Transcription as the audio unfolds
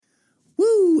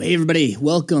Hey, everybody.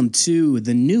 Welcome to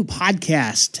the new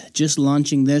podcast. Just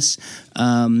launching this.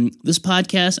 This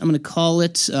podcast, I'm going to call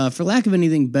it, for lack of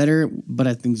anything better, but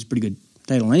I think it's a pretty good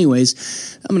title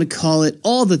anyways, I'm going to call it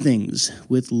All the Things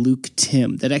with Luke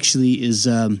Tim. That actually is,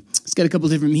 it's got a couple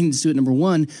different meanings to it. Number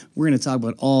one, we're going to talk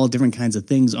about all different kinds of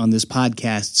things on this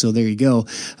podcast, so there you go.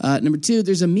 Number two,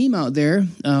 there's a meme out there,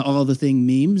 All the Thing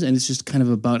memes, and it's just kind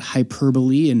of about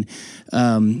hyperbole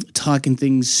and talking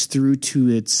things through to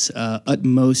its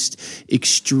utmost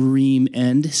extreme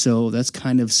end. So that's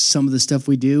kind of some of the stuff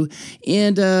we do.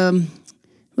 And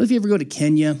well, if you ever go to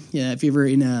Kenya, if you're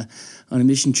ever on a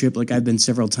mission trip, like I've been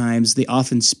several times, they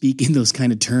often speak in those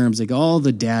kind of terms, like all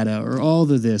the data or all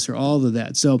the this or all of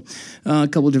that. So a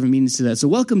couple of different meanings to that. So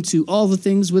welcome to All the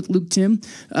Things with Luke Tim.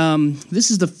 This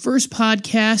is the first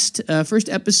podcast, first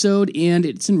episode, and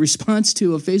it's in response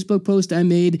to a Facebook post I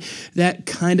made that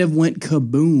kind of went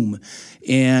kaboom.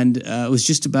 And it was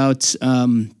just about...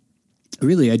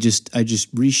 Really, I just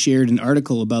reshared an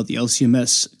article about the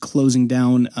LCMS closing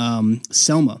down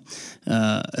Selma,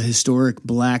 a historic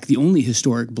black, the only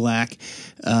historic black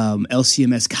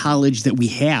LCMS college that we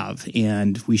have,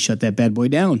 and we shut that bad boy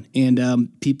down, and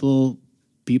people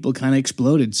kind of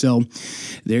exploded. So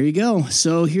there you go.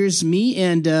 So here's me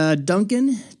and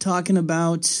Duncan talking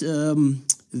about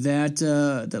that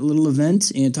little event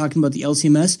and talking about the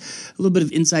LCMS, a little bit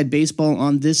of inside baseball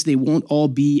on this. They won't all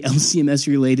be LCMS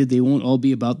related. They won't all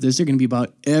be about this. They're going to be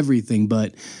about everything.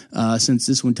 But since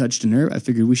this one touched a nerve, I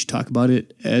figured we should talk about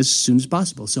it as soon as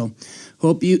possible. So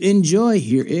hope you enjoy.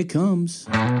 Here it comes.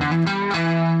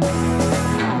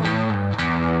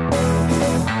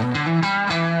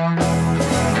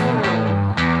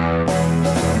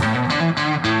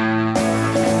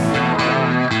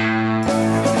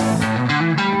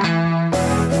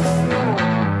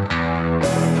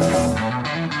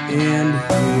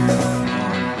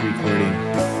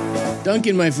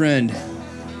 Duncan, my friend,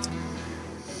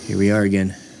 here we are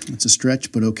again. It's a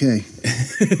stretch, but okay.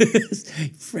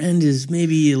 Friend is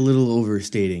maybe a little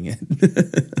overstating it.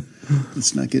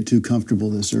 Let's not get too comfortable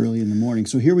this early in the morning.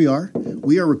 So here we are.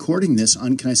 We are recording this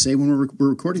on, can I say when we're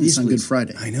recording this on Good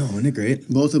Friday? I know, isn't it great?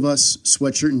 Both of us,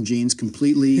 sweatshirt and jeans,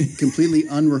 completely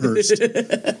unrehearsed.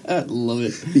 I love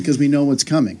it. Because we know what's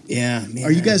coming. Yeah. Man.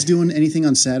 Are you guys doing anything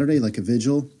on Saturday, like a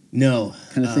vigil? No.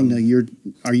 Kind of thing? No,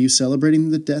 are you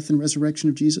celebrating the death and resurrection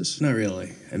of Jesus? Not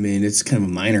really. I mean, it's kind of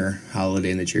a minor holiday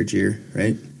in the church here,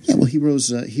 right? Yeah, well, he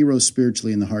rose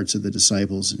spiritually in the hearts of the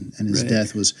disciples, and his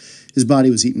death was, his body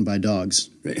was eaten by dogs.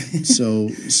 Right. So.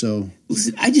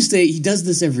 Listen, I just say he does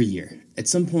this every year. At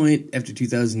some point, after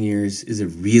 2,000 years, is it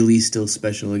really still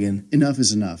special again? Enough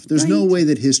is enough. There's no way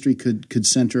that history could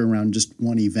center around just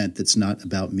one event that's not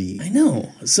about me. I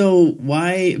know. So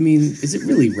why, I mean, is it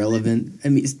really relevant? I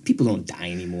mean, people don't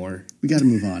die anymore. We got to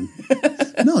move on.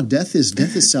 No, death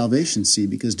is salvation, see,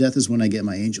 because death is when I get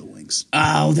my angel wings.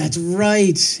 Oh, that's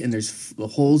right. And there's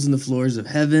holes in the floors of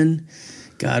heaven.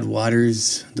 God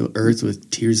waters the earth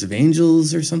with tears of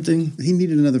angels or something. He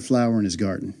needed another flower in his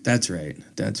garden. That's right.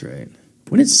 That's right.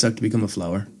 Wouldn't it suck to become a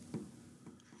flower?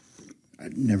 I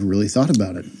never really thought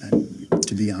about it,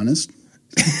 to be honest.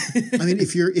 I mean,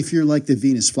 if you're like the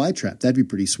Venus flytrap, that'd be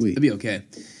pretty sweet. That'd be okay.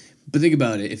 But think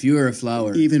about it. If you were a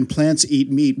flower... Even plants eat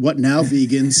meat. What now,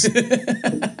 vegans?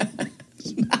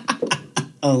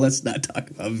 Oh, let's not talk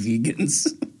about vegans.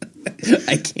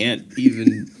 I can't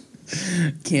even.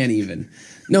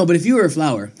 No, but if you were a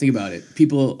flower, think about it.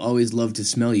 People always love to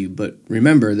smell you, but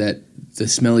remember that the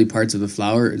smelly parts of the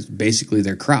flower is basically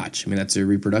their crotch. I mean, that's their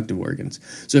reproductive organs.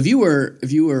 So if you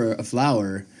were a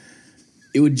flower,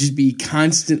 it would just be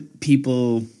constant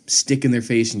people sticking their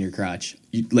face in your crotch,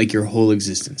 like your whole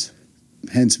existence.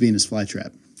 Hence Venus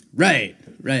flytrap. Right.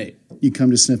 You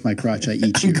come to sniff my crotch, I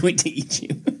eat you. I'm going to eat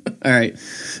you. All right.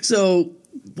 So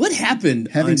what happened?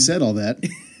 Having said all that,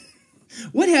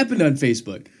 what happened on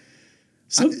Facebook?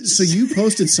 So you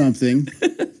posted something.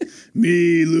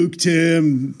 Me, Luke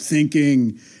Tim,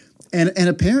 thinking, and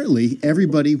apparently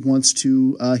everybody wants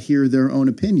to hear their own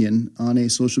opinion on a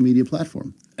social media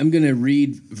platform. I'm going to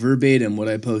read verbatim what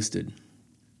I posted.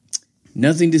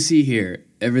 Nothing to see here.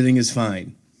 Everything is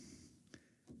fine.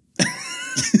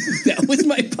 That was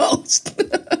my post.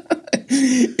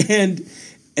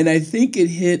 And I think it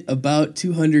hit about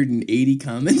 280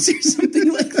 comments or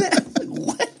something like that. Like,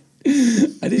 what?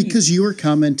 Because you were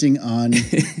commenting on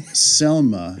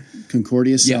Selma,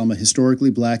 Concordia Selma, historically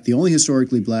black, the only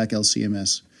historically black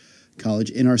LCMS college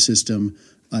in our system,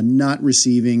 not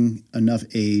receiving enough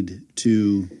aid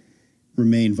to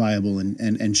remain viable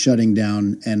and shutting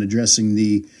down and addressing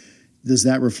does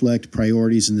that reflect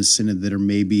priorities in the Synod that are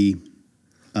maybe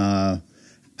out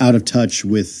of touch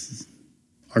with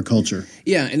our culture.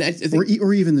 Yeah, and I think,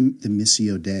 or even the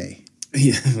Missio Dei.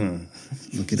 Yeah.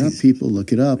 Look it up, people.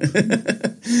 Look it up.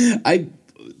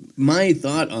 My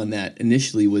thought on that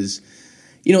initially was,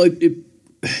 you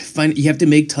have to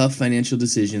make tough financial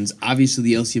decisions. Obviously,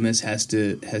 the LCMS has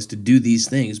to do these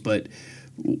things, but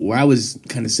where I was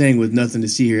kind of saying with nothing to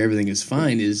see here, everything is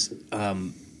fine, is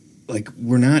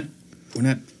we're not.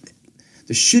 There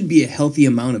should be a healthy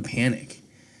amount of panic.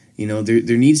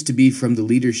 There needs to be from the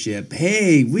leadership,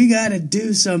 hey, we got to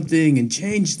do something and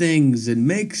change things and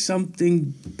make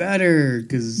something better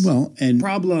because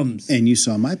problems. And you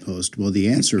saw my post. Well,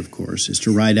 the answer, of course, is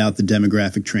to ride out the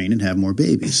demographic train and have more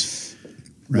babies.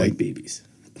 Right? White babies.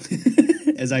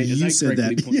 as I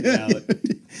correctly pointed out.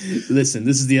 Listen,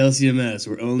 this is the LCMS.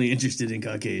 We're only interested in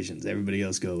Caucasians. Everybody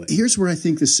else go away. Here's where I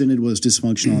think the Synod was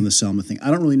dysfunctional on the Selma thing. I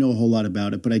don't really know a whole lot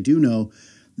about it, but I do know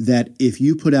that if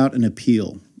you put out an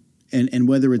appeal, and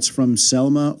whether it's from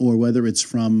Selma or whether it's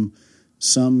from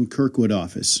some Kirkwood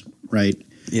office, right?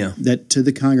 Yeah. That to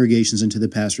the congregations and to the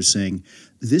pastors saying,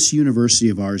 this university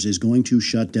of ours is going to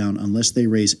shut down unless they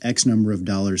raise X number of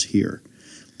dollars here.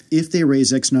 If they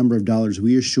raise X number of dollars,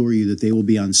 we assure you that they will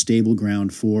be on stable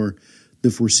ground for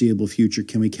the foreseeable future.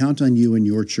 Can we count on you and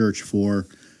your church for,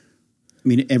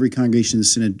 every congregation in the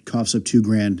Synod coughs up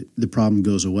 $2,000, the problem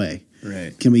goes away.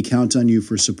 Right. Can we count on you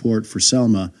for support for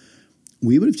Selma?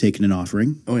 We would have taken an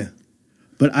offering. Oh, yeah.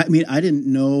 But I didn't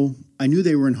know. I knew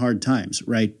they were in hard times,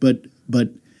 right? But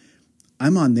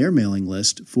I'm on their mailing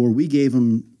list we gave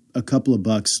them a couple of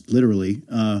bucks, literally,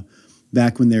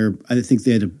 back when I think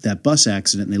they had that bus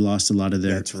accident and they lost a lot of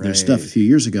their stuff a few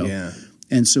years ago. Yeah.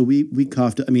 And so we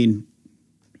coughed, we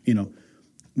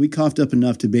coughed up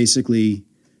enough to basically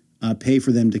pay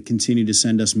for them to continue to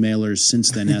send us mailers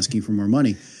since then asking for more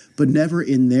money. But never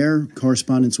in their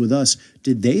correspondence with us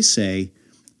did they say,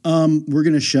 we're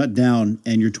going to shut down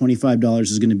and your $25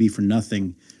 is going to be for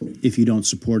nothing if you don't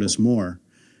support us more.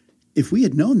 If we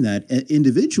had known that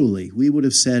individually, we would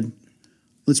have said,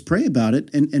 let's pray about it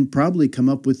and probably come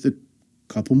up with a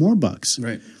couple more bucks.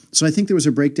 Right. So I think there was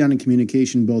a breakdown in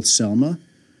communication, both Selma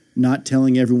not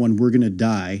telling everyone we're going to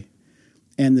die,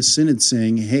 and the Synod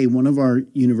saying, hey, one of our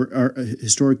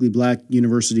historically black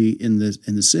university in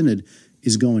the Synod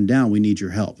is going down. We need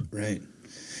your help. Right.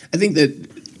 I think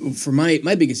that for my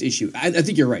biggest issue, I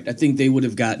think you're right. I think they would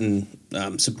have gotten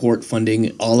support,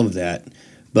 funding, all of that.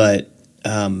 But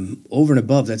over and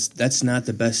above, that's not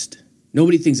the best.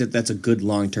 Nobody thinks that that's a good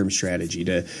long-term strategy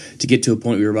to get to a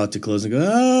point where you're about to close and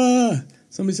go,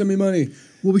 somebody send me money.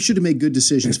 Well, we should have made good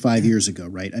decisions 5 years ago,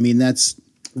 right? That's...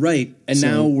 Right. And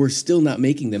now we're still not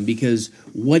making them because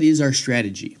what is our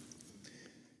strategy?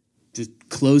 To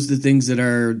close the things that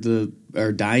are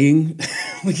dying?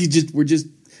 Or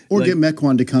get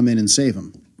Mequon to come in and save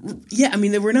them. Yeah,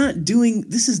 we're not doing...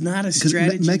 This is not a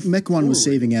strategy. Mequon was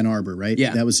saving Ann Arbor, right?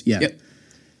 Yeah. That was... Yeah. Yep.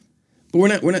 But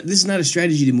we're not. This is not a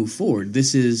strategy to move forward.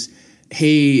 This is,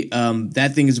 hey,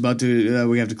 that thing is about to.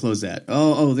 We have to close that.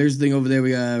 Oh, there's the thing over there.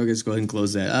 We just go ahead and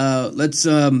close that. Let's.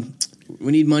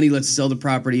 We need money. Let's sell the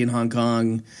property in Hong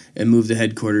Kong and move the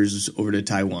headquarters over to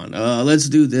Taiwan. Let's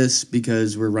do this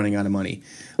because we're running out of money.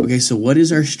 Okay, so what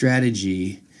is our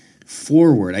strategy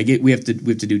forward? We have to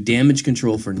do damage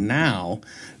control for now,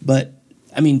 but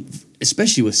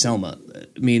especially with Selma.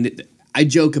 I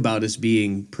joke about us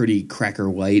being pretty cracker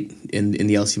white in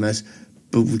the LCMS,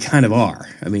 but we kind of are.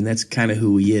 That's kind of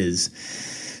who he is.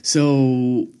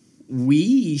 So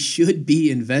we should be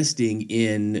investing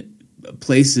in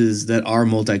places that are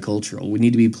multicultural. We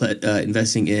need to be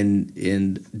investing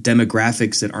in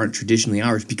demographics that aren't traditionally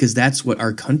ours because that's what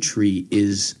our country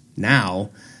is now,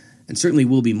 and certainly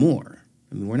will be more.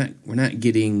 We're not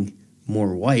getting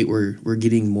more white. We're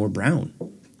getting more brown.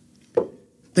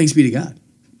 Thanks be to God.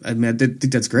 I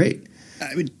think that's great.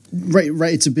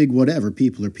 Right. It's a big whatever.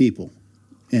 People are people,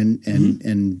 and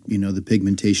the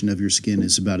pigmentation of your skin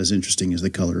is about as interesting as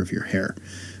the color of your hair.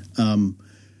 And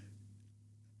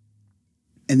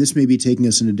this may be taking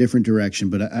us in a different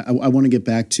direction, but I want to get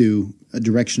back to a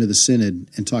direction of the Synod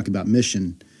and talk about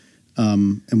mission,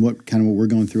 and what we're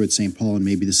going through at St. Paul, and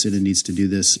maybe the Synod needs to do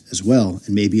this as well,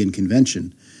 and maybe in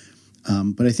convention.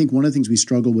 But I think one of the things we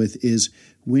struggle with is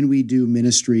when we do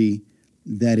ministry.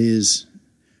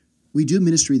 We do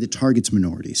ministry that targets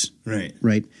minorities.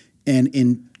 Right. And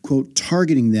in, quote,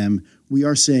 targeting them, we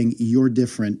are saying you're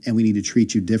different and we need to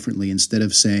treat you differently instead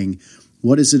of saying,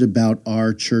 what is it about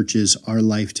our churches, our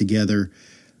life together,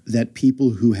 that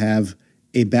people who have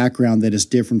a background that is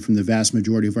different from the vast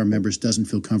majority of our members doesn't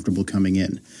feel comfortable coming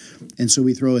in? And so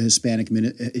we throw a Hispanic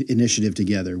initiative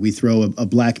together. We throw a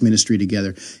black ministry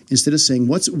together. Instead of saying,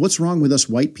 what's wrong with us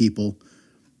white people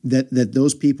that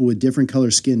those people with different color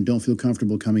skin don't feel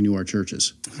comfortable coming to our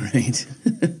churches. Right.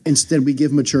 Instead, we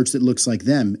give them a church that looks like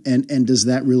them. And does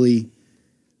that really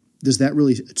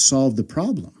solve the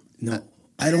problem? No.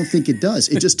 I don't think it does.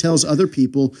 It just tells other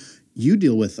people, you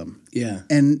deal with them. Yeah.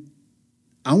 And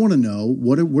I want to know,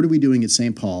 what are we doing at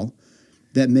St. Paul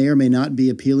that may or may not be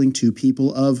appealing to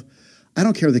people of, I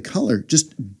don't care the color,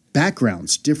 just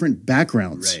backgrounds, different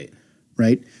backgrounds.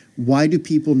 Right? Why do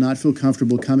people not feel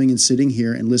comfortable coming and sitting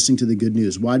here and listening to the good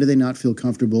news? Why do they not feel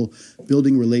comfortable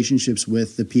building relationships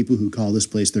with the people who call this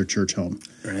place their church home?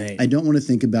 Right. I don't want to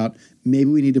think about,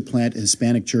 maybe we need to plant a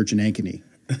Hispanic church in Ankeny.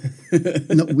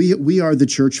 No, we are the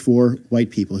church for white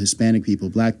people, Hispanic people,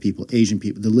 black people, Asian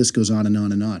people. The list goes on and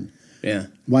on and on. Yeah.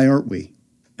 Why aren't we?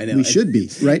 I know. We should be,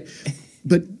 right?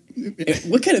 But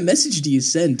what kind of message do you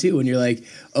send, too, when you're like,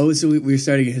 oh, so we're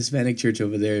starting a Hispanic church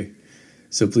over there,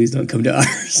 so please don't come to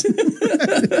ours?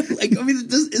 Like, I mean,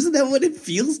 isn't that what it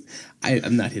feels?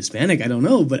 I'm not Hispanic, I don't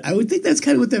know, but I would think that's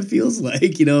kind of what that feels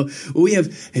like, you know. Well,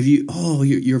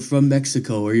 you're from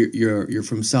Mexico, or you're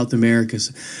from South America.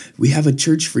 So we have a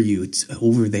church for you. It's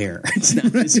over there. It's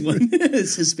not this one.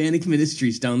 It's Hispanic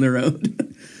Ministries down the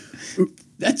road.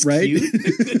 That's right. Cute.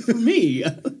 Good for me.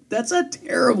 That's a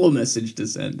terrible message to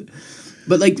send.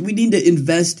 But like, we need to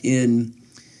invest in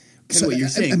kind of what you're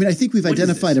saying. I mean, I think we've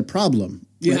identified a problem.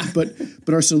 Yeah. Right?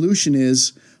 But our solution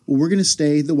is, well, we're going to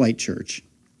stay the white church.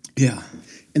 Yeah.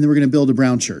 And then we're going to build a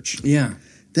brown church. Yeah.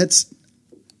 That's,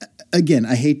 again,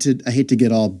 I hate to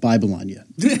get all Bible on you,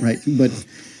 right? But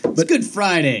it's Good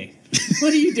Friday.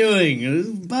 What are you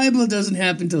doing? Bible doesn't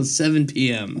happen till 7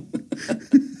 p.m.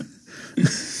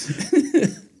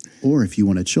 Or if you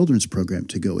want a children's program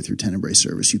to go with your Tenebrae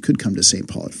service, you could come to St.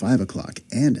 Paul at 5 o'clock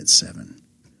and at 7.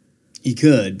 You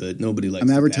could, but nobody likes.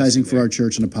 I'm advertising for our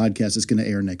church on a podcast that's going to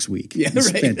air next week. Yeah,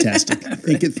 it's right. Fantastic. Right.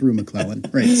 Think it through, McClellan.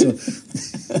 Right. So,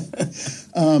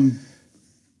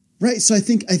 right. So I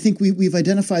think we've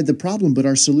identified the problem, but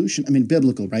our solution, I mean,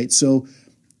 biblical, right? So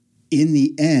in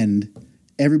the end,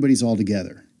 everybody's all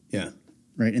together. Yeah.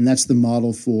 Right. And that's the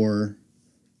model for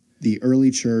the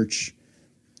early church.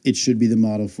 It should be the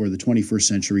model for the 21st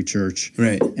century church.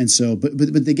 Right. And so, but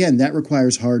again, that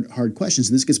requires hard questions.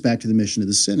 And this gets back to the mission of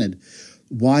the Synod.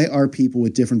 Why are people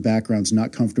with different backgrounds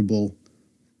not comfortable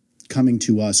coming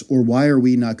to us, or why are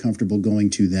we not comfortable going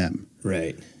to them?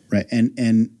 Right. Right.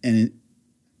 And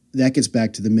that gets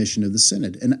back to the mission of the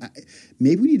Synod. And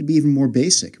maybe we need to be even more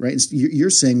basic, right? You're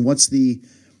saying, what's the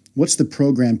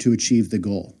program to achieve the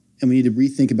goal? And we need to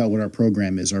rethink about what our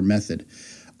program is, our method.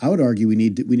 I would argue we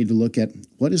need to look at,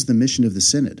 what is the mission of the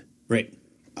Synod? Right.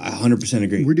 I 100%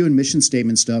 agree. We're doing mission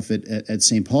statement stuff at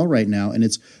St. Paul right now, and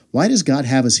it's, why does God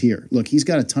have us here? Look, he's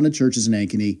got a ton of churches in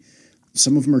Ankeny.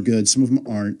 Some of them are good, some of them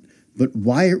aren't. But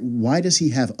why does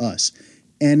he have us?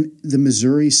 And the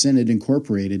Missouri Synod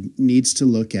Incorporated needs to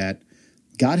look at,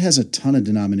 God has a ton of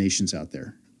denominations out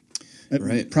there.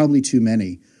 Right. Probably too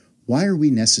many. Why are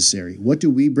we necessary? What do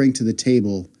we bring to the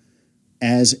table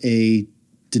as a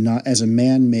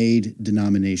man-made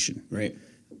denomination? Right.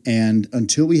 And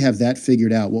until we have that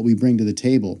figured out, what we bring to the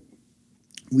table,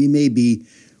 we may be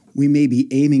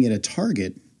aiming at a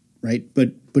target, right?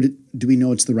 But do we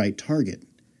know it's the right target?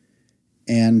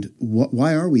 And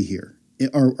why are we here?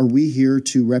 Are we here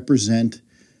to represent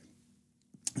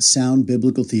sound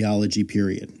biblical theology,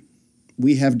 period?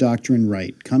 We have doctrine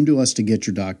right. Come to us to get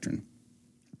your doctrine.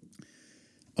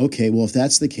 Okay, well, if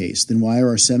that's the case, then why are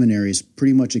our seminaries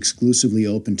pretty much exclusively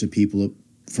open to people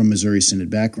from Missouri Synod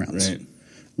backgrounds? Right.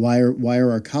 Why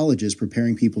are our colleges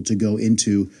preparing people to go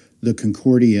into the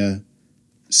Concordia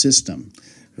system?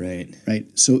 Right. Right.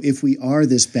 So if we are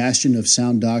this bastion of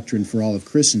sound doctrine for all of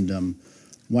Christendom,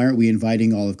 why aren't we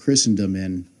inviting all of Christendom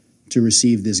in to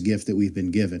receive this gift that we've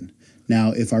been given?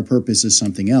 Now, if our purpose is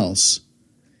something else,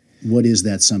 what is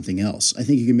that something else? I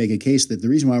think you can make a case that the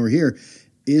reason why we're here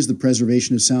is the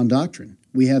preservation of sound doctrine.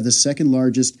 We have the second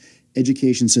largest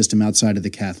education system outside of the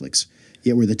Catholics,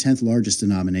 yet we're the 10th largest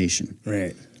denomination.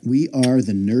 Right. We are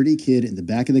the nerdy kid in the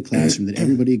back of the classroom that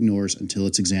everybody ignores until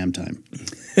it's exam time.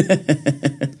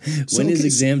 When is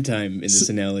exam time in this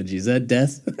analogy? Is that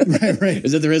death? Right.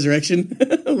 Is that the resurrection?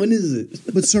 When is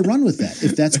it? But so run with that.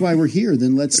 If that's why we're here,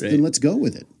 then let's go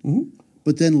with it. Mm-hmm.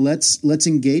 But then let's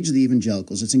engage the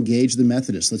evangelicals. Let's engage the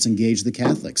Methodists. Let's engage the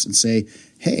Catholics and say,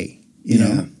 hey, you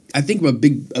know. I think a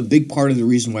big part of the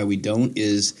reason why we don't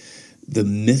is the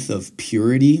myth of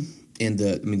purity and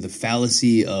the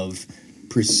fallacy of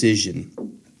precision.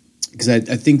 Because I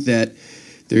think that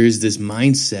there is this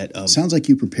mindset of... Sounds like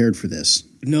you prepared for this.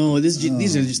 No,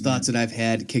 these are just thoughts that I've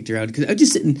had kicked around. Because I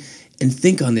just sit and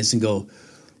think on this and go,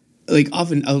 like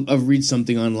often I'll read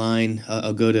something online.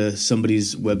 I'll go to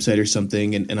somebody's website or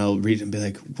something, and I'll read it and be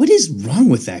like, "What is wrong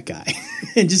with that guy?"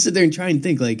 And just sit there and try and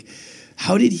think, like,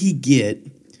 how did he get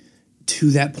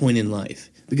to that point in life?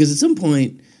 Because at some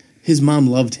point, his mom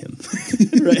loved him,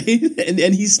 right?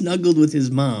 and he snuggled with his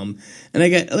mom. And I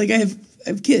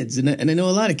have kids, and I know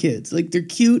a lot of kids. Like, they're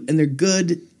cute and they're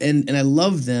good, and I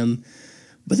love them.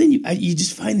 But then you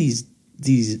just find these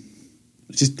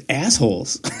just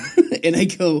assholes. And I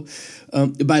go,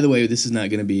 by the way, this is not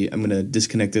going to be, I'm going to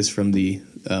disconnect this from the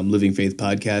Living Faith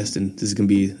podcast, and this is going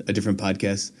to be a different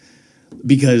podcast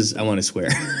because I want to swear.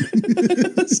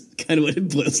 That's kind of what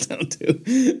it boils down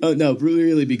to. Oh, no,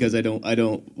 really because I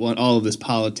don't want all of this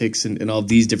politics and all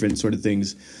these different sort of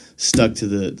things stuck to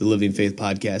the Living Faith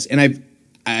podcast. And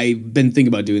I've been thinking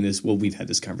about doing this. Well, we've had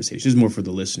this conversation. It's more for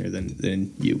the listener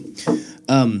than you.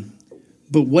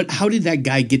 But how did that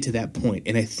guy get to that point?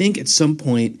 And I think at some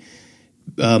point,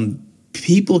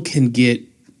 people can get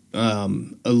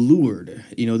allured.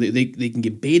 You know, they can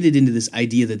get baited into this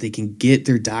idea that they can get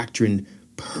their doctrine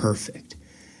perfect,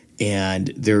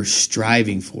 and they're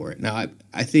striving for it. Now,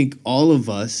 I think all of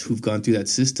us who've gone through that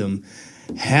system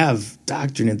have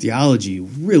doctrine and theology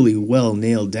really well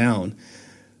nailed down.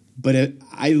 But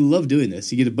I love doing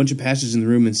this. You get a bunch of pastors in the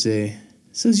room and say,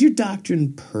 "So is your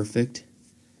doctrine perfect?"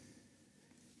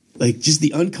 Like, just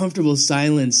the uncomfortable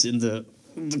silence and the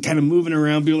kind of moving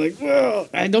around, be like, "Well,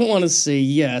 I don't want to say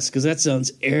yes because that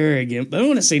sounds arrogant, but I don't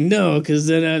want to say no because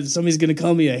then somebody's going to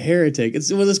call me a heretic."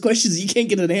 It's one of those questions you can't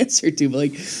get an answer to. But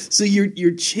like, so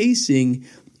you're chasing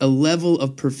a level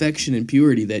of perfection and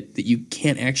purity that you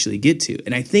can't actually get to,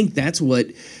 and I think that's what.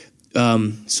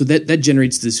 So that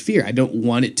generates this fear. I don't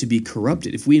want it to be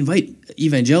corrupted. If we invite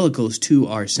evangelicals to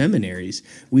our seminaries,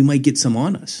 we might get some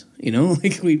on us. You know,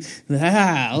 like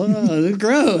they're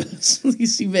gross.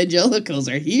 These evangelicals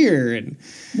are here, and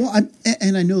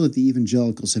I know that the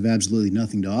evangelicals have absolutely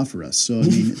nothing to offer us. So I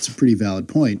mean, it's a pretty valid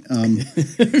point.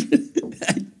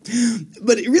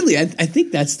 But really, I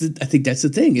think that's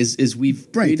the thing is we've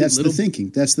right. That's the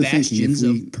thinking. That's the bastions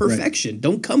thinking. Of perfection. Right.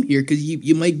 Don't come here because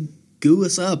you might goo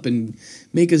us up and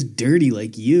make us dirty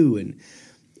like you,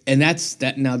 and that's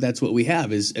now that's what we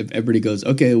have is if everybody goes,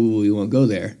 okay, well, we won't go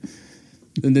there,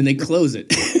 and then they close it.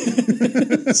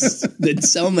 Then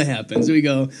Selma happens. We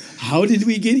go, how did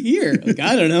we get here? Like,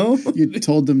 I don't know. You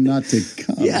told them not to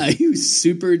come. Yeah, you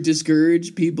super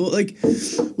discourage people. Like, well,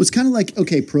 it's kind of like,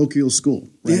 okay, parochial school,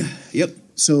 right? Yeah, yep.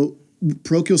 So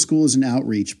parochial school is an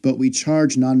outreach, but we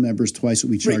charge non-members twice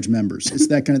what we charge members. It's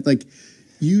that kind of like.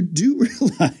 You do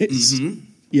realize,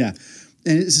 yeah,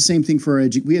 and it's the same thing for our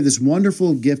we have this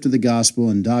wonderful gift of the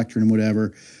gospel and doctrine and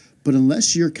whatever, but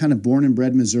unless you're kind of born and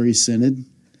bred Missouri Synod,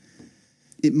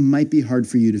 it might be hard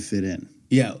for you to fit in.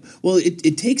 Yeah, well,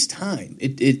 it takes time.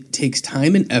 It takes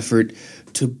time and effort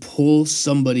to pull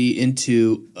somebody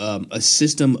into a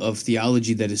system of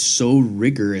theology that is so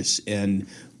rigorous and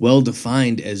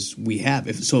well-defined as we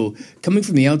have. So coming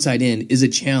from the outside in is a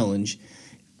challenge.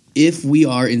 If we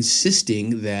are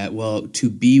insisting that, well, to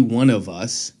be one of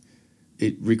us,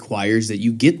 it requires that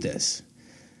you get this.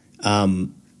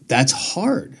 That's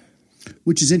hard.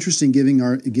 Which is interesting, given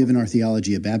our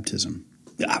theology of baptism,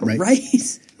 right?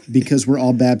 Because we're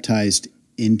all baptized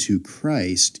into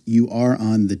Christ. You are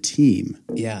on the team.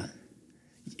 Yeah.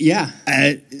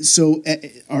 So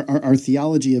our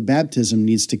theology of baptism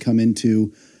needs to come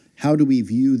into how do we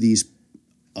view these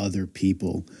other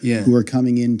people who are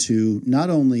coming into not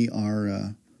only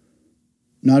our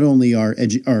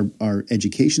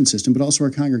education system, but also our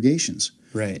congregations.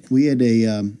 Right. We had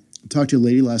talked to a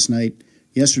lady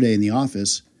yesterday in the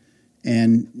office,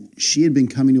 and she had been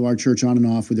coming to our church on and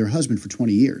off with her husband for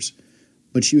 20 years,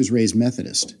 but she was raised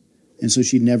Methodist, and so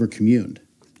she'd never communed.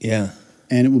 Yeah.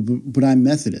 But I'm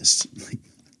Methodist. Like,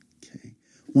 okay.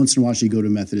 Once in a while she'd go to a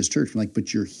Methodist church. I'm like,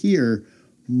 but you're here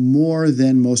more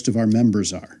than most of our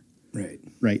members are.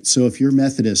 Right. So if you're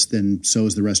Methodist, then so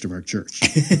is the rest of our church.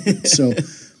 So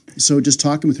just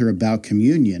talking with her about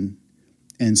communion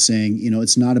and saying,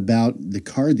 it's not about the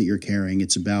card that you're carrying.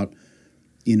 It's about,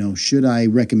 should I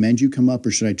recommend you come up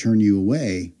or should I turn you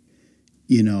away?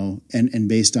 And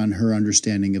based on her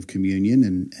understanding of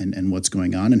communion and what's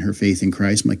going on and her faith in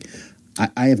Christ, I'm like,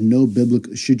 I have no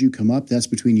biblical, should you come up, that's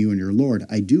between you and your Lord.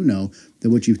 I do know that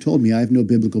what you've told me, I have no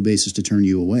biblical basis to turn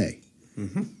you away.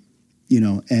 Mm-hmm.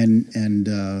 And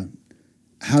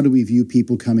how do we view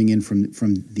people coming in from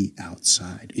the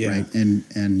outside, right?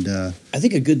 And I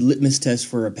think a good litmus test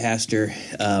for a pastor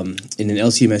in an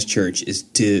LCMS church is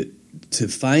to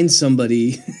find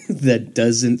somebody that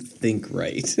doesn't think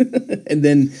right and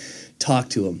then talk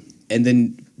to them and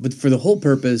then but for the whole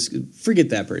purpose, forget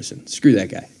that person. Screw that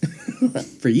guy.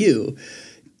 For you,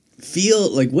 feel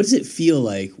like, what does it feel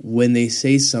like when they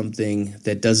say something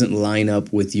that doesn't line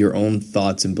up with your own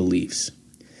thoughts and beliefs?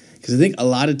 Because I think a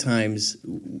lot of times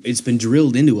it's been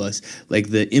drilled into us, like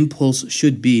the impulse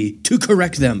should be to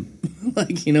correct them.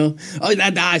 Like, you know,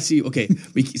 I see. Okay,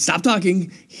 stop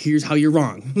talking. Here's how you're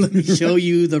wrong. Let me show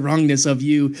you the wrongness of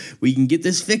you. We can get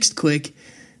this fixed quick,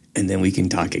 and then we can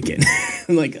talk again.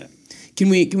 Like, can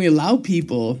we allow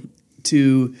people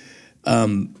to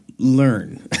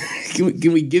learn?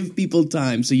 Can we give people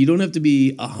time so you don't have to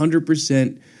be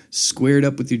 100% squared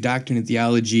up with your doctrine and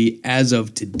theology as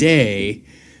of today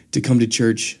to come to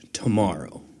church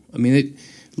tomorrow? I mean,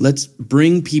 let's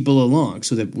bring people along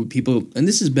so that people, and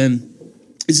this has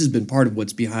been part of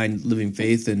what's behind Living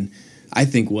Faith, and I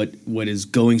think what is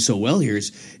going so well here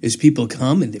is people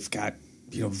come and they've got,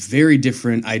 you know, very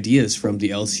different ideas from the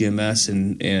LCMS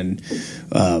and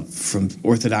from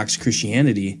Orthodox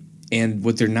Christianity, and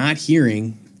what they're not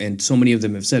hearing, and so many of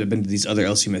them have said, I've been to these other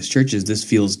LCMS churches, this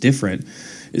feels different,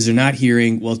 is they're not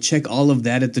hearing, well, check all of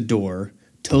that at the door,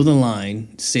 toe the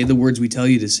line, say the words we tell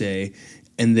you to say,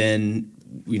 and then,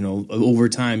 you know, over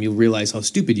time you'll realize how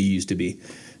stupid you used to be.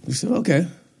 So, okay,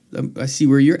 I see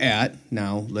where you're at.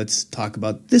 Now let's talk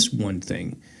about this one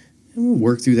thing. And we'll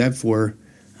work through that for,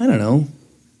 I don't know,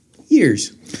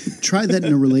 years. Try that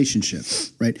in a relationship,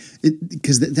 right?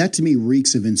 Because that to me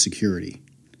reeks of insecurity.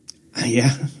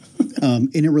 Yeah.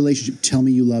 In a relationship, tell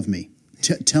me you love me.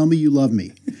 Tell me you love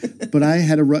me. But I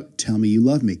had tell me you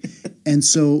love me. And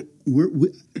so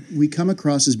we come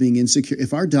across as being insecure.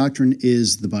 If our doctrine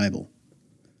is the Bible,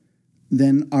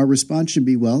 then our response should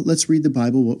be, well, let's read the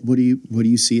Bible. What do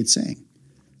you see it saying?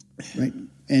 Right?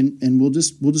 And we'll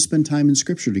just spend time in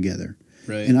Scripture together.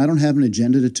 Right. And I don't have an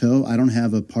agenda to toe. I don't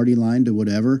have a party line to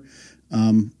whatever.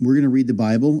 We're going to read the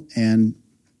Bible, and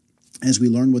as we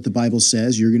learn what the Bible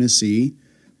says, you're going to see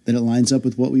that it lines up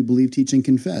with what we believe, teach, and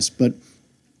confess. But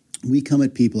we come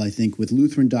at people, I think, with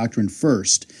Lutheran doctrine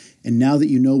first. And now that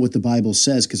you know what the Bible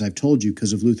says, because I've told you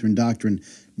because of Lutheran doctrine,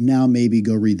 now maybe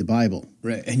go read the Bible.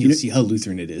 Right, and you'll see how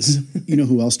Lutheran it is. You know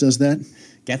who else does that?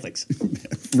 Catholics.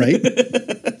 Right?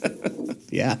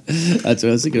 Yeah, that's what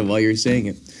I was thinking of while you were saying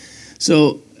it.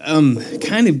 So,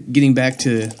 kind of getting back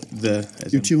to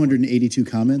your 282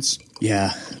 comments?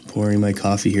 Yeah, pouring my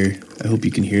coffee here. I hope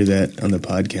you can hear that on the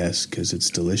podcast because it's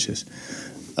delicious.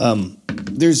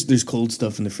 There's cold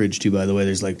stuff in the fridge too, by the way.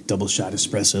 There's like double shot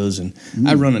espressos, and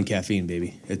I run on caffeine,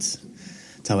 baby. It's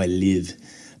how I live.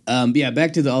 Yeah,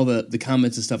 back to all the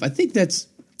comments and stuff. I think that's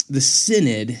the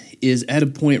synod is at a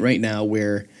point right now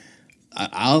where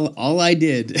all I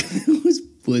did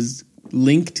was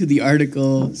link to the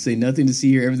article, say nothing to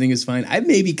see here, everything is fine. I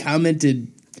maybe commented,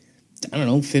 I don't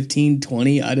know, 15,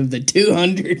 20 out of the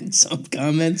 200 and some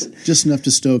comments. Just enough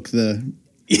to stoke the...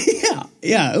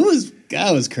 Yeah,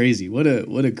 that was crazy. What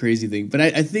a crazy thing. But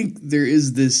I think there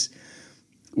is this,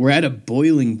 we're at a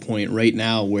boiling point right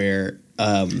now where...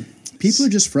 people are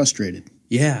just frustrated.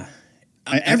 Yeah.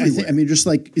 Everywhere. I mean, just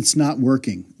like, it's not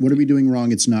working. What are we doing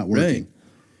wrong? It's not working. Right.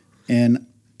 And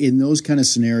in those kind of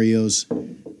scenarios,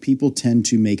 people tend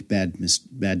to make bad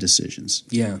decisions.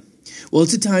 Yeah. Well,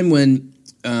 it's a time when...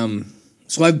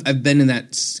 so I've been in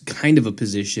that kind of a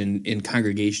position in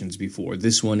congregations before,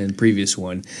 this one and previous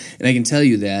one. And I can tell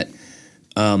you that,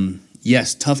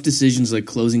 yes, tough decisions like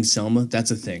closing Selma, that's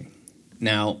a thing.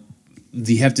 Now,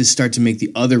 you have to start to make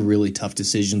the other really tough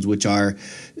decisions, which are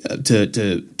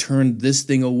to turn this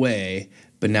thing away,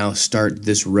 but now start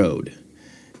this road.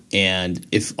 And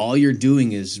if all you're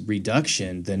doing is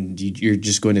reduction, then you're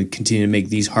just going to continue to make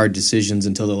these hard decisions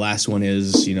until the last one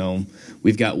is, you know,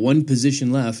 we've got one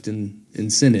position left in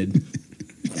synod,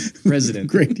 president.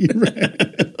 Great, you're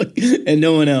right. And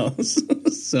no one else.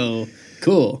 So,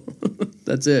 cool.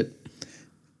 That's it.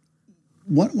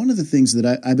 One of the things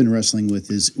that I've been wrestling with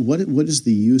is what is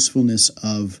the usefulness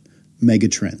of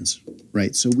megatrends,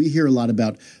 right? So we hear a lot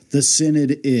about the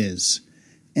synod is,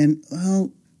 and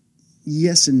well,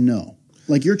 yes and no.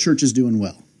 Like your church is doing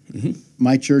well. Mm-hmm.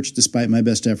 My church, despite my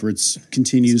best efforts,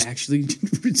 continues.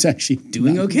 It's actually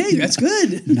doing okay. That's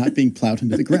good. Not being plowed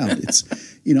into the ground. It's,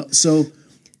 you know. So,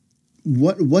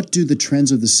 what do the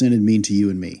trends of the synod mean to you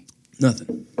and me?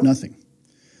 Nothing.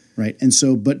 Right. And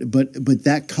so, but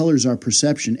that colors our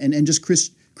perception, and just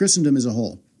Christendom as a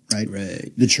whole. Right.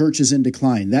 Right. The church is in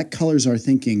decline. That colors our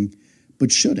thinking.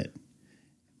 But should it?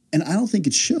 And I don't think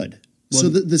it should. Well, so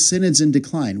the synod's in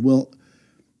decline. Well,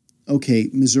 okay,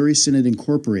 Missouri Synod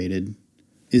Incorporated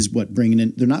is what bringing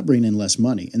in. They're not bringing in less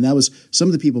money, and that was some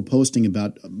of the people posting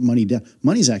about money down.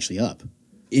 Money's actually up.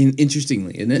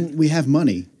 Interestingly, isn't it? We have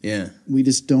money. Yeah, we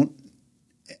just don't.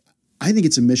 I think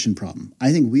it's a mission problem.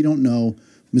 I think we don't know,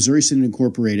 Missouri Synod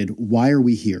Incorporated, why are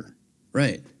we here?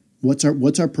 Right. What's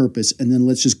our purpose? And then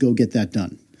let's just go get that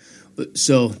done.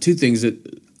 So 2 things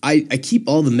that I keep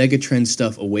all the megatrend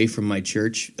stuff away from my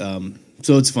church.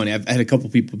 So it's funny. I've had a couple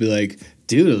people be like,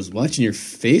 dude, I was watching your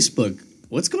Facebook.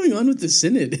 What's going on with the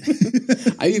synod?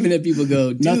 I even had people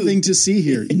go, dude. Nothing to see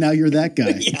here. Now you're that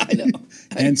guy. Yeah, I know.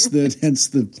 hence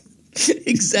the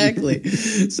Exactly.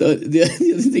 So the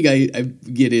other thing I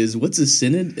get is, what's a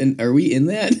synod? And are we in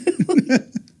that?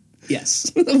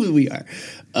 Yes, we are.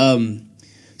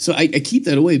 So I keep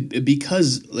that away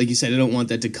because, like you said, I don't want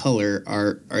that to color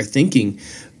our thinking.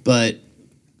 But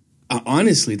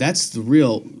honestly, that's the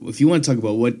real, if you want to talk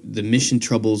about what the mission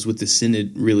troubles with the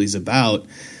synod really is about,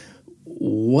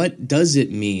 what does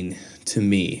it mean to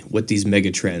me, what these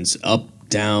megatrends, up,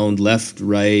 down, left,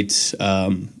 right,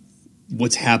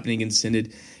 what's happening in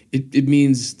synod? It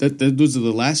means that those are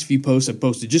the last few posts I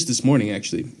posted just this morning,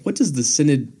 actually. What does the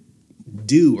synod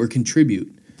do or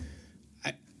contribute?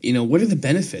 What are the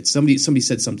benefits? Somebody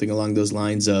said something along those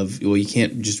lines of, well, you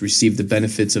can't just receive the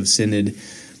benefits of synod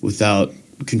without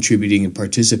contributing and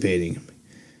participating.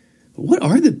 But what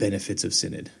are the benefits of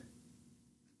synod?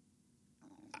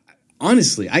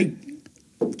 Honestly, I'm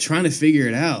trying to figure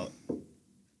it out.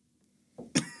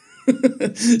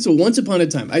 So once upon a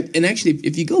time, and actually,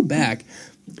 if you go back,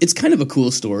 it's kind of a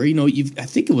cool story. I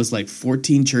think it was like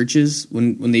 14 churches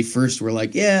when they first were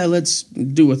like, yeah, let's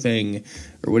do a thing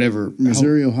or whatever.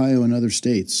 Missouri, Ohio, and other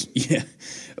states. Yeah,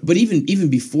 but even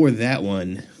before that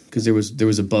one, because there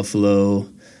was a Buffalo,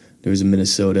 there was a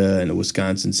Minnesota, and a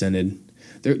Wisconsin synod.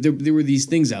 There were these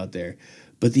things out there,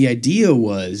 but the idea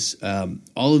was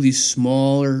all of these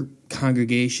smaller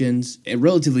congregations, and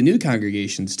relatively new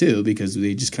congregations too, because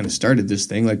they just kind of started this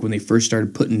thing. Like when they first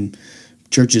started putting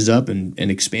churches up and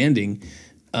expanding,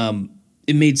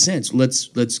 it made sense. Let's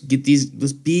get these.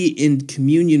 Let's be in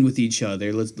communion with each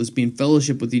other. Let's be in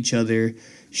fellowship with each other.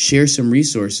 Share some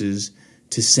resources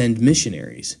to send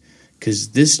missionaries,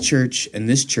 because this church and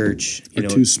this church are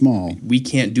too small. We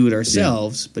can't do it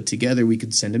ourselves, but together we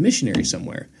could send a missionary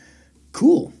somewhere.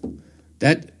 Cool.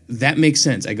 That makes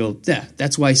sense. I go, yeah,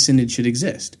 that's why synod should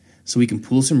exist. So we can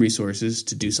pool some resources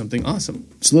to do something awesome.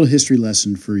 It's a little history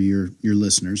lesson for your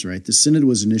listeners, right? The synod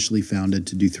was initially founded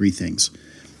to do 3 things.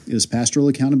 It was pastoral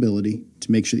accountability,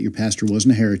 to make sure that your pastor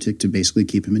wasn't a heretic, to basically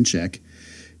keep him in check.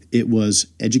 It was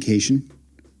education.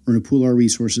 We're going to pool our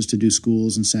resources to do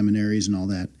schools and seminaries and all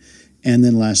that. And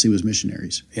then lastly was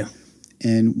missionaries. Yeah.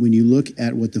 And when you look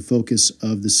at what the focus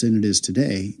of the synod is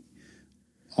today,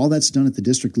 all that's done at the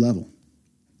district level.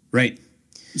 Right.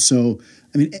 So,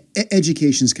 I mean,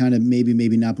 education's kind of maybe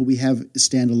not, but we have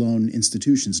standalone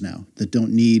institutions now that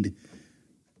don't need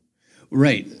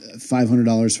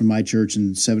 $500 from my church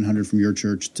and $700 from your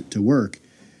church to work.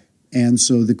 And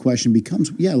so the question becomes,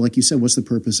 like you said, what's the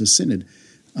purpose of synod?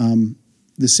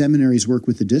 The seminaries work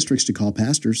with the districts to call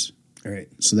pastors. All right.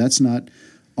 So that's not,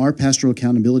 our pastoral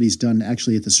accountability is done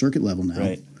actually at the circuit level now.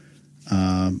 Right.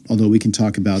 Although we can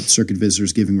talk about circuit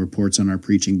visitors giving reports on our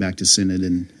preaching back to synod,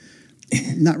 and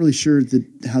not really sure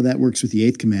how that works with the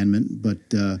 8th commandment, but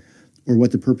or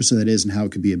what the purpose of that is and how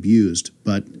it could be abused.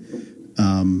 But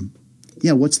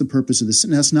what's the purpose of the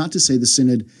synod? That's not to say the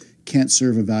synod can't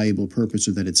serve a valuable purpose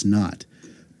or that it's not.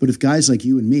 But if guys like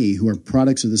you and me, who are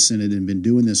products of the synod and been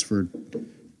doing this for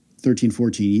 13,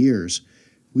 14 years,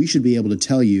 we should be able to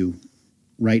tell you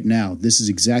right now, this is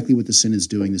exactly what the synod's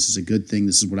doing. This is a good thing.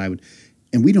 This is what I would,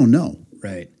 and we don't know.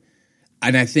 Right.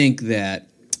 And I think that,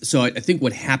 so I think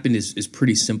what happened is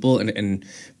pretty simple, and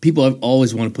people have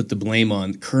always want to put the blame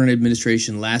on current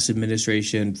administration, last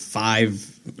administration,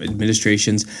 5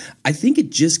 administrations. I think it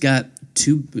just got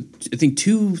two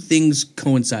things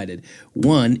coincided.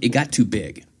 One, it got too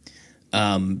big.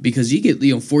 Because you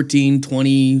get 14,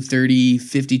 20, 30,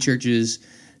 50 churches,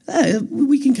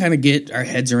 we can kind of get our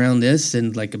heads around this,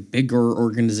 and like a bigger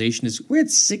organization we're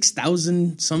at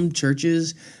 6,000 some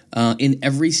churches in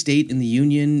every state in the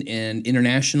union and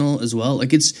international as well.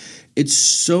 Like it's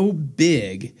so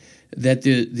big that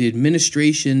the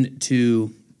administration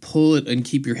to pull it and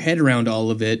keep your head around all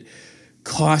of it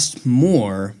costs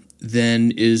more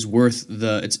than is worth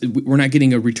we're not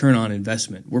getting a return on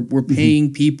investment. We're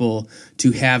paying people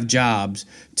to have jobs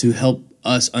to help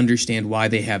us understand why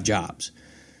they have jobs.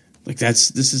 Like this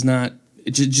is not,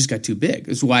 it just got too big.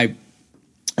 That's why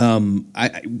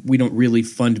we don't really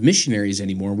fund missionaries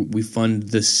anymore. We fund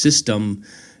the system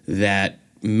that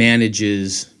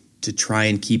manages to try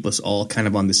and keep us all kind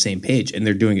of on the same page, and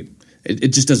they're doing it. It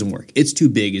just doesn't work. It's too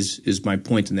big is my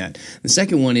point in that. The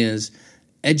second one is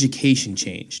education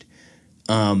changed.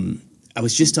 I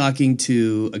was just talking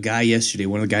to a guy yesterday,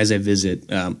 one of the guys I visit,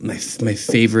 my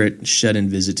favorite shut-in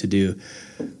visit to do.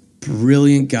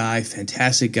 Brilliant guy,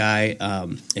 fantastic guy,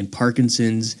 and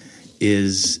Parkinson's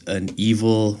is an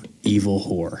evil, evil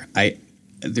whore.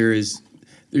 There's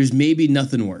maybe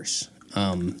nothing worse,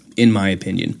 in my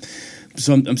opinion.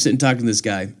 So I'm sitting talking to this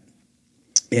guy,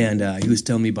 and he was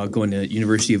telling me about going to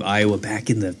University of Iowa back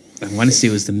in I want to say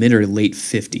it was the mid or late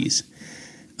 50s,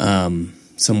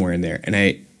 somewhere in there. And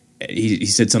he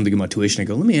said something about tuition. I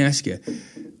go, let me ask you,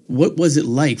 what was it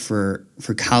like for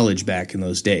college back in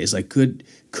those days? Like, could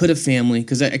a family,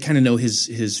 because I kind of know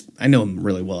his I know him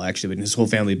really well actually, but his whole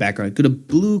family background, could a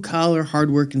blue collar,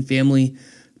 hardworking family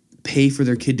pay for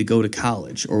their kid to go to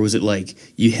college, or was it like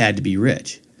you had to be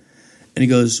rich? And he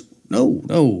goes,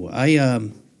 no,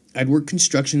 I'd work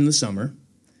construction in the summer,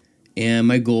 and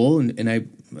my goal, and I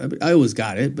always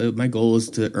got it, but my goal was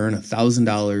to earn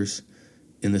 $1,000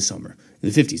 in the summer. In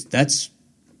the 50s, that's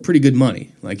pretty good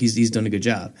money. Like, he's done a good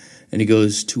job. And he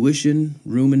goes, tuition,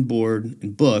 room and board,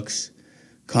 and books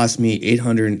cost me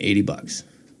 $880.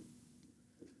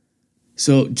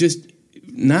 So just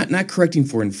not correcting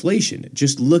for inflation.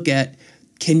 Just look at,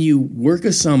 can you work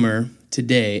a summer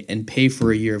today and pay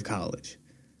for a year of college?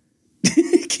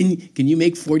 Can you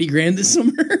make 40 grand this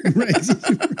summer? Right.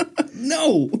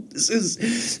 No. This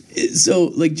is so,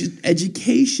 like, just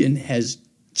education has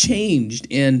changed,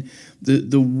 and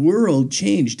the world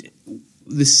changed.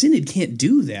 The Synod can't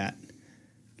do that.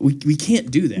 We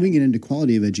can't do that. We can get into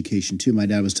quality of education too. My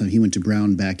dad was telling me he went to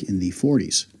Brown back in the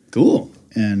 40s. Cool.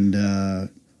 And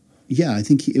I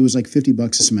think it was like $50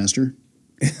 a semester.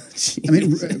 I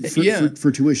mean,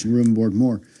 for tuition, room and board,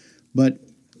 more. But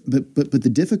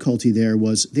the difficulty there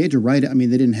was they had to write. I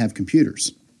mean, they didn't have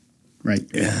computers, right?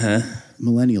 Uh-huh.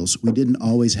 Millennials, we didn't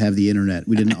always have the internet.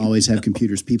 We didn't always have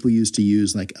computers. People used to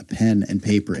use like a pen and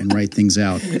paper and write things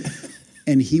out.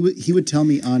 And he would tell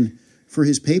me for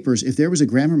his papers, if there was a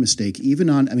grammar mistake,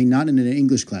 not in an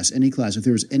English class, any class, if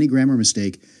there was any grammar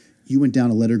mistake, you went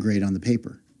down a letter grade on the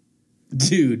paper.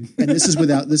 Dude. And this is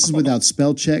without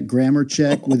spell check, grammar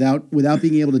check, without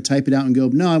being able to type it out and go,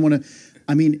 no,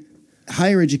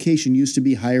 higher education used to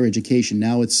be higher education.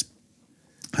 Now it's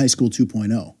high school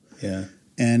 2.0. Yeah.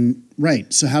 And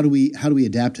right. So how do we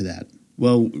adapt to that?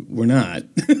 Well, we're not.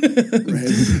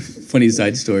 Funny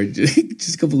side story.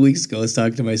 Just a couple of weeks ago, I was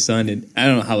talking to my son, and I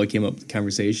don't know how it came up with the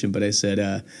conversation, but I said,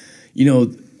 I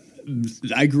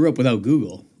grew up without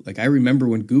Google. Like, I remember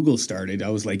when Google started, I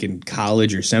was like in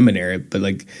college or seminary, but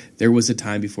like there was a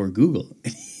time before Google.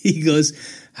 And he goes,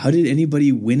 how did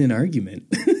anybody win an argument?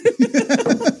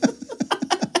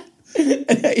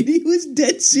 And he was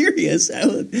dead serious.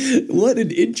 What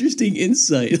an interesting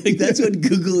insight. Like, that's what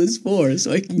Google is for,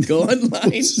 so I can go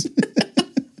online.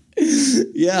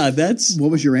 Yeah, that's... What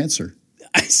was your answer?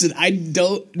 I said, I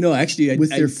don't know. Actually, with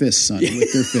their fists, son. Yeah.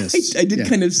 With their fists. I did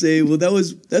kind of say, well,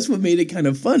 that's what made it kind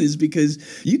of fun, is because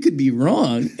you could be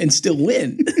wrong and still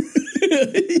win.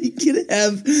 You can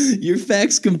have your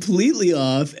facts completely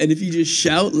off, and if you just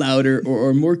shout louder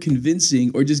or more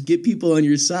convincing or just get people on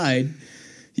your side,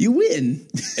 you win.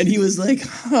 And he was like,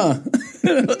 huh.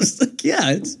 And I was like,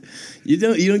 yeah, you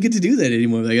don't get to do that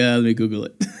anymore. I'm like, let me Google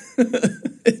it.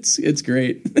 It's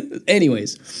great.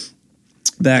 Anyways,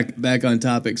 back on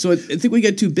topic. So I think we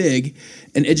got too big,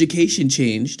 and education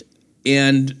changed,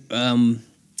 and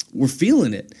we're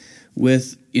feeling it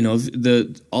with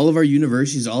all of our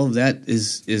universities. All of that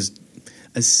is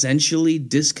essentially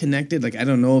disconnected. Like, I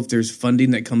don't know if there's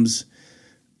funding that comes.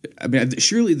 I mean,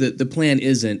 surely the plan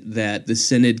isn't that the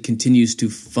Synod continues to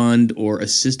fund or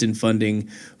assist in funding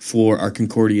for our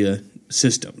Concordia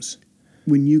systems.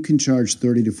 When you can charge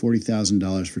 $30,000 to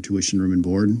 $40,000 for tuition, room, and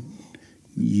board,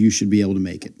 you should be able to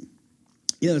make it.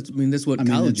 Yeah, that's what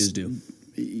colleges do.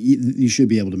 You should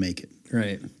be able to make it,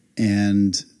 right?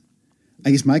 And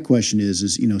I guess my question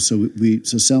is so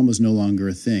Selma's no longer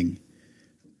a thing.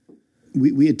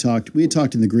 We had talked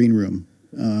in the green room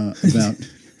about.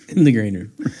 In the green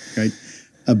room. Right.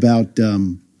 About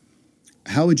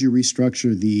how would you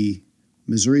restructure the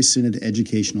Missouri Synod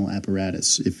educational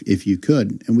apparatus if you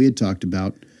could? And we had talked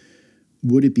about,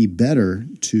 would it be better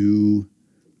to,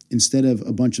 instead of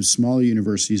a bunch of smaller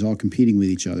universities all competing with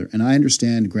each other, and I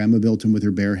understand Grandma built them with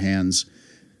her bare hands,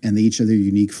 and they each have their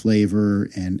unique flavor,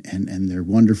 and they're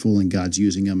wonderful, and God's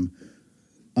using them.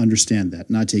 Understand that.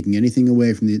 Not taking anything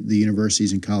away from the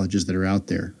universities and colleges that are out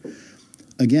there.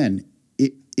 Again,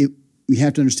 we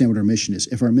have to understand what our mission is.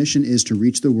 If our mission is to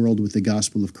reach the world with the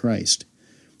gospel of Christ,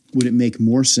 would it make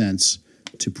more sense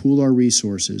to pool our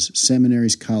resources,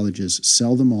 seminaries, colleges,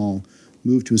 sell them all,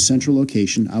 move to a central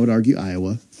location, I would argue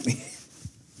Iowa,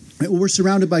 Well, we're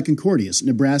surrounded by Concordias.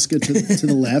 Nebraska to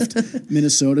the left,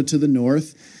 Minnesota to the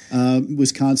north,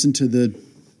 Wisconsin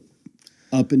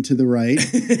up and to the right.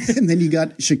 And then you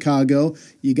got Chicago,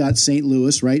 you got St.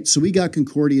 Louis, right? So we got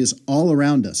Concordias all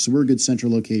around us. So we're a good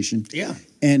central location. Yeah.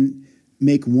 And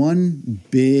make one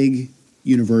big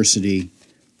university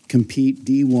compete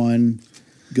D1,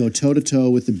 go toe-to-toe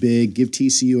with the big, give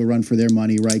TCU a run for their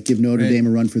money, right? Give Notre Dame a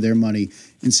run for their money,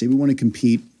 and say we want to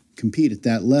compete at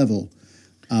that level.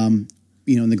 And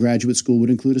the graduate school would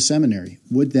include a seminary.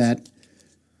 Would that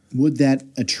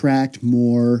attract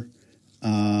more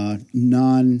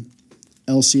non-LCMS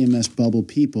bubble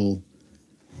people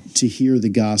to hear the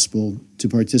gospel, to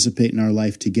participate in our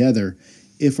life together,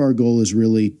 if our goal is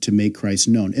really to make Christ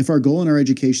known? If our goal in our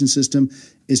education system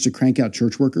is to crank out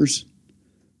church workers,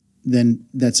 then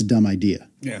that's a dumb idea.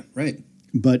 Yeah, right.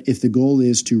 But if the goal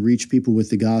is to reach people with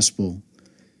the gospel,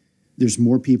 there's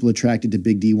more people attracted to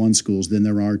big D1 schools than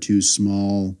there are to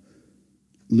small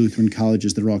Lutheran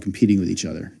colleges that are all competing with each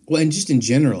other. Well, and just in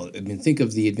general, I mean, think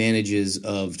of the advantages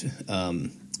of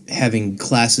having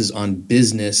classes on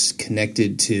business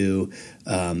connected to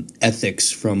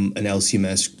ethics from an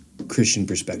LCMS Christian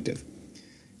perspective.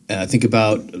 Think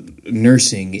about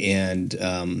nursing and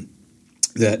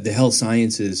the health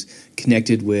sciences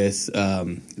connected with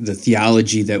the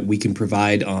theology that we can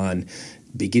provide on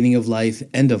beginning of life,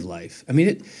 end of life. I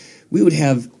mean, we would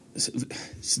have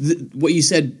what you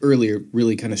said earlier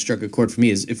really kind of struck a chord for me.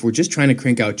 Is if we're just trying to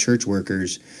crank out church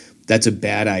workers, that's a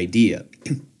bad idea.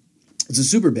 It's a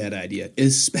super bad idea,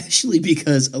 especially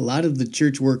because a lot of the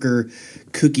church worker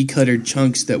cookie cutter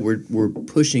chunks that we're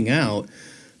pushing out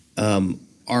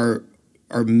are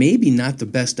maybe not the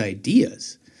best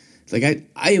ideas. Like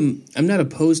I'm not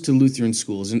opposed to Lutheran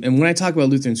schools, and when I talk about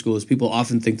Lutheran schools, people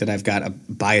often think that I've got a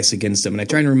bias against them, and I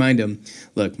try to remind them,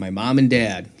 look, my mom and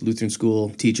dad, Lutheran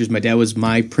school teachers. My dad was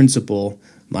my principal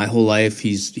my whole life.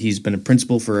 He's been a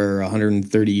principal for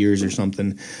 130 years or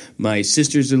something. My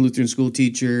sister's a Lutheran school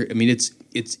teacher. I mean,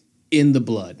 it's in the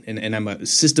blood, and I'm a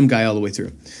system guy all the way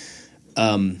through.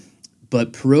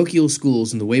 But parochial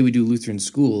schools and the way we do Lutheran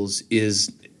schools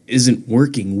isn't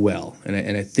working well,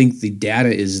 and I think the data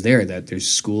is there that there's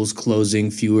schools closing,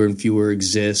 fewer and fewer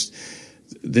exist.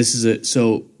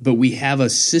 But we have a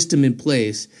system in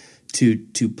place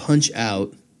to punch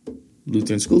out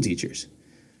Lutheran school teachers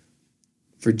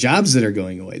for jobs that are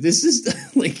going away. This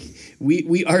is like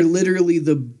we are literally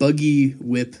the buggy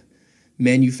whip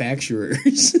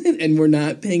manufacturers, and we're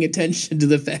not paying attention to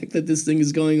the fact that this thing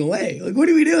is going away. Like, what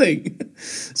are we doing?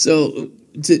 So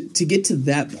to get to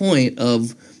that point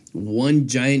of one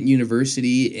giant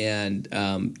university and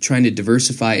trying to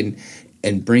diversify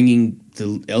and bringing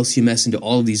the LCMS into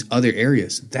all of these other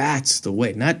areas, that's the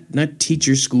way. Not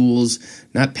teacher schools,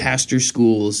 not pastor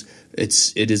schools.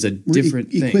 It is a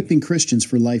different thing. Equipping Christians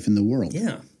for life in the world.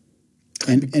 Yeah,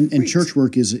 and church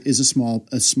work is a small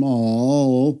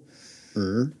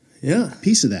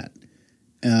piece of that.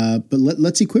 But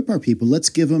let's equip our people. Let's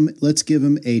give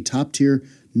them a top tier,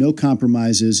 no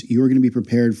compromises. You're going to be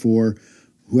prepared for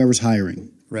whoever's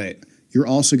hiring. Right. You're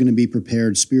also going to be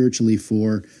prepared spiritually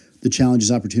for the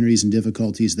challenges, opportunities, and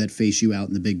difficulties that face you out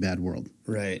in the big bad world.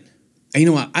 Right. And you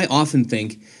know what? I often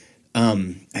think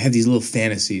I have these little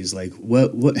fantasies like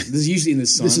what this is usually in the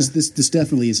sauna. This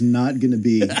definitely is not going to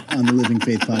be on the Living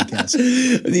Faith podcast.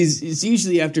 It's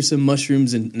usually after some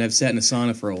mushrooms and I've sat in a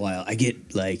sauna for a while. I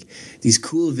get like these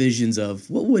cool visions of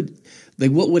what would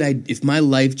I if my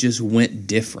life just went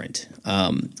different.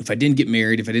 If I didn't get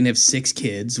married, if I didn't have 6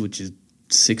 kids, which is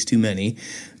 6 too many,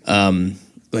 I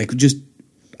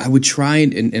would try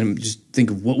and just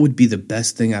think of what would be the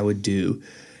best thing I would do.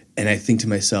 And I think to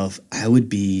myself, I would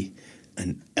be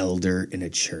an elder in a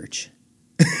church.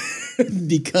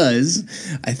 Because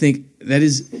I think that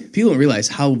is, people don't realize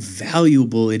how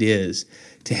valuable it is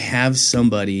to have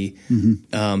somebody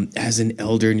as an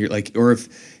elder in your, like, or if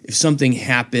something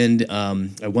happened,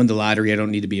 I won the lottery, I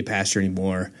don't need to be a pastor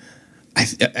anymore.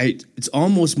 It's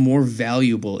almost more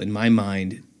valuable in my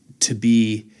mind to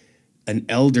be an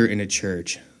elder in a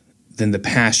church than the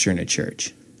pastor in a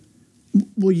church.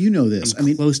 Well, you know this.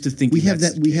 I'm close to thinking we have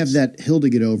that hill to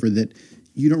get over that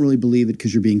you don't really believe it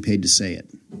because you're being paid to say it.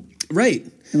 Right.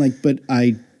 And but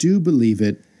I do believe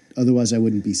it, otherwise I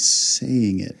wouldn't be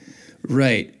saying it.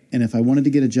 Right. And if I wanted to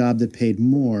get a job that paid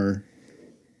more,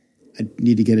 I'd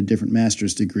need to get a different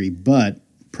master's degree, but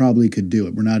probably could do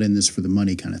it. We're not in this for the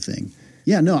money kind of thing.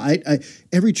 Yeah, no,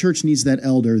 every church needs that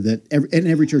elder and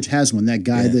every church has one, that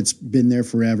guy that's been there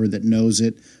forever, that knows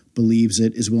it, believes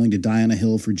it, is willing to die on a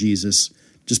hill for Jesus.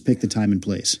 Just pick the time and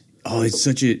place. Oh, it's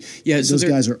such a... Yeah, those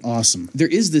guys are awesome. There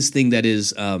is this thing that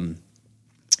is...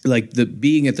 like the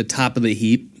being at the top of the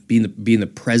heap, being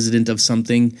the president of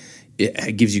something,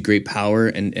 it gives you great power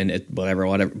and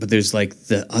whatever. But there's like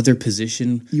the other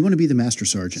position. You want to be the master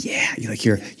sergeant. Yeah,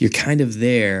 you're kind of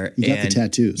there. You got the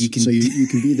tattoos, so you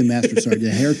can be the master sergeant.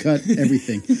 The haircut,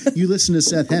 everything. You listen to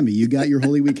Seth Hemme. You got your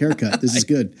Holy Week haircut. This is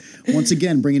good. Once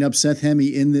again, bringing up Seth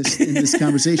Hemme in this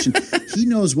conversation. He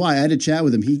knows why. I had a chat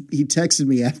with him. He texted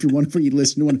me after he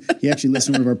listened to one. He actually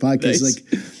listened to one of our podcasts. Nice.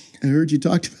 Like, I heard you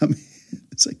talked about me.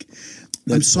 It's like.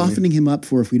 That's I'm softening him up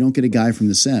for if we don't get a guy from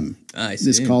the SEM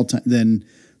this call time, then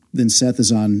Seth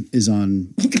is on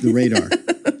the radar.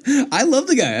 I love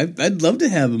the guy. I'd love to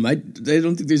have him. I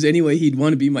don't think there's any way he'd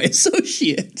want to be my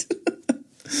associate.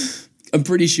 I'm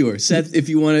pretty sure, Seth. If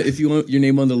you want your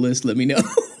name on the list, let me know.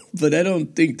 But I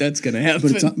don't think that's going to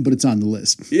happen. But it's on the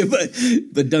list. Yeah,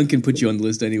 but Duncan put you on the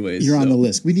list anyways. You're on the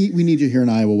list. We need you here in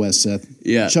Iowa West, Seth.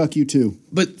 Yeah, Chuck, you too.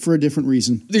 But for a different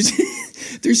reason.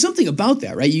 There's something about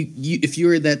that, right? You if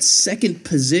you're in that second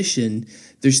position,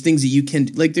 there's things that you can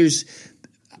like.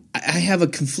 I have a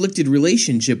conflicted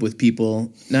relationship with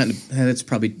people. That's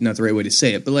probably not the right way to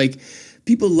say it, but like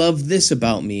people love this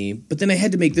about me, but then I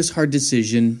had to make this hard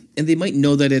decision, and they might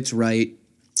know that it's right,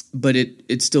 but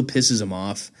it still pisses them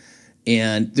off.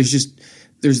 And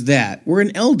there's that. Where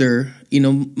an elder,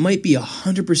 might be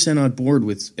 100% on board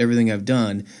with everything I've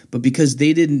done, but because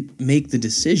they didn't make the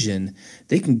decision,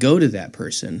 they can go to that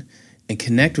person and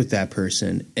connect with that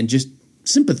person and just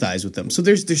sympathize with them. So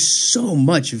there's so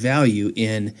much value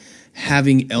in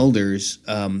having elders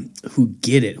who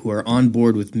get it, who are on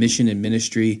board with mission and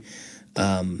ministry.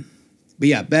 But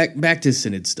yeah, back to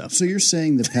synod stuff. So you're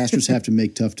saying that pastors have to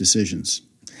make tough decisions.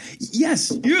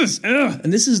 Yes.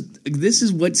 And this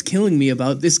is what's killing me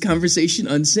about this conversation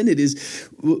on synod is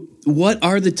what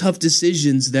are the tough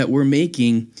decisions that we're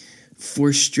making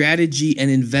for strategy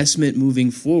and investment moving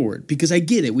forward? Because I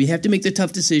get it. We have to make the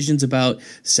tough decisions about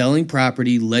selling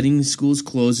property, letting schools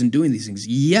close, and doing these things.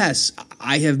 Yes,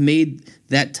 I have made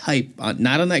that type,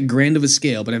 not on that grand of a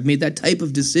scale, but I've made that type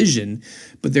of decision.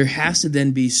 But there has to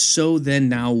then be so then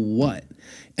now what?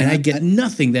 And I get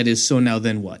nothing that is so now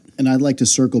then what? And I'd like to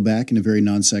circle back in a very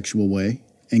non-sexual way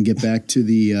and get back to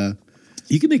the...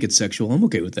 You can make it sexual. I'm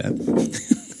okay with that.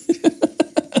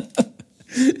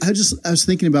 I was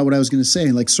thinking about what I was going to say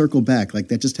and like circle back. Like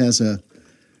that just has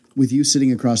with you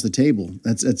sitting across the table,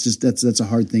 that's a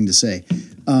hard thing to say.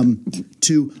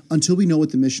 Until we know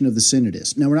what the mission of the synod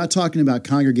is. Now, we're not talking about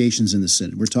congregations in the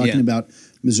synod. We're talking about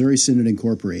Missouri Synod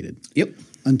Incorporated. Yep.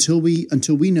 Until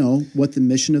we know what the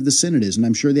mission of the synod is, and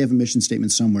I'm sure they have a mission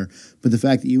statement somewhere, but the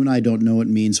fact that you and I don't know it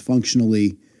means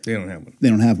functionally they don't have one. They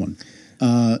don't have one.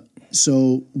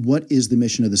 So what is the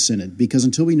mission of the synod? Because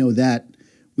until we know that,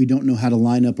 we don't know how to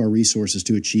line up our resources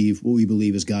to achieve what we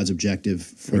believe is God's objective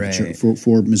for the church,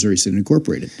 for Missouri Synod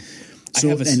Incorporated. So,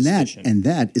 I have a suspicion.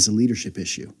 that is a leadership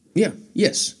issue. Yeah.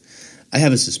 Yes. I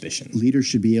have a suspicion. Leaders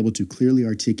should be able to clearly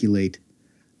articulate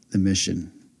the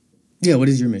mission. Yeah. What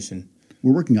is your mission?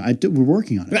 We're working on it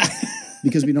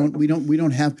because we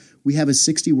have a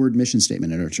 60-word mission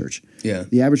statement at our church. Yeah.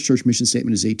 The average church mission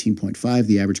statement is 18.5.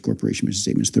 The average corporation mission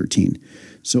statement is 13.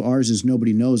 So ours is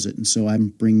nobody knows it. And so I'm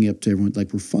bringing it up to everyone,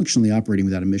 like we're functionally operating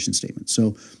without a mission statement.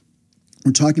 So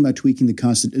we're talking about tweaking the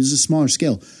Constitution. This is a smaller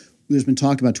scale. There's been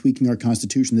talk about tweaking our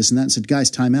Constitution, this and that, and said,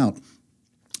 guys, time out.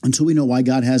 Until we know why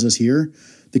God has us here,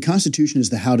 the Constitution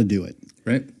is the how to do it.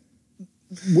 Right.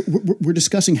 We're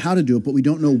discussing how to do it, but we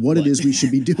don't know what it is we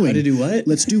should be doing. How to do what?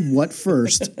 Let's do what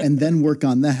first, and then work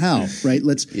on the how. Right?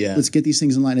 Let's get these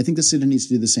things in line. I think the synod needs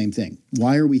to do the same thing.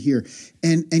 Why are we here?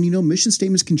 And mission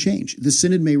statements can change. The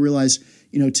synod may realize,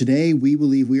 today we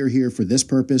believe we are here for this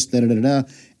purpose.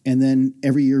 And then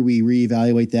every year we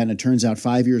reevaluate that, and it turns out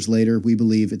 5 years later we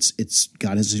believe it's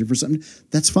God has us here for something.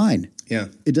 That's fine. Yeah.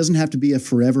 It doesn't have to be a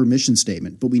forever mission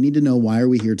statement, but we need to know why are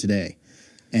we here today,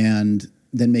 and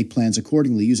then make plans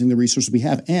accordingly using the resources we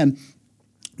have. And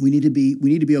we need to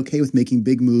be okay with making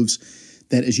big moves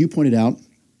that, as you pointed out,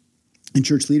 in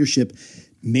church leadership,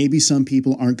 maybe some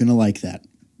people aren't going to like that.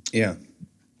 Yeah,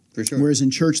 for sure. Whereas in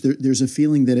church, there's a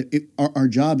feeling that our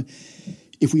job,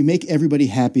 if we make everybody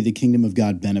happy, the kingdom of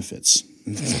God benefits.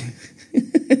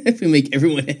 If we make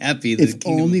everyone happy, the if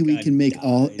only we can make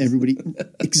everybody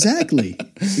exactly.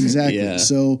 Yeah.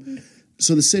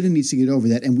 So the synod needs to get over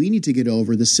that, and we need to get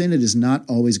over the synod is not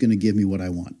always going to give me what I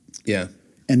want. Yeah.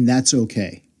 And that's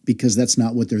okay, because that's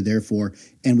not what they're there for,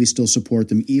 and we still support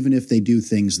them, even if they do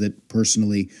things that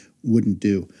personally wouldn't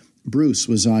do. Bruce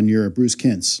was on Bruce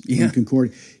Kintz in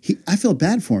Concord. I feel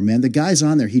bad for him, man. The guy's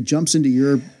on there. He jumps into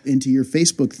your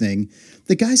Facebook thing.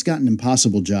 The guy's got an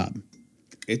impossible job.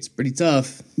 It's pretty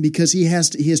tough. Because he has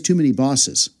too many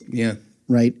bosses. Yeah.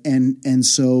 right? And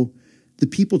so the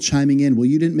people chiming in, well,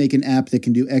 you didn't make an app that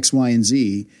can do X, Y, and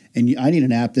Z, and I need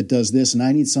an app that does this, and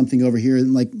I need something over here.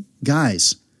 And like,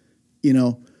 guys, you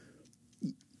know,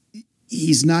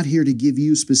 he's not here to give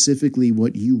you specifically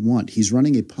what you want. He's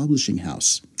running a publishing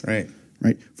house. Right.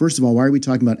 Right. First of all, why are we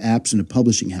talking about apps in a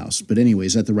publishing house? But anyway,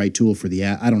 is that the right tool for the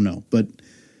app? I don't know. But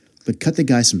cut the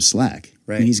guy some slack.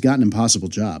 Right. And he's got an impossible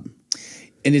job.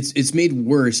 And it's made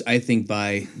worse, I think,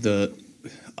 by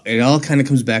it all kind of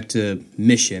comes back to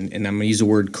mission, and I'm going to use the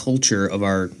word culture of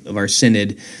our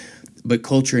synod, but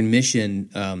culture and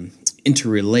mission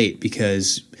interrelate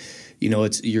because, you know,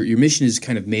 it's your mission is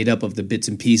kind of made up of the bits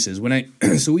and pieces.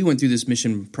 So we went through this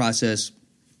mission process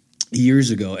years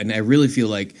ago, and I really feel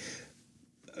like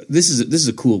this is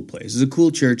a cool place. It's a cool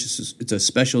church. It's a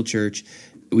special church.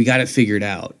 We got it figured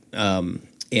out,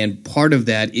 and part of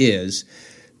that is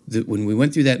that when we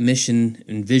went through that mission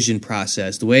and vision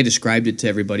process, the way I described it to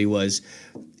everybody was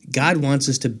God wants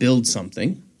us to build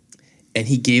something, and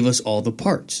he gave us all the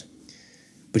parts.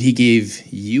 But he gave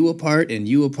you a part and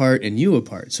you a part and you a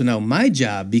part. So now my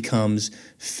job becomes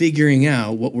figuring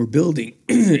out what we're building,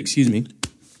 excuse me,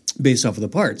 based off of the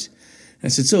parts. And I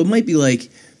said, so it might be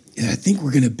like, I think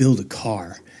we're going to build a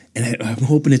car. And I'm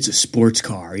hoping it's a sports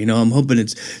car, you know. I'm hoping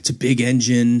it's a big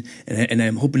engine, and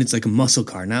I'm hoping it's like a muscle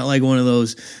car, not like one of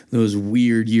those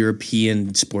weird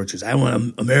European sports cars. I want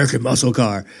an American muscle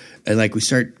car. And like we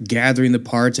start gathering the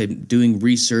parts, I'm doing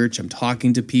research, I'm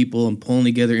talking to people, I'm pulling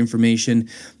together information,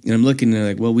 and I'm looking and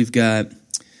like, well, we've got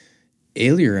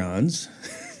ailerons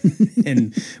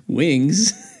and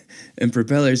wings and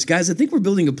propellers. Guys, I think we're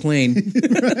building a plane.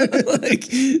 Like,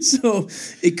 so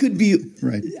it could be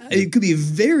right. It could be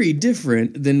very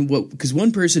different than because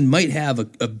one person might have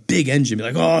a big engine, be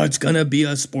like, oh, it's going to be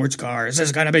a sports car. This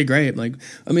is going to be great. Like,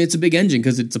 I mean, it's a big engine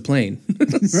because it's a plane.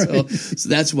 So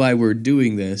that's why we're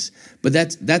doing this. But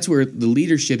that's where the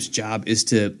leadership's job is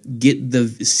to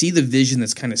see the vision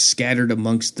that's kind of scattered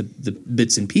amongst the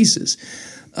bits and pieces.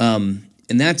 And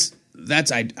that's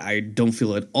I don't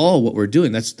feel at all what we're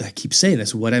doing. I keep saying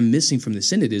that's what I'm missing from the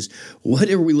synod is what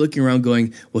are we looking around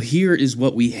going, well, here is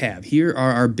what we have. Here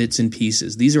are our bits and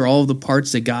pieces. These are all the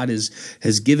parts that God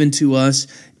has given to us.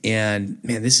 And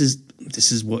man, this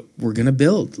is what we're going to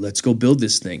build. Let's go build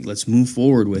this thing. Let's move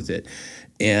forward with it.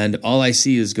 And all I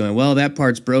see is going, well, that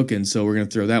part's broken, so we're going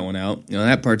to throw that one out. You know,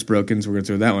 that part's broken, so we're going to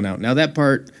throw that one out. Now that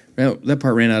part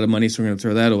ran out of money, so we're going to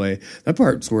throw that away. That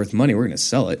part's worth money. We're going to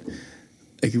sell it.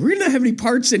 Like, we're going to not have any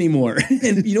parts anymore.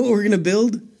 And you know what we're going to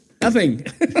build? Nothing.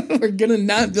 We're going to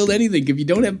not build anything. If you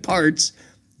don't have parts,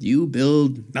 you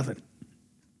build nothing.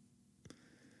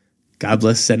 God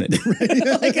bless Synod.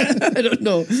 Like, I don't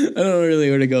know. I don't know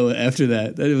really where to go after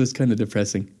that. That was kind of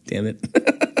depressing. Damn it.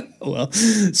 Well,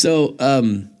 so.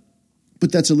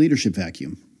 But that's a leadership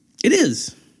vacuum. It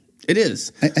is. It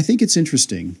is. I think it's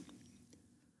interesting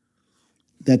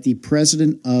that the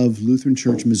president of Lutheran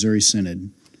Church Missouri Synod,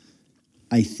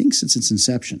 I think since its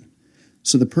inception,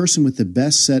 so the person with the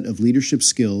best set of leadership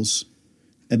skills,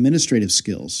 administrative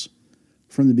skills,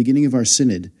 from the beginning of our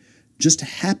synod, just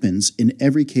happens in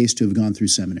every case to have gone through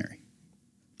seminary.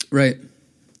 Right.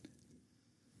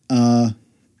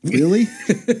 Really?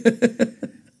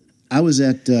 I was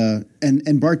at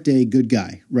and Bart Day, good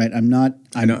guy, right? I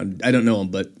don't know him,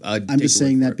 but I'm just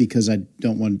saying that because I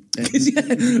don't want.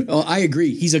 Oh, I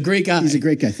agree. He's a great guy. He's a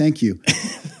great guy. Thank you.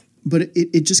 But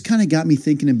it just kind of got me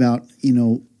thinking about, you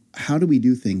know, how do we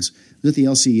do things? I was at the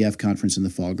LCEF conference in the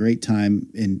fall. Great time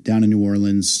down in New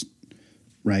Orleans,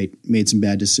 right? Made some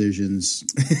bad decisions.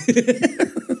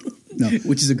 No,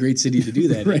 which is a great city to do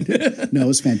that. Right. No, it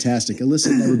was fantastic.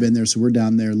 Alyssa had never been there, so we're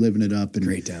down there living it up. And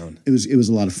great town. It was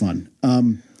a lot of fun.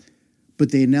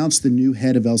 But they announced the new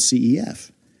head of LCEF,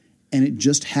 and it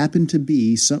just happened to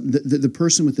be the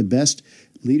person with the best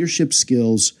leadership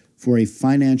skills for a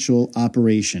financial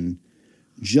operation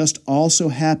just also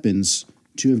happens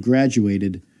to have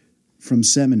graduated from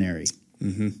seminary.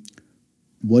 Mm-hmm.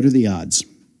 What are the odds?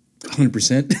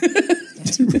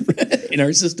 100%. In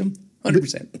our system,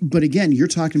 100%. But again, you're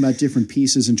talking about different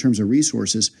pieces in terms of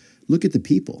resources. Look at the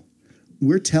people.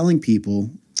 We're telling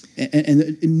people,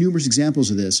 and numerous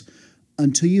examples of this,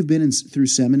 until you've been through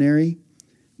seminary,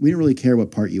 we don't really care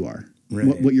what part you are,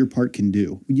 right. what your part can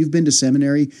do. When you've been to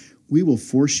seminary, we will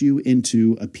force you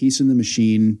into a piece in the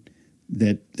machine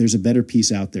that there's a better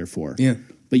piece out there for. Yeah.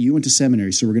 But you went to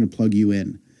seminary, so we're going to plug you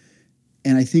in.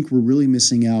 And I think we're really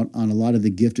missing out on a lot of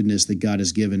the giftedness that God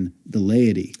has given the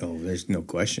laity. Oh, there's no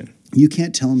question. You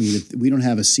can't tell me that we don't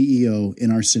have a CEO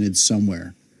in our synod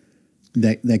somewhere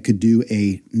that could do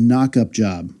a knock-up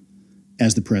job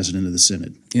as the president of the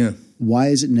synod. Yeah. why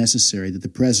is it necessary that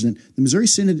the Missouri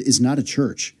Synod is not a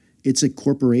church, it's a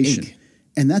corporation, Inc.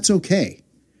 and that's okay.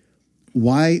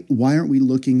 Why aren't we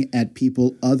looking at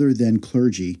people other than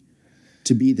clergy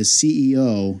to be the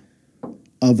CEO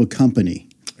of a company?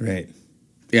 Right.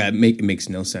 Yeah, it makes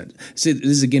no sense. So this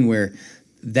is again where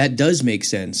that does make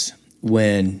sense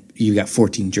when you got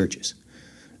 14 churches,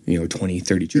 20,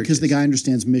 30 churches. Because the guy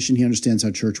understands mission, he understands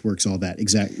how church works, all that.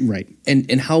 Exactly, right.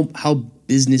 And how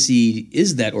businessy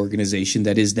is that organization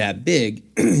that is that big?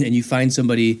 And you find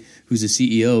somebody who's a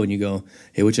CEO and you go,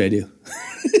 hey, what should I do?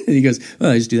 And he goes,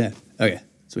 I just do that. Okay,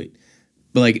 sweet.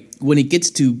 But like when it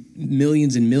gets to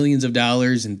millions and millions of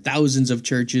dollars and thousands of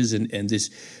churches and this,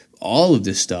 all of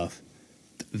this stuff,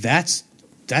 that's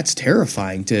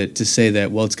terrifying to say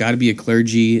that, well, it's got to be a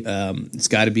clergy. It's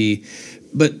got to be,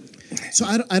 but. So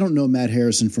I don't know Matt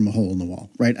Harrison from a hole in the wall,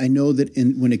 right? I know that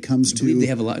when it comes to. They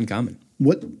have a lot in common.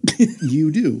 What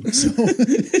you do. So,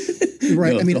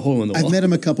 right. No, I mean, the hole in the wall. I've met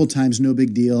him a couple times, no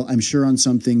big deal. I'm sure on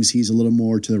some things he's a little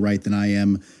more to the right than I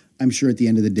am. I'm sure at the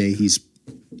end of the day, he's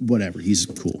whatever. He's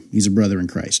cool. He's a brother in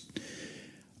Christ.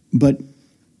 But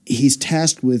he's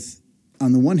tasked with,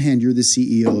 on the one hand, you're the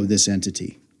CEO of this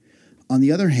entity. On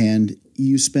the other hand,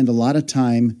 you spend a lot of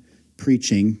time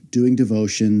preaching, doing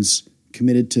devotions,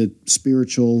 committed to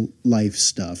spiritual life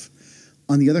stuff.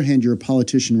 On the other hand, you're a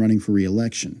politician running for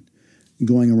re-election,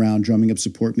 going around drumming up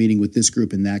support, meeting with this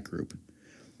group and that group.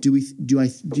 Do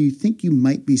you think you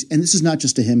might be? And this is not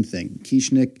just a him thing.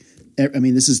 Kieschnick. I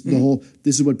mean, this is the whole.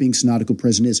 This is what being synodical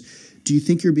president is. Do you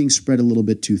think you're being spread a little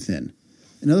bit too thin?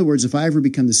 In other words, if I ever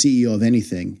become the CEO of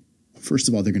anything, first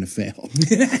of all, they're going to fail.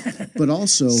 But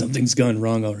also, something's gone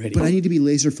wrong already. But I need to be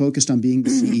laser focused on being the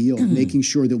CEO, making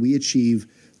sure that we achieve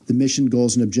the mission,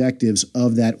 goals, and objectives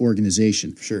of that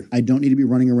organization. Sure. I don't need to be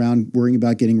running around worrying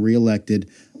about getting reelected.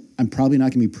 I'm probably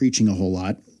not going to be preaching a whole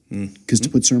lot because to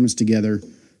put sermons together,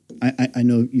 I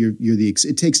know you're the.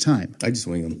 It takes time. I just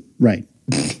wing them. Right.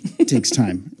 It takes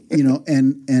time.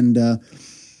 And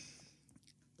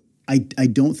I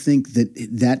don't think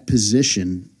that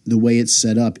position, the way it's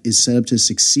set up, is set up to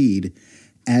succeed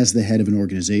as the head of an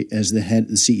organization, as the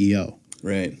CEO.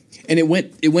 Right. And it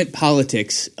went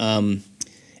politics. And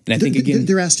I think again,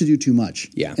 they're asked to do too much.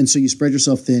 Yeah. And so you spread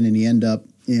yourself thin, and you end up.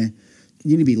 You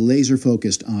need to be laser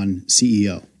focused on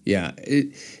CEO. Yeah.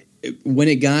 When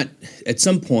it got at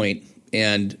some point,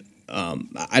 and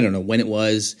I don't know when it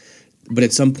was, but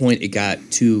at some point it got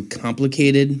too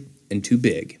complicated and too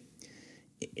big.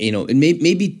 And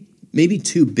maybe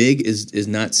too big is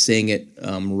not saying it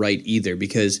right either,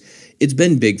 because it's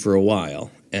been big for a while,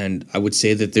 and I would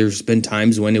say that there's been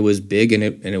times when it was big and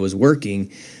it was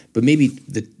working, but maybe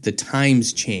the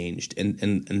times changed,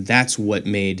 and that's what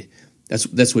made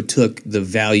that's what took the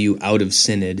value out of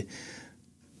Synod.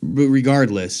 But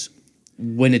regardless,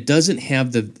 when it doesn't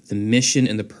have the mission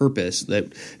and the purpose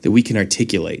that we can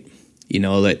articulate,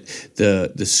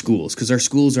 that the schools, because our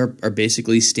schools are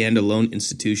basically standalone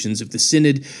institutions. If the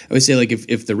Synod, I would say, like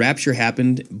if the rapture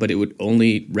happened, but it would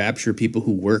only rapture people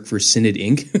who work for Synod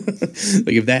Inc.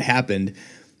 Like if that happened,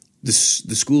 the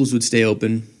schools would stay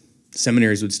open,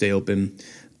 seminaries would stay open.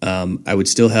 I would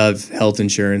still have health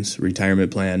insurance,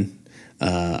 retirement plan.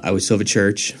 I would still have a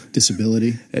church.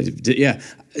 Disability. Yeah.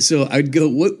 So I'd go,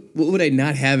 what would I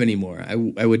not have anymore? I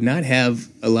would not have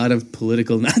a lot of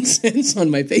political nonsense on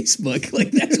my Facebook.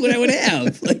 Like, that's what I would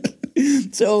have. Like,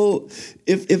 so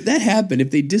if that happened,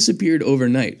 if they disappeared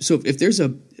overnight, so if there's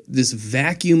this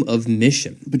vacuum of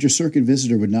mission. But your circuit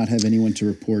visitor would not have anyone to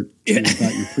report to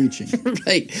about your preaching.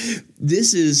 Right.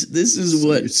 This is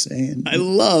what you're saying. I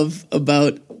love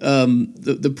about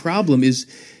the problem is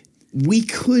we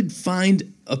could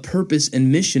find a purpose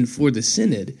and mission for the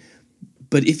Synod,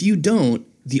 but if you don't,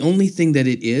 the only thing that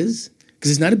it is, because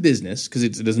it's not a business, because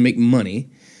it doesn't make money,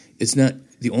 it's not,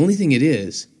 the only thing it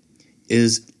is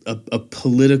a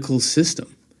political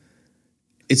system.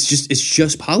 It's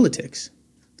just politics.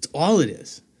 It's all it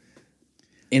is.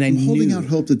 And I'm holding out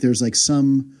hope that there's like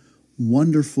some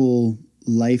wonderful,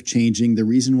 life-changing, the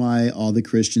reason why all the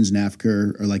Christians in Africa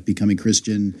are like becoming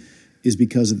Christian is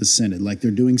because of the Synod. Like they're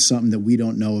doing something that we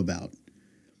don't know about.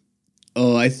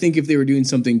 Oh, I think if they were doing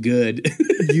something good,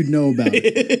 you'd know about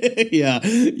it.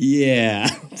 Yeah.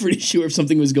 Pretty sure if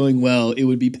something was going well, it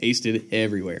would be pasted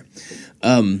everywhere.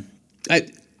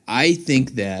 I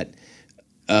think that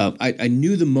I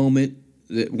knew the moment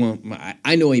that. Well,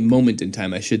 I know a moment in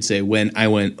time, I should say, when I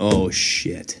went, oh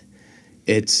shit!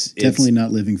 It's definitely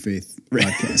not Living Faith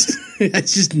podcast. I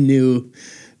just knew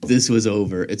this was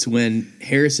over. It's when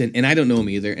Harrison, and I don't know him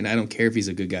either, and I don't care if he's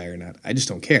a good guy or not. I just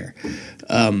don't care.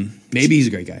 Maybe he's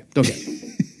a great guy. Don't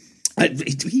care.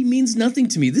 He means nothing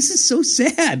to me. This is so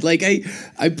sad. Like,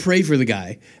 I pray for the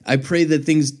guy. I pray that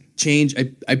things change.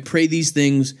 I pray these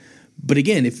things. But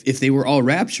again, if they were all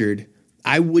raptured,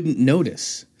 I wouldn't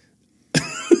notice.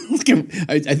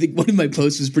 I think one of my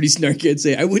posts was pretty snarky. I'd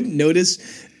say I wouldn't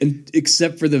notice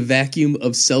except for the vacuum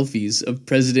of selfies of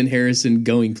President Harrison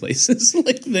going places.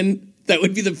 Like, then that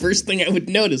would be the first thing I would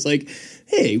notice. Like,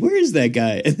 hey, where is that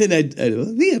guy? And then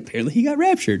apparently he got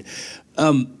raptured.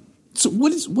 So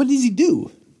what does he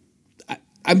do?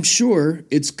 I'm sure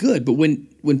it's good, but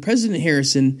when President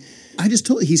Harrison, I just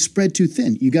told you, he's spread too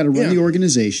thin. You got to run the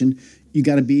organization. You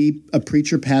got to be a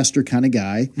preacher, pastor kind of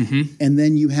guy, and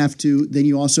then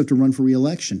you also have to run for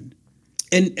re-election.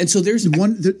 And so there's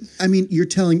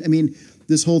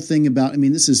this whole thing about,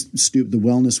 this is stupid, the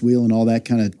wellness wheel and all that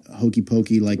kind of hokey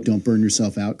pokey, like don't burn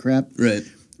yourself out crap.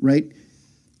 Right.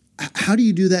 How do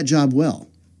you do that job well?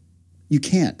 You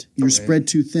can't. You're spread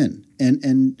too thin.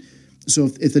 And so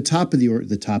if the top of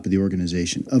the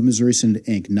organization of Missouri Synod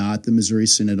Inc., not the Missouri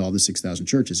Synod, all the 6,000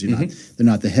 churches, they're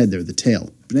not the head, they're the tail.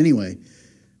 But anyway,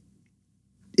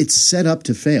 it's set up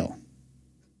to fail.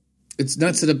 It's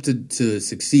not set up to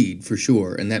succeed for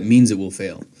sure, and that means it will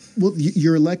fail. Well,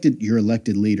 your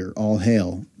elected leader, all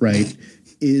hail, right,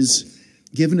 is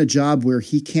given a job where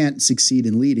he can't succeed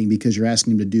in leading because you're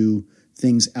asking him to do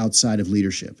things outside of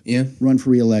leadership. Yeah. Run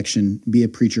for re-election, be a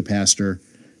preacher pastor.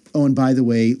 Oh, and by the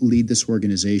way, lead this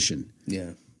organization.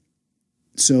 Yeah.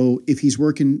 So if he's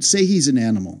working, say he's an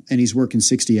animal and he's working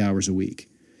 60 hours a week,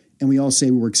 and we all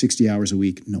say we work 60 hours a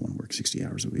week. No one works 60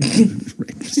 hours a week.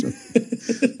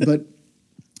 Right.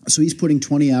 So he's putting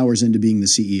 20 hours into being the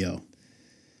CEO.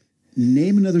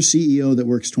 Name another CEO that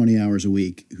works 20 hours a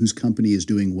week whose company is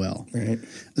doing well. Right.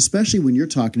 Especially when you're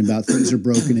talking about things are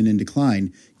broken and in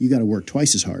decline, you got to work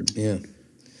twice as hard. Yeah.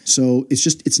 So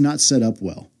it's not set up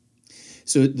well.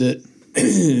 So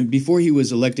before he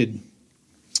was elected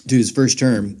to his first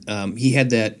term, he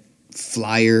had that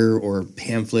flyer or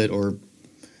pamphlet or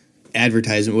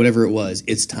advertisement, whatever it was,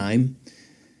 It's Time.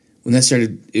 When it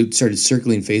started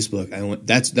circling Facebook, I went,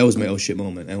 that was my oh shit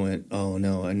moment. I went, oh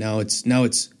no, and now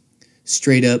it's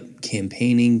straight up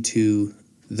campaigning to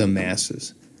the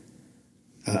masses.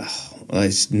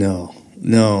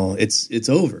 No, it's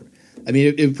over. I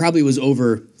mean, it probably was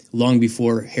over long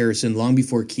before Harrison, long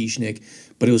before Kieschnick,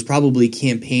 but it was probably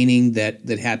campaigning that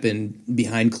happened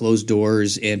behind closed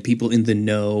doors and people in the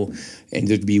know, and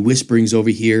there'd be whisperings over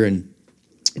here, and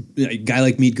a guy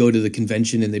like me'd go to the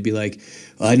convention and they'd be like,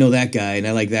 oh, I know that guy and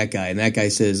I like that guy, and that guy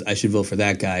says I should vote for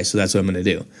that guy, so that's what I'm going to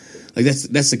do. Like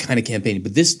that's the kind of campaigning.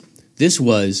 But this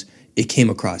was, it came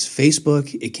across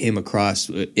Facebook, it came across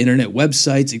internet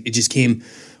websites, it just came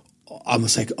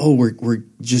almost like, oh, we're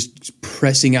just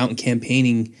pressing out and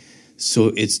campaigning,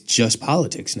 so it's just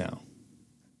politics now.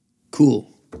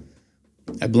 Cool.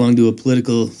 I belong to a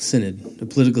political synod, a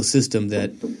political system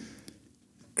that,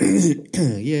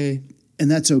 yay. And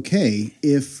that's okay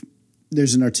if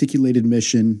there's an articulated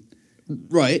mission,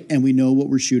 right? And we know what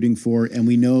we're shooting for, and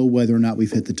we know whether or not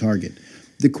we've hit the target.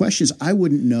 The question is, I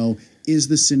wouldn't know, is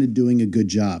the synod doing a good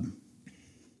job?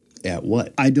 At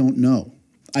what? I don't know.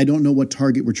 I don't know what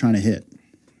target we're trying to hit.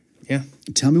 Yeah.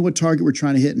 Tell me what target we're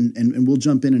trying to hit, and we'll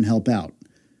jump in and help out.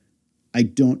 I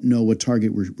don't know what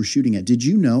target we're shooting at. Did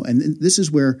you know? And this is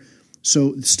where,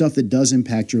 so stuff that does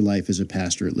impact your life as a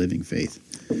pastor at Living Faith,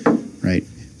 right?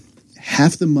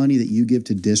 Half the money that you give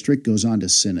to district goes on to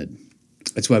synod.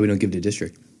 That's why we don't give to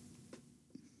district.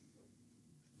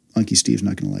 Unky Steve's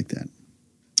not going to like that.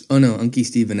 Oh, no. Unky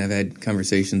Steve and I've had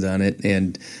conversations on it,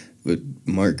 and with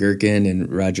Mark Gherkin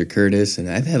and Roger Curtis, and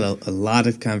I've had a lot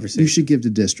of conversations. You should give to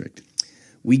district.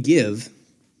 We give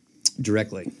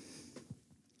directly.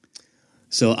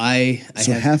 So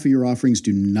half of your offerings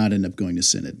do not end up going to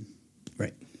synod.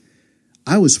 Right.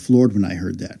 I was floored when I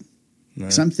heard that.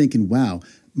 Because I'm thinking, wow,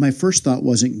 my first thought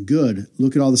wasn't good.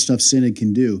 Look at all the stuff synod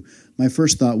can do. My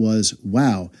first thought was,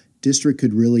 wow, district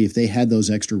could really, if they had those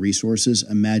extra resources,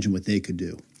 imagine what they could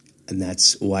do. And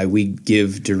that's why we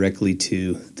give directly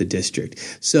to the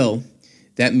district. So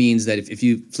that means that if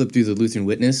you flip through the Lutheran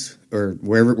Witness or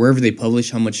wherever they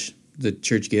publish how much the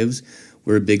church gives,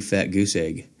 we're a big fat goose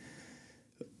egg.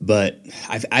 But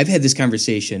I've had this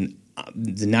conversation,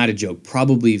 not a joke,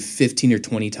 probably 15 or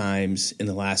 20 times in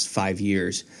the last 5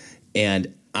 years.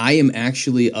 And I am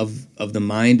actually of the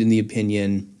mind and the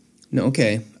opinion, no,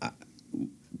 okay,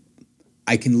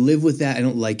 I can live with that. I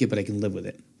don't like it, but I can live with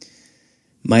it.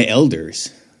 My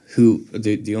elders, who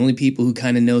the only people who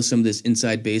kind of know some of this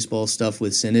inside baseball stuff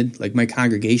with synod, like my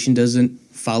congregation doesn't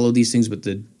follow these things, but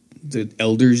the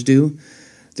elders do.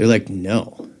 They're like,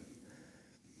 no.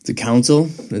 The council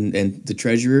and the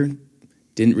treasurer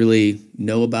didn't really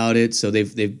know about it, so they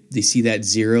see that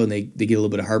zero and they get a little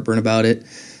bit of heartburn about it,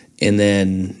 and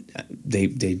then they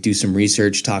do some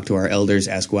research, talk to our elders,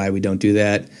 ask why we don't do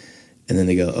that, and then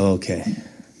they go, oh, okay.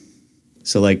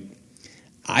 So like,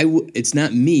 it's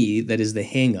not me that is the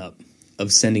hang up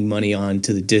of sending money on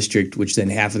to the district, which then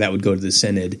half of that would go to the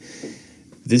synod.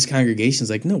 This congregation is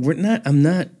like, no, I'm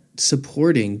not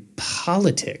supporting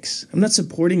politics. I'm not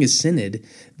supporting a synod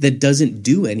that doesn't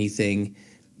do anything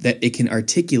that it can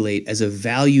articulate as a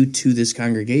value to this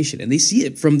congregation. And they see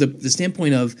it from the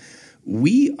standpoint of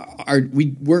we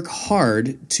work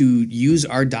hard to use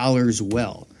our dollars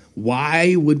well.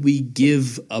 Why would we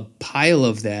give a pile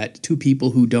of that to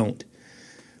people who don't?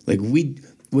 Like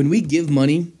when we give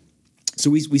money, so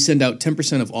we send out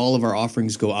 10% of all of our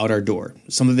offerings go out our door.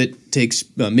 Some of it takes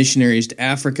missionaries to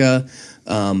Africa,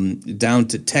 down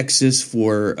to Texas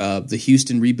for the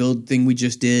Houston rebuild thing we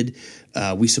just did.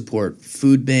 We support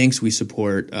food banks. We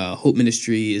support Hope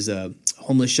Ministry is a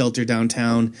homeless shelter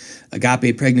downtown,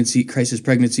 Agape Crisis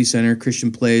Pregnancy Center,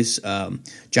 Christian Place,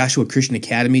 Joshua Christian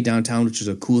Academy downtown, which is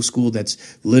a cool school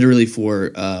that's literally for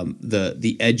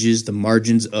the edges, the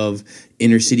margins of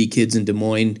inner city kids in Des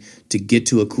Moines to get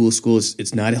to a cool school.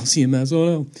 It's not LCMS, oh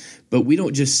no. But we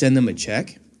don't just send them a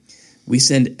check. We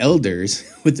send elders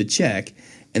with the check,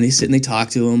 and they sit and they talk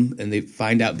to them, and they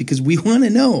find out, because we want to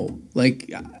know,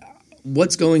 like,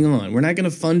 what's going on. We're not going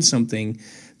to fund something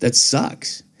that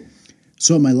sucks.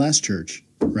 So at my last church,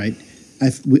 right, I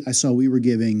saw we were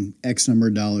giving X number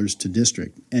of dollars to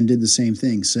district and did the same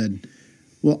thing, said,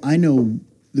 well, I know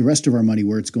the rest of our money,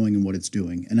 where it's going and what it's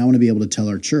doing, and I want to be able to tell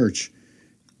our church,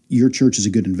 your church is a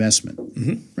good investment,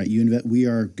 right? We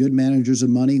are good managers of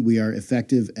money. We are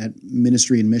effective at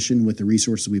ministry and mission with the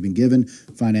resources we've been given.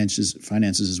 Finances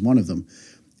is one of them.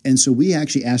 And so we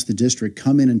actually asked the district,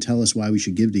 come in and tell us why we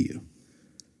should give to you,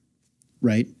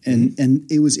 right?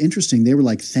 And it was interesting. They were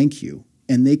like, thank you.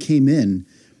 And they came in.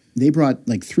 They brought,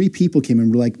 like, 3 people came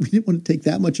in. We're like, we didn't want to take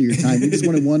that much of your time. We just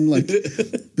wanted one, like,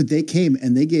 but they came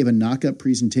and they gave a knock-up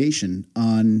presentation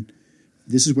on,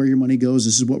 this is where your money goes.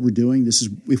 This is what we're doing. This is,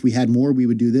 if we had more, we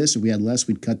would do this. If we had less,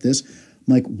 we'd cut this.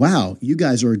 I'm like, wow, you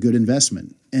guys are a good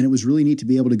investment. And it was really neat to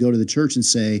be able to go to the church and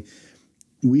say,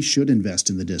 we should invest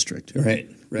in the district. Right.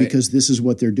 Because this is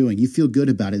what they're doing. You feel good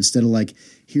about it instead of like,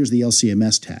 here's the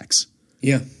LCMS tax.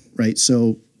 Yeah. Right.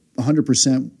 So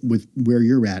 100% with where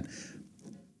you're at.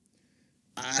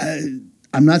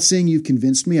 I'm not saying you've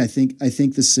convinced me. I think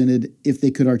the synod, if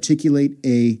they could articulate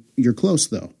you're close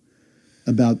though,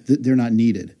 about they're not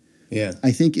needed. Yeah.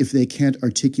 I think if they can't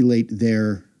articulate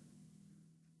their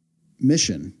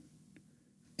mission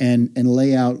and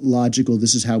lay out logical,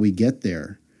 this is how we get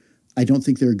there, I don't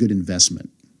think they're a good investment.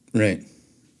 Right.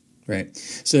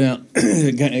 So now,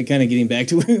 kind of getting back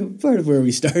to part of where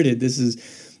we started, this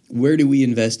is, where do we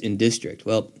invest in district?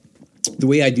 Well, the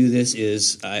way I do this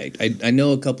is I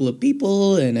know a couple of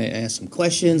people, and I ask some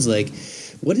questions like,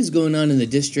 what is going on in the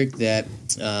district that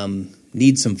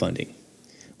needs some funding?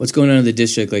 What's going on in the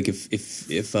district? Like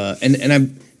if and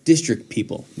I'm district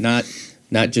people, not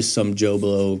just some Joe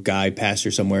Blow guy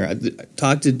pastor somewhere. I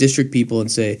talk to district people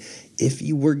and say, if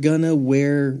you were gonna,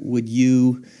 where would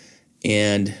you?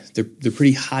 And they're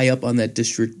pretty high up on that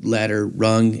district ladder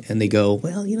rung, and they go,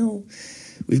 well,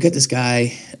 we've got this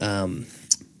guy,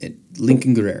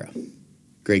 Lincoln Guerrero,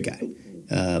 great guy.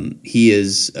 He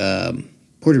is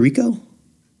Puerto Rico.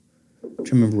 I'm trying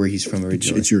to remember where he's from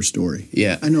originally. It's your story.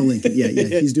 Yeah. I know Lincoln. Yeah.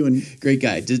 He's doing... Great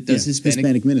guy. Does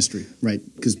Hispanic ministry, right?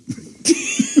 Because,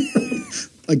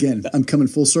 again, I'm coming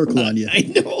full circle on you. I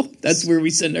know. That's where we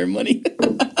send our money.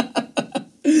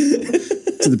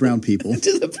 To the brown people.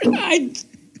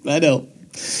 I know.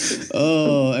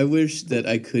 Oh, I wish that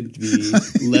I could be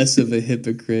less of a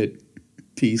hypocrite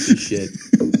piece of shit.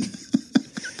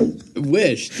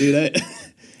 Wish, dude.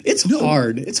 It's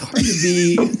hard. It's hard to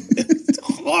be...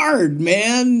 hard,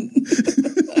 man.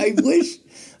 I wish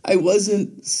I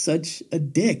wasn't such a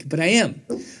dick, but I am.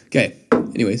 Okay.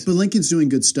 Anyways, but Lincoln's doing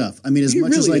good stuff. I mean, as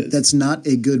much as that's not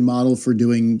a good model for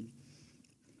doing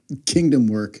kingdom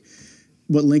work,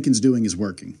 what Lincoln's doing is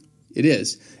working. It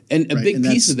is, and a big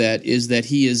piece of that is that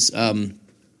he is.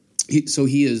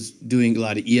 He is doing a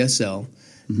lot of ESL,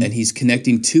 and he's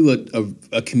connecting to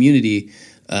a community.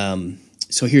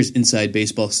 So here's inside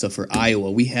baseball stuff for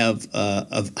Iowa. We have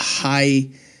a high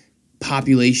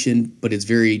population, but it's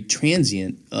very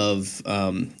transient of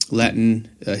Latin,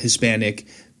 Hispanic,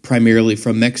 primarily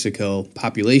from Mexico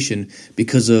population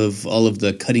because of all of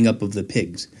the cutting up of the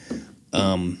pigs.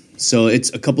 So it's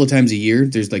a couple of times a year.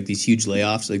 There's like these huge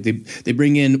layoffs. Like they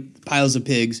bring in piles of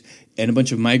pigs and a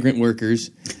bunch of migrant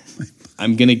workers.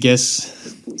 I'm going to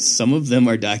guess some of them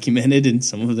are documented and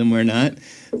some of them are not.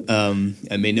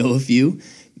 I may know a few.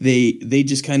 They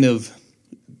just kind of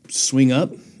swing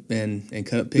up and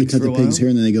cut up pigs They cut for a the while. pigs here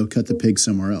and then they go cut the pigs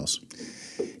somewhere else.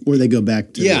 Or they go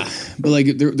back to But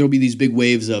like there'll be these big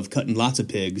waves of cutting lots of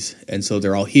pigs, and so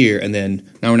they're all here, and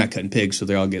then now we're not cutting pigs, so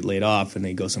they all get laid off and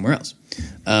they go somewhere else.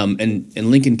 And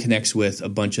Lincoln connects with a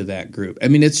bunch of that group. I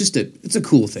mean, it's a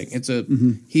cool thing.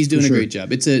 He's doing a great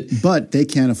job. But they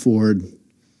can't afford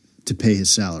to pay his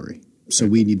salary, so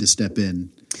we need to step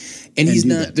in. And do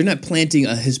that. They're not planting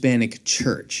a Hispanic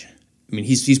church. I mean,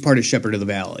 he's part of Shepherd of the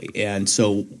Valley, and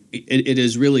so it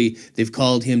is really they've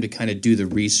called him to kind of do the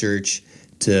research.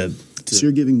 So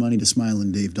you're giving money to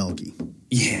Smiling Dave Dalkey.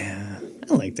 Yeah,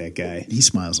 I like that guy. He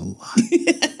smiles a lot.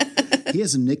 He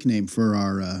has a nickname for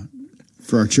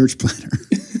our church planner.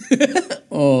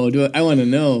 Oh, I want to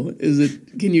know. Is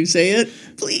it? Can you say it,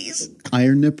 please?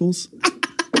 Iron Nipples.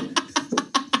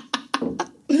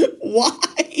 Why?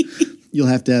 You'll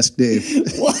have to ask Dave.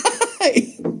 Why?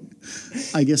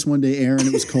 I guess one day, Aaron,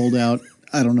 it was cold out.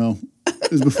 I don't know.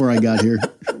 It was before I got here.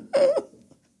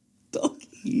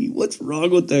 What's wrong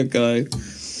with that guy?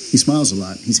 He smiles a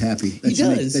lot. He's happy.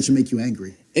 That should make you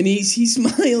angry. And he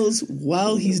smiles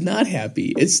while he's not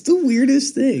happy. It's the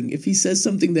weirdest thing. If he says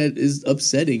something that is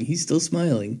upsetting, he's still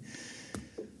smiling.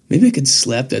 Maybe I could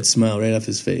slap that smile right off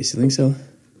his face. You think so?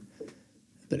 I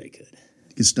bet I could.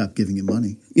 You can stop giving him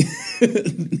money.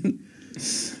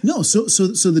 No, so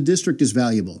the district is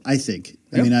valuable, I think.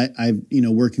 Yeah. I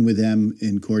mean, working with them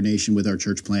in coordination with our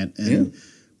church plant, and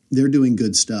they're doing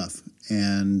good stuff.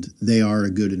 And they are a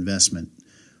good investment.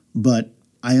 But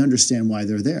I understand why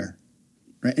they're there.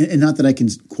 Right? And not that I can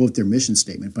quote their mission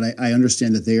statement, but I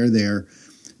understand that they are there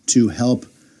to help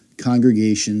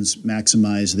congregations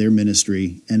maximize their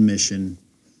ministry and mission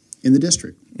in the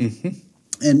district. Mm-hmm.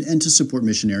 And to support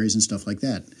missionaries and stuff like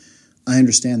that. I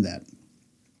understand that.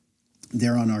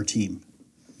 They're on our team.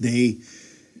 They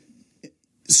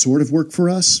sort of work for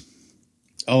us.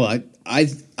 Oh,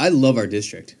 I love our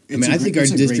district. I think our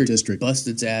district busts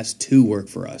its ass to work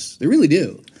for us. They really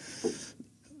do.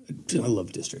 I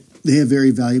love district. They have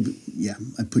very valuable. Yeah,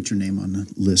 I put your name on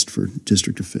the list for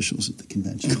district officials at the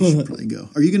convention. You should probably go.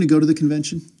 Are you going to go to the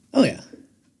convention? Oh yeah.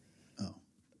 Oh,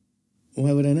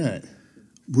 why would I not?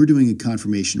 We're doing a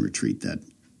confirmation retreat that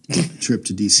trip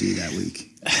to DC that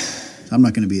week. So I'm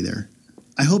not going to be there.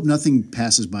 I hope nothing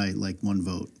passes by like one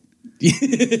vote.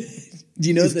 Do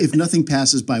you know if nothing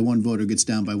passes by one vote or gets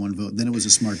down by one vote, then it was a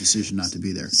smart decision not to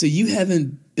be there. So you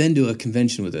haven't been to a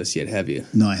convention with us yet, have you?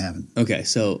 No, I haven't. Okay,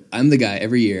 so I'm the guy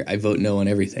every year. I vote no on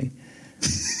everything.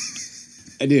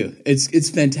 I do. It's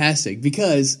fantastic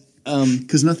because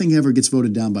nothing ever gets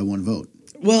voted down by one vote.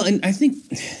 Well, and I think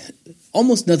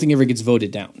almost nothing ever gets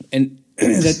voted down, and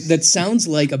that sounds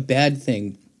like a bad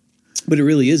thing, but it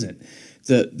really isn't.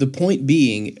 The point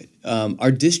being,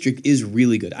 our district is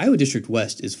really good. Iowa District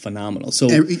West is phenomenal. So,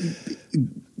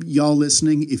 y'all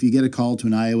listening, if you get a call to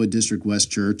an Iowa District West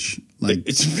church,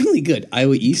 it's really good.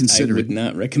 Iowa East, I would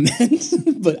not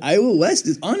recommend, but Iowa West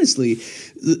is honestly.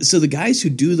 So the guys who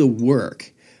do the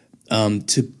work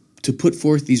to put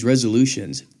forth these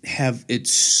resolutions have it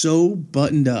so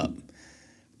buttoned up.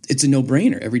 It's a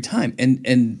no-brainer every time,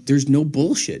 and there's no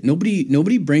bullshit.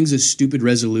 Nobody brings a stupid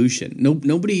resolution.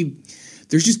 Nobody.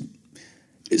 There's just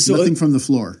nothing from the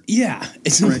floor. Yeah.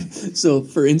 Right. So,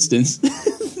 for instance,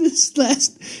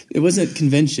 it wasn't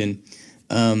convention,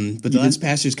 but the last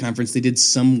pastors' conference, they did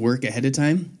some work ahead of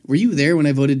time. Were you there when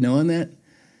I voted no on that?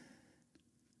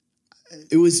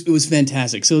 It was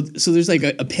fantastic. So there's like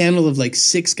a panel of like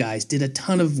 6 guys did a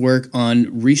ton of work on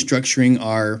restructuring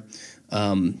our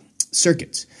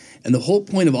circuits. And the whole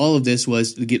point of all of this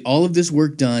was to get all of this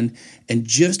work done and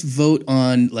just vote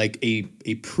on like a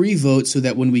pre-vote so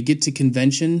that when we get to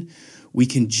convention,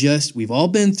 we've all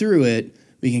been through it.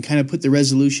 We can kind of put the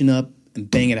resolution up and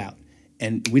bang it out.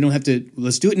 And we don't have to,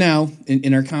 let's do it now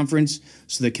in our conference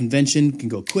so that convention can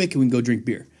go quick and we can go drink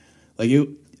beer.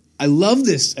 I love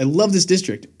this. I love this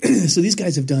district. So these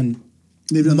guys have done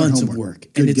months of work.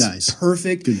 Good and it's guys.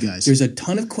 Perfect. Good guys. There's a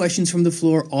ton of questions from the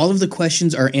floor. All of the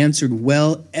questions are answered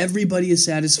well. Everybody is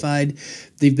satisfied.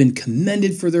 They've been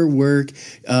commended for their work.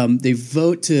 They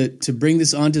vote to bring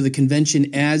this onto the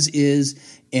convention as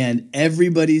is, and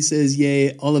everybody says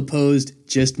yay. All opposed,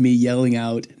 just me yelling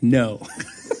out no.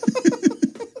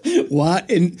 What?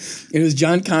 And it was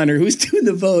John Connor who was doing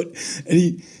the vote,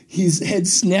 and his head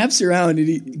snaps around,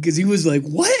 and because he was like,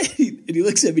 "What?" And he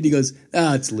looks at me and he goes,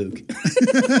 it's Luke."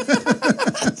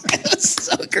 That's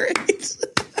so great.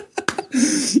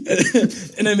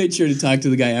 And I made sure to talk to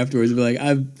the guy afterwards and be like,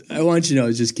 I want you to know I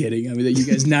was just kidding. I mean, that you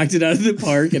guys knocked it out of the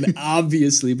park, and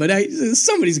obviously, but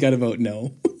somebody's got to vote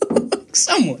no.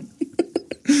 Someone.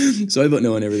 So I vote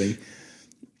no on everything.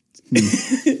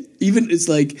 Even it's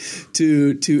like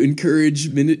to encourage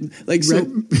like so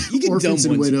you get orphans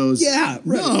dumb and ones. widows. Yeah,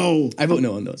 right. No, I vote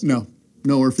no on those. No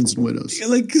orphans and widows.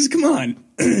 Like, because come on,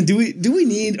 do we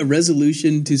need a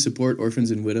resolution to support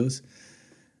orphans and widows?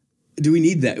 Do we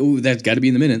need that? Ooh, that's got to be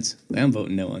in the minutes. I'm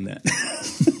voting no on that.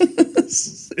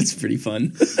 It's pretty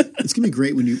fun. It's gonna be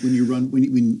great when you run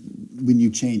when you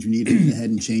change, when you get ahead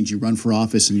and change. You run for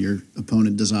office, and your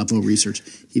opponent does Oppo research.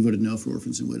 He voted no for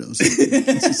orphans and widows.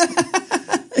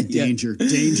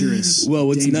 Dangerous. Well,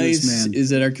 what's dangerous nice man.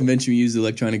 is that our convention we use the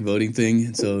electronic voting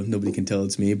thing, so nobody can tell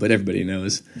it's me, but everybody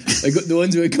knows. Like the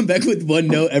ones who come back with one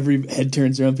no, every head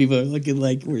turns around. People are looking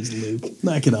like, "Where's Luke?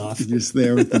 Knock it off!" You're just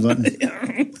there with the button.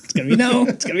 It's gonna be no.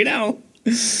 It's gonna be no.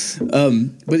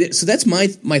 So that's my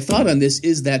thought on this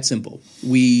is that simple.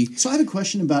 So I have a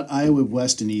question about Iowa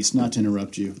West and East. Not to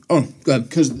interrupt you. Oh, go ahead.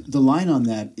 Because the line on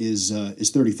that is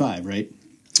 35, right?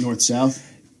 North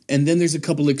south. And then there's a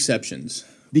couple exceptions.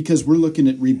 Because we're looking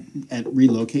at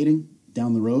relocating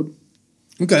down the road.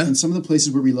 Okay. And some of the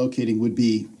places we're relocating would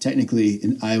be technically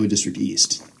in Iowa District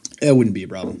East. That wouldn't be a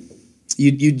problem.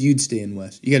 You'd stay in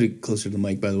West. You got to get closer to the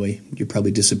mic, by the way. You're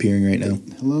probably disappearing right now.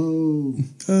 Hello.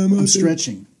 I'm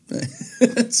stretching.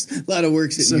 It's a lot of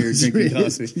work sitting here drinking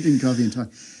coffee. Drinking coffee and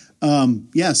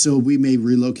talking. So we may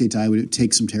relocate to Iowa,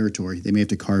 take some territory. They may have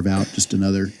to carve out just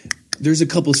another. There's a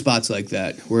couple spots like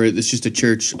that where it's just a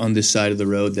church on this side of the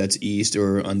road that's east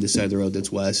or on this side of the road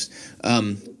that's west.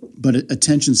 But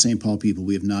attention, St. Paul people,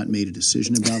 we have not made a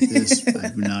decision about this. I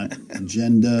have not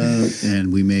agenda,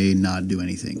 and we may not do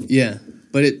anything. Yeah,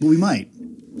 but we might.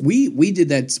 We did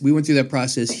that. We went through that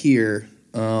process here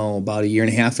about a year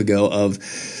and a half ago of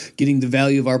getting the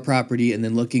value of our property and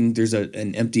then looking. There's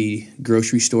an empty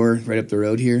grocery store right up the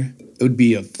road here. It would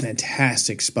be a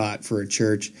fantastic spot for a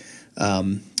church.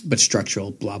 But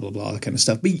structural, blah, blah, blah, that kind of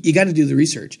stuff. But you got to do the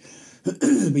research.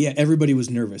 But yeah, everybody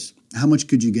was nervous. How much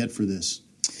could you get for this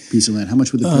piece of land? How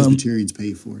much would the Presbyterians pay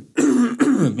you for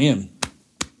it? Man,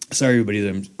 sorry everybody that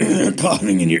I'm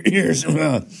coughing in your ears.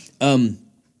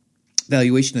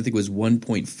 Valuation, I think, was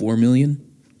 $1.4 million.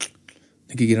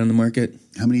 I could get on the market.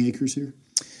 How many acres here?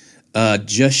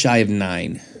 Just shy of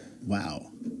 9. Wow.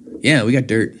 Yeah, we got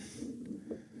dirt.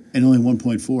 And only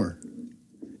 1.4.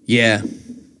 Yeah.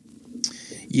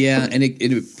 Yeah, and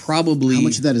it probably... How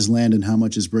much of that is land and how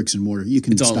much is bricks and mortar? You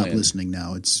can stop land. listening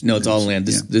now. It's all land.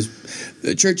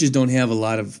 Churches don't have a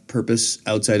lot of purpose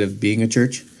outside of being a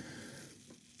church.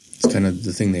 It's kind of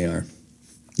the thing they are.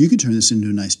 You could turn this into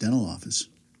a nice dental office.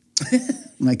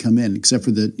 When I come in, except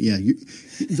for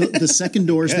the second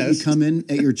doors that you come in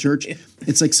at your church,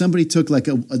 it's like somebody took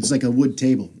it's like a wood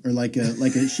table or like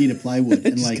a sheet of plywood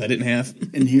and like cut it in half.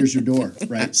 And here's your door,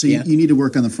 right? So you need to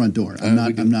work on the front door. I'm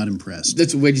not impressed.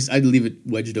 That's I'd leave it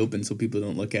wedged open so people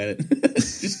don't look at it.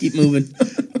 Just keep moving.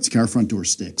 It's our front door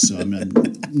sticks, so I'm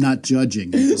not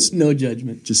judging. No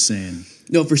judgment. Just saying.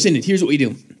 No, for Synod, here's what we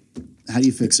do. How do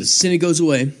you fix it? Synod goes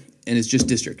away, and it's just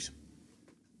districts.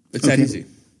 It's that easy.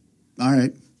 All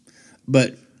right.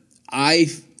 But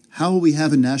how will we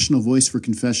have a national voice for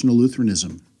confessional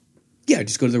Lutheranism? Yeah,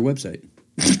 just go to their website.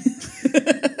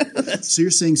 So you're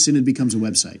saying Synod becomes a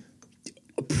website?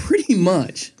 Pretty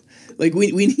much. Like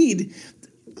we need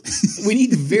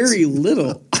very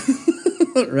little.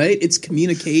 Right? It's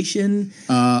communication.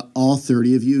 All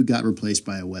 30 of you got replaced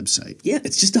by a website. Yeah,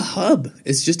 it's just a hub.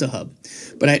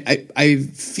 But I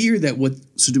fear that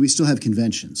So do we still have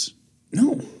conventions?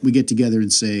 No. We get together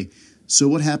and say, so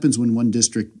what happens when one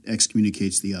district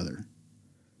excommunicates the other?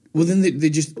 Well, then they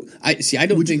just...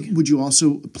 Would you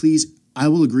also, please, I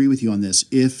will agree with you on this,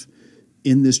 if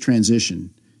in this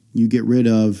transition you get rid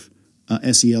of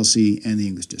SELC and the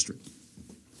English district.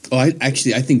 Oh, I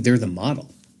think they're the model.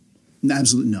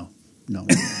 Absolutely no.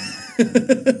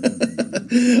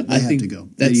 I have to go.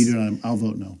 I'll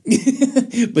vote no.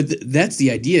 But that's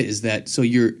the idea, is that so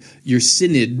your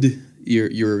synod,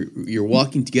 your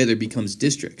walking together becomes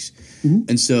districts,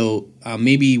 and so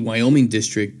maybe Wyoming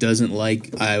district doesn't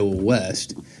like Iowa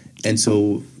West, and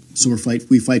so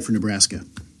we fight for Nebraska.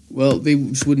 Well, they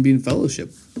just wouldn't be in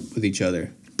fellowship with each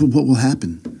other. But what will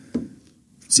happen?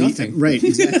 See, nothing. Right,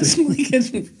 exactly.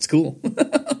 It's cool.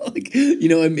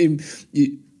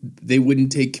 They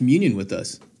wouldn't take communion with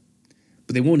us,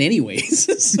 but they won't anyways.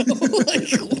 So,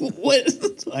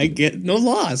 what? I get no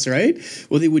loss, right?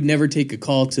 Well, they would never take a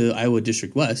call to Iowa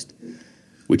District West,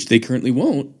 which they currently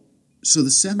won't. So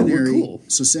the seminary,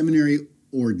 seminary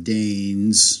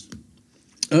ordains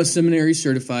Seminary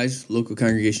certifies, local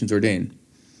congregations ordain.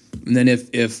 And then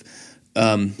if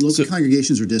local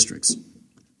congregations or districts?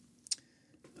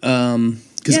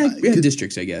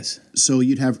 Districts, I guess. So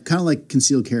you'd have kind of like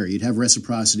concealed carry. You'd have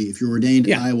reciprocity. If you're ordained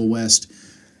at Iowa West,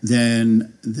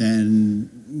 then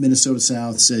Minnesota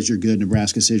South says you're good.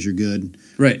 Nebraska says you're good.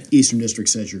 Right. Eastern District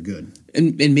says you're good.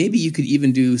 And maybe you could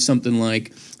even do something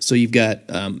like, so you've got,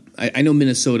 I know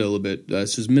Minnesota a little bit.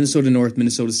 So it's Minnesota North,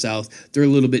 Minnesota South. They're a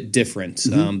little bit different.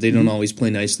 Mm-hmm. They don't always play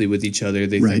nicely with each other.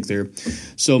 They think they're,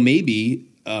 so maybe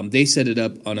they set it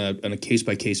up on a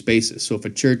case-by-case basis. So if a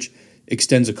church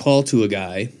extends a call to a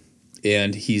guy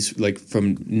and he's like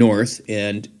from North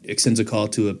and extends a call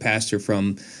to a pastor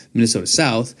from Minnesota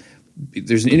South,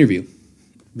 there's an interview.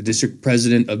 The district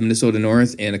president of Minnesota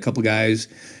North and a couple guys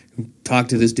talk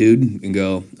to this dude and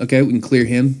go, okay, we can clear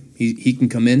him. He can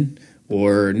come in,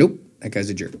 or nope, that guy's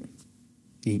a jerk.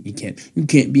 You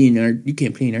can't be in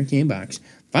our sandbox.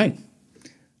 Fine.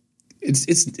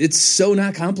 It's so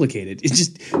not complicated. It's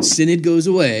just synod goes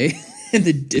away and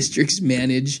the districts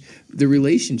manage the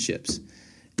relationships.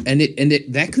 And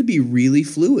that could be really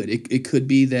fluid. It could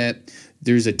be that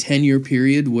there's a 10-year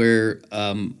period where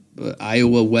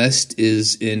Iowa West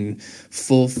is in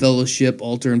full fellowship,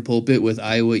 altar and pulpit with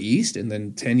Iowa East, and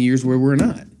then 10 years where we're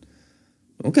not.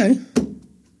 Okay.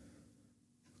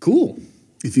 Cool.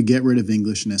 If you get rid of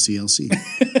English and SELC.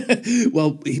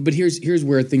 Well, but here's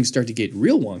where things start to get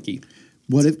real wonky.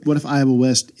 What if Iowa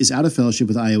West is out of fellowship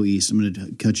with Iowa East? I'm going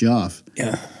to cut you off.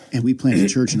 Yeah. And we plant a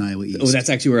church in Iowa East. Oh, that's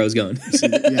actually where I was going. So,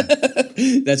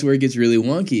 yeah. That's where it gets really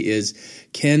wonky is,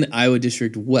 can Iowa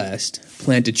District West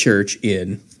plant a church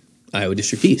in Iowa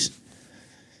District East?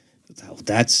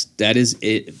 That is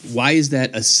it. Why is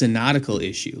that a synodical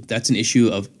issue? That's an issue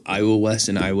of Iowa West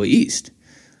and Iowa East.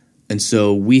 And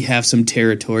so we have some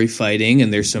territory fighting,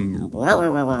 and there's some,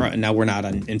 and now we're not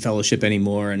in fellowship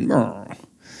anymore, and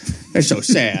they're so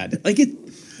sad. I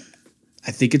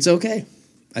think it's okay.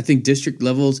 I think district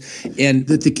levels and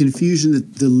that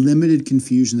the limited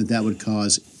confusion that would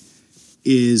cause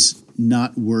is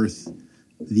not worth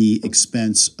the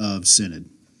expense of synod.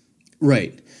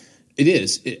 Right. It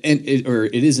is, it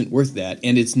isn't worth that,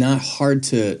 and it's not hard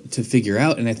to figure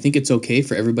out. And I think it's okay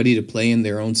for everybody to play in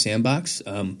their own sandbox.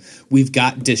 We've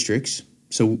got districts,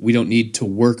 so we don't need to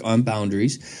work on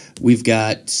boundaries. We've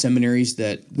got seminaries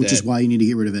which is why you need to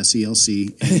get rid of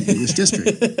SELC and English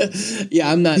district. Yeah,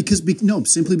 I'm not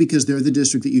simply because they're the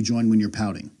district that you join when you're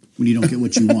pouting, when you don't get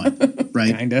what you want,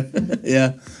 right? Kinda,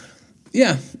 yeah.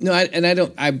 Yeah, no, I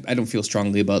don't feel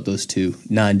strongly about those two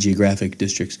non-geographic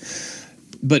districts.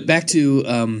 But back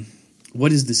to what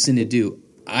does the synod do?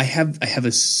 I have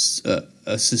a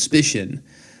suspicion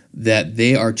that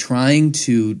they are trying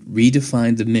to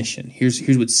redefine the mission. Here's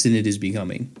what synod is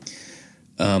becoming: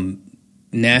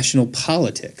 national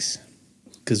politics.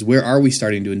 Because where are we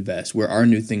starting to invest? Where are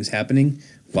new things happening?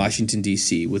 Washington,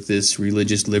 D.C. with this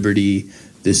religious liberty,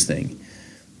 this thing.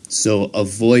 So a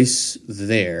voice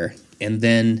there, and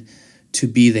then to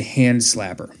be the hand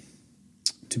slapper,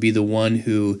 to be the one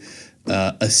who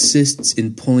assists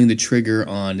in pulling the trigger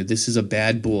on, this is a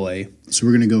bad boy. So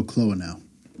we're going to go CLOA now.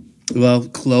 Well,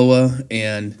 CLOA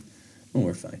and... Oh,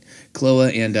 we're fine.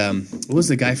 CLOA and... what was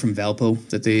the guy from Valpo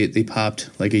that they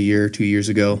popped like a year or 2 years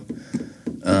ago?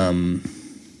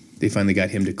 They finally got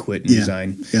him to quit and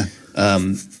resign. Yeah.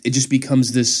 It just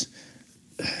becomes this...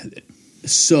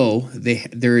 So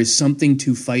there is something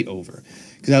to fight over.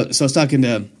 So I was talking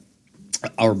to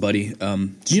our buddy. Do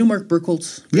you know Mark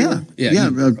Burkholz? Yeah.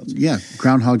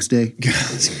 Groundhog's Day.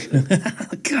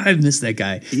 God, I miss that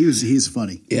guy. He's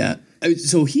funny. Yeah.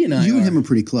 So he and I. You and him are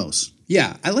pretty close.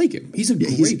 Yeah, I like him. He's a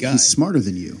great guy. He's smarter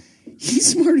than you.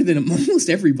 He's smarter than almost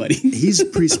everybody. He's a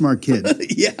pretty smart kid.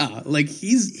 Yeah, like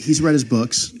he's read his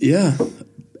books. Yeah,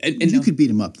 and you could beat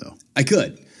him up though. I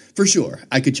could, for sure.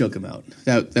 I could choke him out.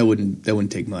 That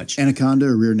wouldn't take much. Anaconda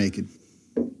or rear naked?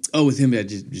 Oh, with him, I'd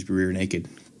just be rear naked,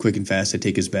 quick and fast. I'd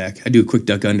take his back. I'd do a quick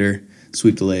duck under,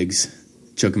 sweep the legs,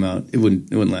 choke him out. It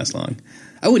wouldn't last long.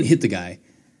 I wouldn't hit the guy.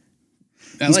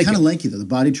 He's kind of lanky though. The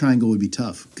body triangle would be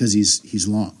tough because he's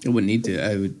long. I wouldn't need to.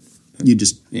 I would. You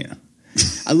just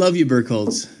I love you,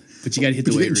 Burkholz, but you got to hit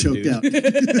the weight room, choked dude. Out.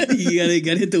 you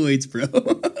got to hit the weights, bro.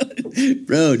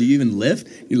 Bro, do you even lift?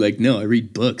 You're like, no, I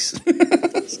read books. All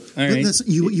right.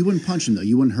 You wouldn't punch him though.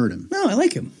 You wouldn't hurt him. No, I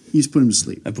like him. You just put him to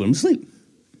sleep. I put him to sleep.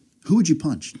 Who would you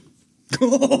punch?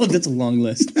 Oh, that's a long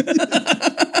list.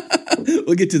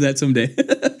 We'll get to that someday.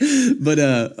 But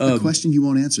a question you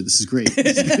won't answer. This is great.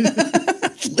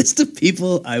 List of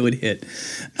people I would hit.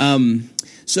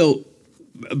 So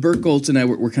Burkholz and I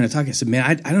were kind of talking. I said, man,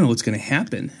 I don't know what's going to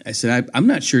happen. I said, I'm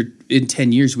not sure in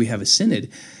 10 years we have a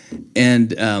synod.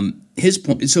 And his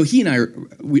point. So he and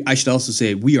I should also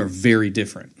say we are very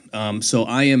different. So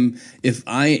if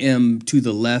I am to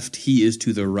the left, he is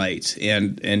to the right,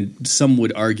 and some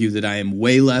would argue that I am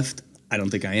way left. I don't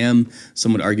think I am.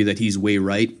 Some would argue that he's way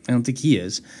right. I don't think he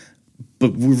is.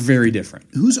 But we're very different.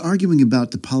 Who's arguing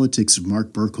about the politics of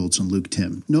Mark Burkholz and Luke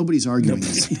Tim? Nobody's arguing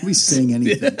this. Nobody's saying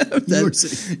anything.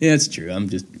 Yeah, that's true. I'm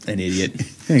just an idiot.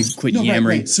 Quit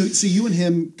yammering. Right. So you and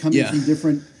him coming from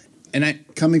different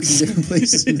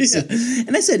places.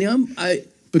 And I said,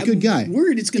 But good guy.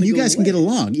 Worried it's going to. You guys can get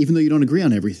along, even though you don't agree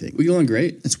on everything. We get along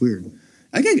great. That's weird.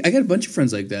 I got a bunch of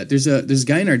friends like that. There's a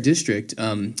guy in our district,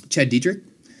 Chad Dietrich.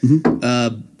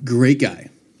 Mm-hmm. Great guy,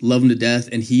 love him to death,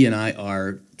 and he and I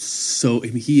are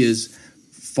he is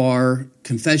far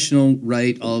confessional,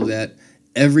 right? All of that.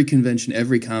 Every convention,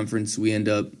 every conference, we end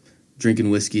up drinking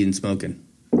whiskey and smoking.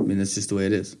 I mean, that's just the way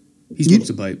it is. He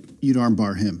smokes a pipe. You'd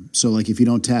armbar him. So, like, if you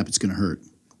don't tap, it's going to hurt.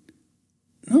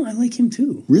 No, I like him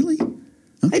too. Really?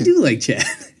 Okay. I do like Chad.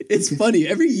 It's funny.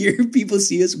 Every year people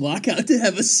see us walk out to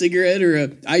have a cigarette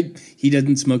he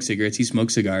doesn't smoke cigarettes. He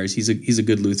smokes cigars. He's a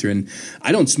good Lutheran.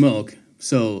 I don't smoke,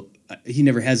 so he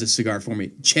never has a cigar for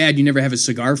me. Chad, you never have a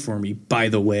cigar for me, by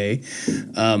the way.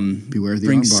 Beware the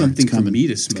bring armbar. Something for me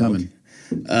to smoke.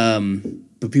 It's coming.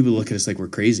 But people look at us like we're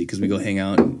crazy because we go hang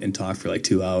out and talk for like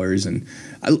 2 hours. And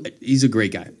he's a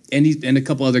great guy. And a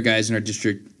couple other guys in our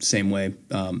district, same way.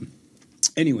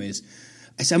 Anyways,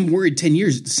 I said, I'm worried 10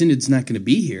 years the synod's not going to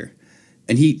be here.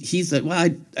 And he's like, well,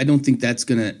 I don't think that's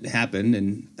going to happen.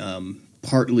 And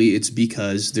partly it's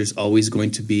because there's always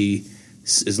going to be,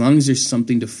 as long as there's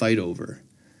something to fight over.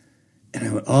 And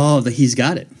I went, he's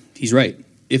got it. He's right.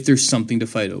 If there's something to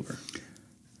fight over.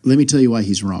 Let me tell you why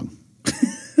he's wrong.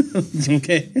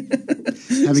 Okay.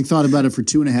 Having thought about it for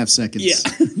 2.5 seconds. Yeah,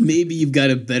 maybe you've got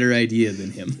a better idea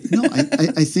than him. No,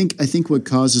 I think what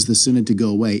causes the synod to go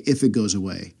away, if it goes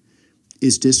away,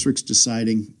 is districts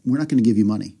deciding we're not going to give you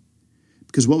money.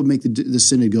 Because what would make the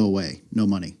synod go away? No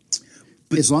money.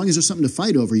 But as long as there's something to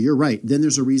fight over, you're right. Then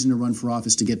there's a reason to run for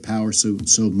office to get power so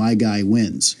my guy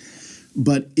wins.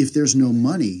 But if there's no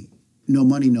money,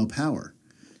 no power.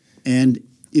 And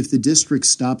if the districts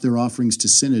stop their offerings to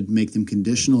synod, make them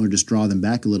conditional or just draw them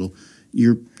back a little,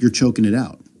 you're choking it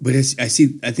out. But I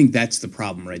think that's the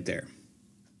problem right there.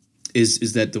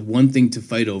 Is that the one thing to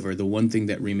fight over, the one thing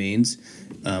that remains?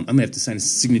 I'm going to have to sign a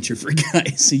signature for a guy,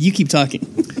 so you keep talking.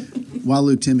 While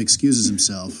Luke Tim excuses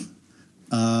himself.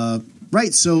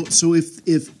 Right, so if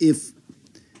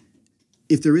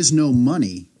there is no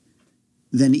money,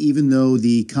 then even though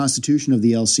the constitution of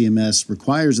the LCMS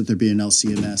requires that there be an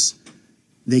LCMS,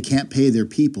 they can't pay their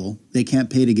people. They can't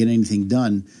pay to get anything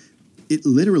done. It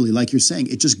literally, like you're saying,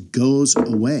 it just goes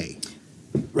away.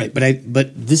 Right,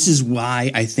 but this is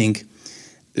why I think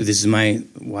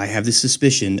why I have this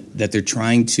suspicion that they're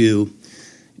trying to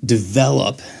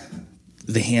develop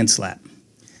the hand slap.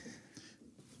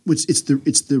 Which it's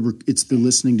the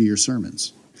listening to your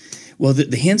sermons. Well,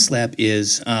 the hand slap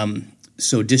is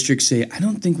so districts say, I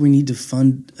don't think we need to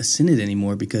fund a synod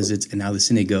anymore because and now the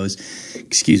synod goes,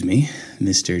 excuse me,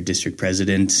 Mr. District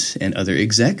President and other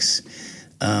execs,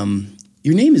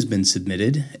 your name has been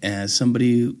submitted as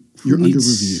somebody who You're needs,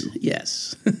 under review.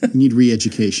 Yes. You need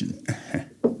re-education.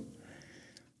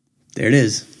 There it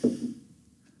is.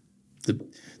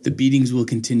 The beatings will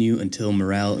continue until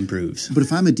morale improves. But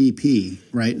if I'm a DP,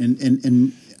 right,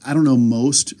 and I don't know,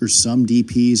 most or some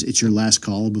DPs, it's your last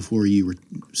call before you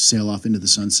sail off into the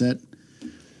sunset.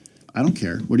 I don't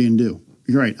care. What are you going to do?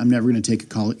 You're right. I'm never going to take a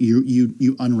call.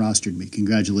 You unrostered me.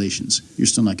 Congratulations. You're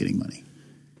still not getting money.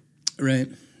 Right.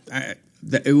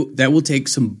 That will take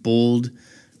some bold,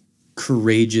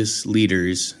 courageous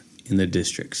leaders in the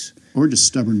districts. Or just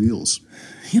stubborn mules.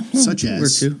 Yeah, well, such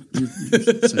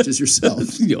as yourself.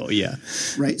 Oh yeah,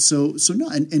 right. So no,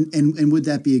 and would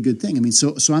that be a good thing? I mean,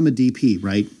 so I'm a DP,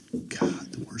 right?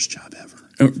 God, the worst job ever.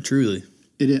 Oh, truly,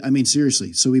 I mean,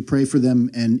 seriously. So we pray for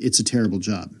them, and it's a terrible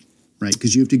job, right?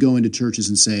 Because you have to go into churches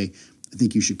and say, "I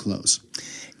think you should close."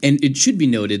 And it should be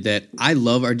noted that I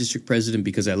love our district president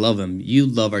because I love him. You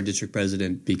love our district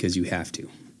president because you have to.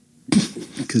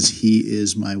 Because he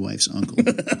is my wife's uncle.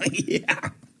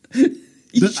 Yeah.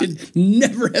 You should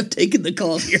never have taken the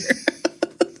call here.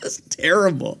 That's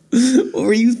terrible. What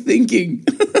were you thinking?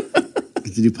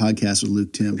 To do podcasts with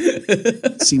Luke Tim.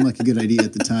 It seemed like a good idea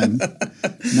at the time.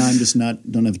 Now I'm just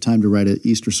don't have time to write an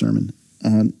Easter sermon.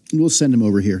 We'll send him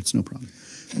over here. It's no problem.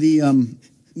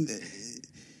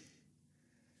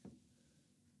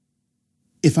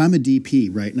 If I'm a DP,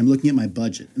 right, and I'm looking at my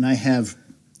budget, and I have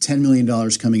 $10 million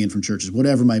coming in from churches,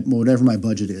 whatever my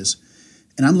budget is,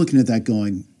 and I'm looking at that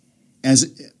going,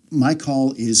 as my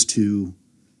call is to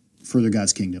further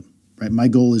God's kingdom, right? My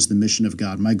goal is the mission of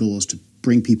God. My goal is to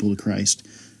bring people to Christ,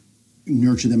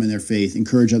 nurture them in their faith,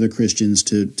 encourage other Christians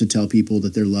to tell people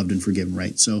that they're loved and forgiven,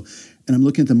 right? So, and I'm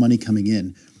looking at the money coming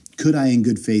in. Could I in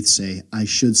good faith say I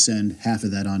should send half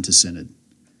of that on to Synod?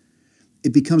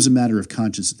 It becomes a matter of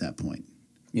conscience at that point.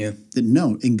 Yeah. That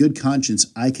no, in good conscience,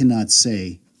 I cannot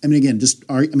say, I mean, again,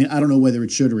 I don't know whether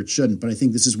it should or it shouldn't, but I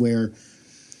think this is where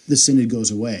the Synod goes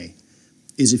away,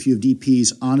 is if you have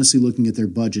DPs honestly looking at their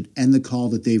budget and the call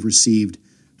that they've received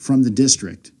from the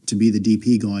district to be the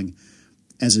DP going,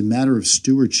 as a matter of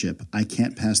stewardship, I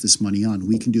can't pass this money on.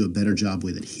 We can do a better job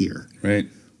with it here. Right.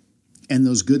 And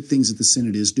those good things that the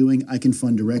Synod is doing, I can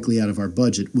fund directly out of our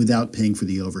budget without paying for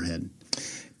the overhead.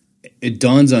 It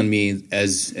dawns on me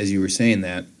as you were saying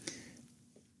that,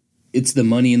 it's the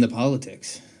money in the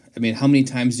politics. I mean, how many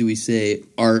times do we say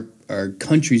our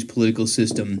country's political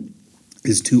system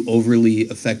is too overly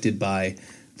affected by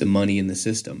the money in the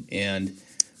system? And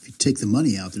if you take the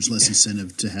money out, there's less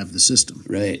incentive to have the system.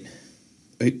 Right.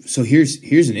 So here's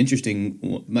an interesting.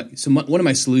 One of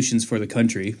my solutions for the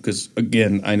country, because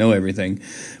again I know everything,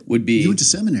 would be you went to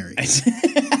seminary.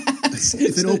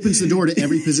 If it opens the door to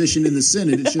every position in the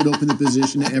Synod, it should open the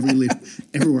position to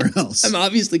everywhere else. I'm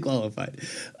obviously qualified.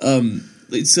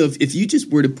 So if you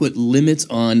just were to put limits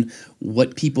on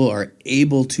what people are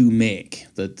able to make,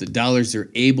 the dollars they're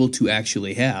able to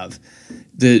actually have,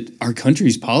 our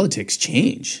country's politics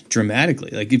change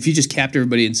dramatically. Like if you just capped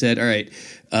everybody and said, all right,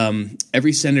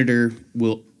 every senator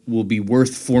will be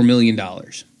worth $4 million.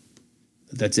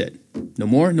 That's it. No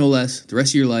more, no less. The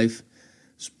rest of your life.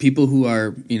 People who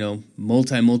are,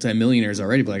 multi-millionaires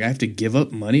already, but like, I have to give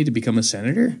up money to become a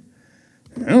senator?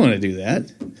 I don't want to do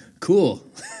that. Cool.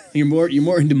 You're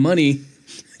more into money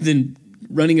than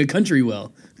running a country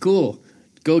well. Cool.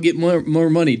 Go get more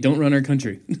money. Don't run our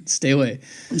country. Stay away.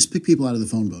 Just pick people out of the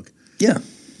phone book. Yeah.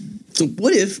 So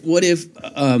what if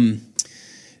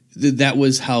that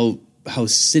was how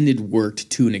Synod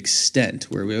worked to an extent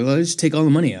where let's just take all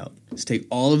the money out. Let's take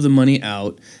all of the money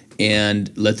out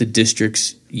and let the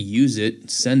districts use it,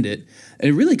 send it. And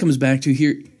it really comes back to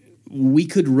here, we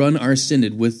could run our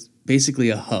Synod with basically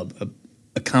a hub,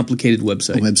 a complicated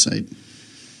website. A website.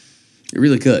 It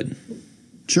really could.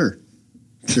 Sure.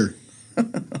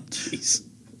 Jeez.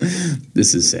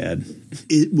 This is sad.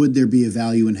 Would there be a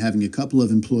value in having a couple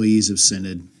of employees of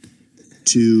Synod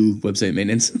to... Website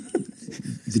maintenance?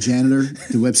 The janitor,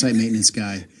 the website maintenance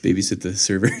guy. Babysit the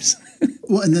servers.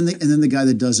 Well, and then the guy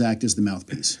that does act as the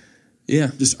mouthpiece.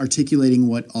 Yeah. Just articulating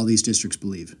what all these districts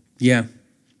believe. Yeah.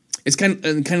 It's kind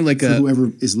of like for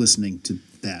whoever is listening to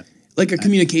that. Like a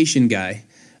communication guy.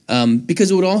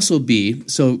 Because it would also be,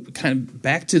 so kind of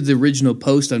back to the original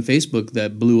post on Facebook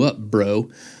that blew up, bro.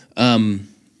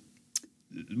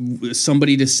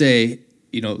 Somebody to say,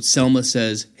 Selma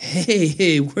says,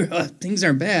 hey, things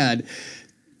aren't bad.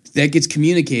 That gets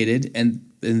communicated, and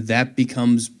that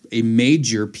becomes a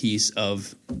major piece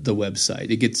of the website.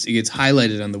 It gets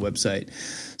highlighted on the website.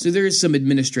 So there is some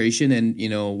administration and,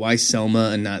 why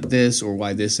Selma and not this, or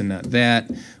why this and not that.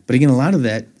 But again, a lot of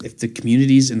that, if the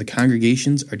communities and the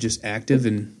congregations are just active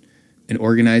and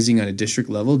organizing on a district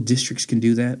level, districts can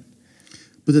do that.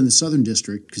 But then the Southern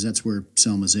District, because that's where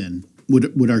Selma's in,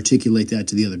 would articulate that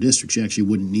to the other districts. You actually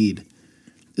wouldn't need...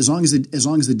 As long as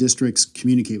the districts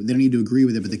communicate, they don't need to agree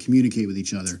with it, but they communicate with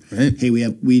each other. Right. Hey,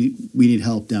 we need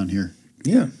help down here.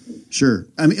 Yeah, sure.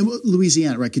 I mean,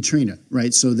 Louisiana, right? Katrina,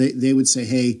 right? So they would say,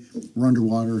 hey, we're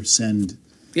underwater. Send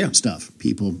stuff,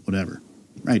 people, whatever.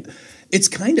 Right. It's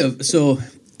kind of so.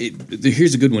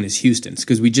 Here's a good one: is Houston's,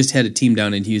 because we just had a team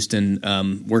down in Houston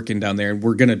working down there, and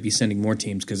we're going to be sending more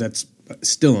teams because that's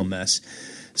still a mess.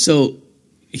 So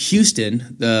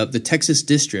Houston, the Texas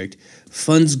district.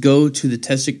 Funds go to the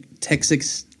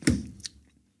Texas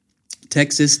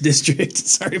district.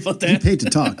 Sorry about that. You paid to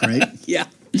talk, right? Yeah,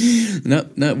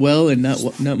 not well and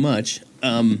not much.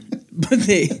 But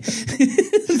they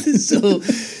so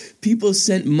people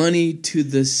sent money to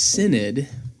the Synod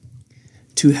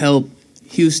to help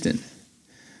Houston.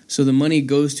 So the money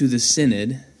goes to the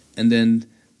Synod, and then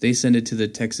they send it to the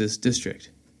Texas district.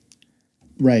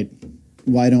 Right.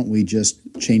 Why don't we just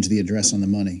change the address on the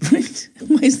money?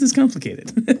 Why is this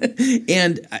complicated?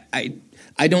 And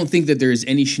I don't think that there is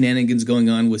any shenanigans going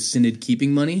on with Synod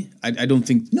keeping money. I don't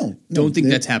think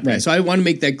that's happening. Right. So I want to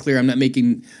make that clear. I'm not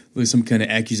making some kind of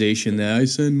accusation that I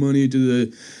send money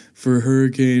for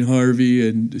Hurricane Harvey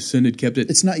and Synod kept it.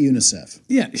 It's not UNICEF.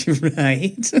 Yeah,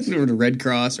 right. Or the Red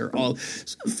Cross or all.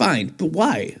 Fine, but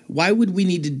why? Why would we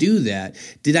need to do that?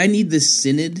 Did I need the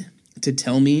Synod to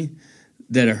tell me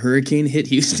that a hurricane hit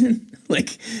Houston?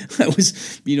 Like I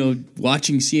was,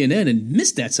 watching CNN and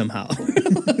missed that somehow.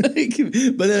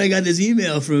 But then I got this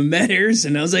email from Matt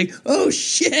Harrison. I was like, oh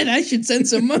shit, I should send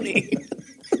some money.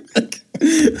 But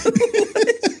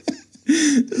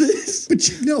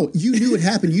you knew it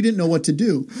happened. You didn't know what to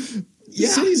do. The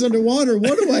city's underwater.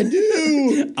 What do I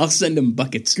do? I'll send them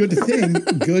buckets. Good thing.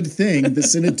 The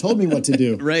Synod told me what to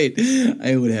do. Right.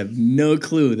 I would have no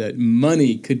clue that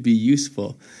money could be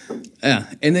useful. Yeah.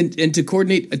 And to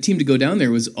coordinate a team to go down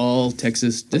there was all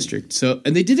Texas district.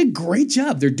 And they did a great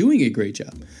job. They're doing a great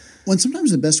job. Well, and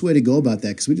sometimes the best way to go about that,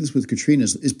 because we did this with Katrina,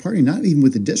 is partnering not even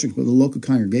with the district, but the local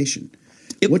congregation.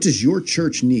 Yep. What does your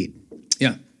church need?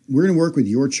 Yeah. We're going to work with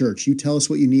your church. You tell us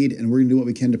what you need, and we're going to do what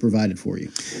we can to provide it for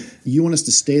you. You want us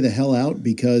to stay the hell out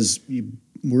because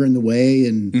we're in the way,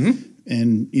 and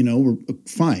we're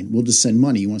fine. We'll just send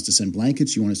money. You want us to send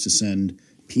blankets? You want us to send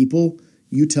people?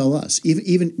 You tell us.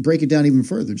 Even break it down even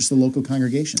further. Just the local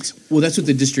congregations. Well, that's what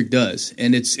the district does,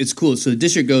 and it's cool. So the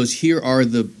district goes, here are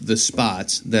the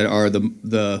spots that are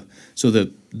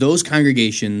those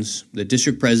congregations. The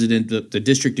district president, the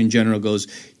district in general goes,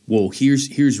 whoa,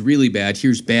 here's really bad,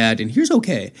 here's bad, and here's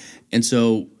okay. And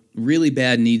so really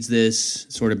bad needs this,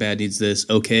 sort of bad needs this,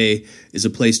 okay is a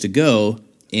place to go,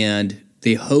 and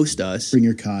they host us. Bring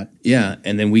your cot. Yeah,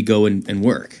 and then we go and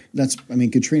work.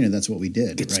 Katrina, that's what we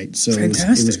did, it's right? So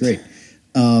fantastic. It was great.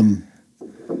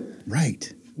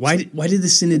 Right. Why did the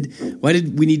Synod, why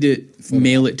did we need to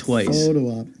mail it twice?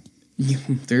 Photo op.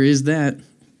 There is that.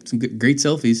 Some great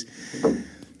selfies.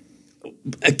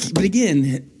 But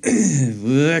again,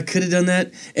 I could have done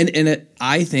that. And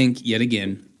I think, yet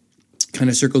again, kind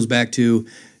of circles back to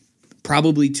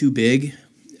probably too big,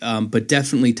 but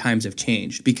definitely times have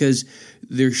changed. Because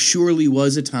there surely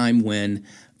was a time when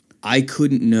I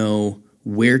couldn't know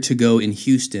where to go in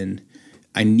Houston.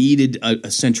 I needed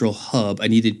a central hub. I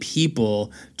needed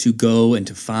people to go and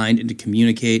to find and to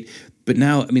communicate. But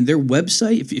now, their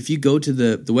website, if you go to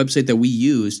the website that we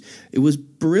used, it was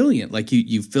brilliant. Like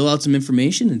you fill out some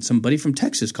information and somebody from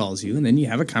Texas calls you, and then you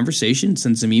have a conversation,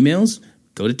 send some emails,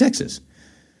 go to Texas. It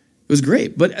was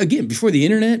great. But again, before the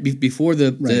internet, before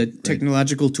the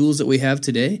technological tools that we have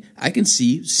today, I can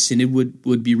see Synod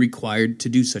would be required to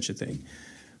do such a thing.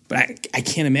 But I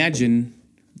can't imagine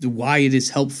why it is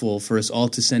helpful for us all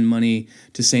to send money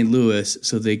to St. Louis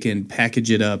so they can package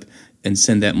it up and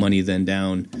send that money then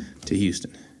down to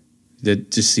Houston. That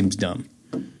just seems dumb.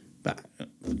 But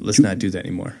let's not do that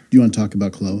anymore. Do you want to talk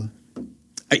about Cloa?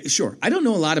 Sure. I don't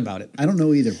know a lot about it. I don't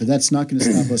know either, but that's not going to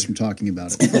stop us from talking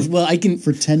about it. Well, I can...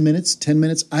 For 10 minutes,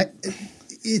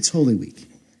 it's Holy Week.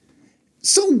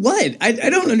 So what? I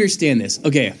don't understand this.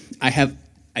 Okay,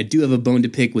 I do have a bone to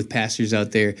pick with pastors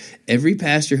out there. Every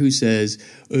pastor who says,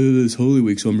 oh, it's Holy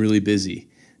Week, so I'm really busy.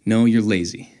 No, you're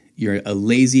lazy. You're a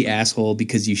lazy asshole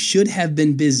because you should have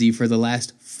been busy for the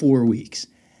last 4 weeks.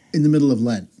 In the middle of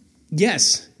Lent.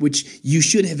 Yes, which you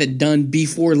should have had done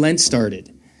before Lent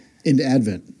started. Into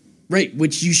Advent. Right,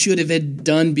 which you should have had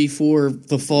done before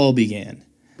the fall began.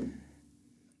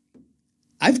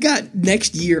 I've got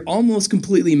next year almost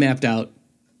completely mapped out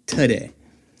today.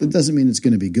 That doesn't mean it's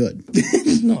going to be good.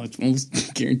 No, it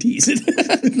almost guarantees it.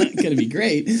 It's not going to be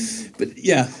great. But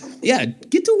yeah,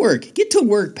 get to work. Get to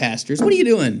work, pastors. What are you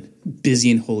doing? Busy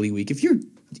in Holy Week. If your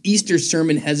Easter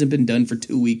sermon hasn't been done for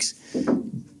 2 weeks,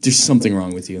 there's something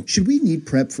wrong with you. Should we need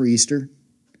prep for Easter?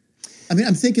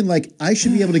 I'm thinking I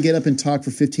should be able to get up and talk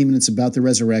for 15 minutes about the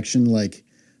resurrection,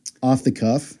 off the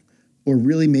cuff, or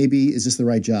really maybe is this the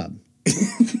right job?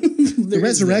 The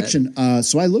resurrection.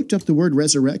 So I looked up the word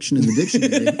resurrection in the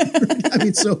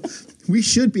dictionary. So we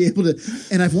should be able to,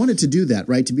 and I've wanted to do that,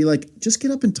 right? To be just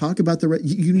get up and talk about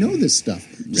you know this stuff.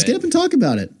 Just get up and talk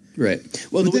about it. Right.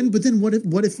 Well, but then what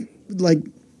if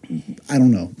I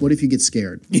don't know. What if you get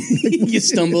scared? You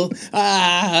stumble.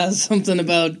 Something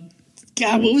about,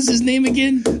 God, what was his name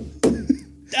again?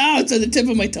 It's on the tip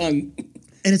of my tongue.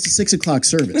 And it's a 6:00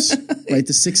 service, right?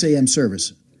 The 6 a.m.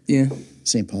 service. Yeah.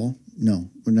 St. Paul? No,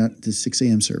 we're not. The 6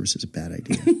 a.m. service is a bad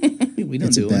idea.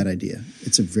 It's a bad idea.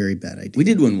 It's a very bad idea. We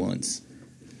did one once.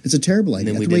 It's a terrible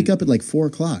idea. You have to wake up at 4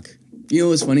 o'clock. You know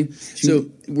what's funny? So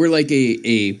we're like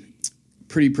a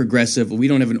pretty progressive. We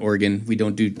don't have an organ. We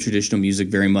don't do traditional music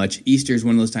very much. Easter is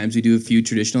one of those times we do a few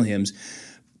traditional hymns.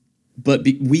 But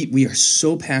we are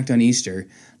so packed on Easter.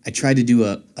 I tried to do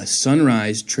a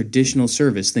sunrise traditional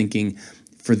service thinking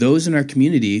for those in our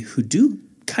community who do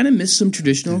kind of miss some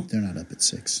traditional. They're not up at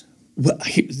 6. Well,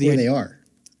 they are.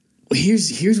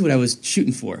 Here's what I was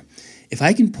shooting for. If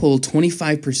I can pull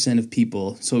 25% of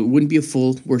people, so it wouldn't be a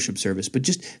full worship service, but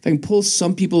just if I can pull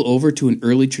some people over to an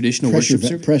early traditional worship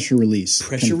service. Pressure release.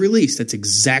 Release. That's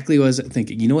exactly what I was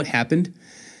thinking. You know what happened?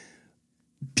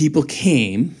 people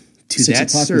came to 6 that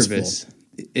o'clock was service.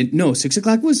 No, 6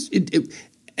 o'clock was in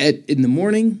the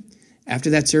morning.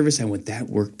 After that service, I went, that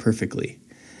worked perfectly.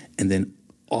 And then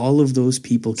all of those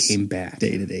people came back.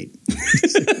 Stayed at 8.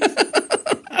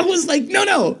 I was like,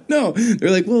 no. They're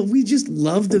like, well, we just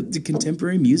love the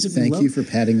contemporary music. Thank you for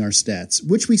padding our stats,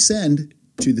 which we send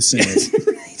to the Senate.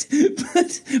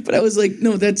 Right. But I was like,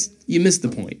 no, you missed the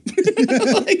point.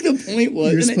 Like the point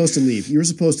was. You're supposed to leave. You were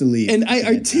supposed to leave. And I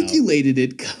articulated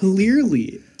it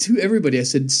clearly to everybody. I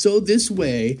said, so this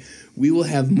way we will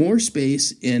have more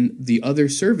space in the other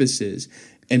services.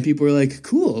 And people were like,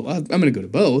 cool, I'm going to go to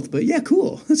both. But yeah,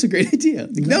 cool. That's a great idea.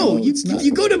 Like, no,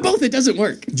 you go to both. It doesn't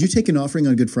work. Did you take an offering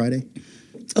on Good Friday?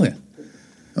 Oh, yeah.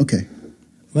 Okay.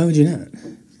 Why would you not?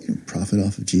 You can profit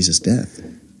off of Jesus' death.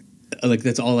 Like,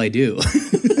 that's all I do.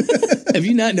 Have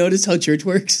you not noticed how church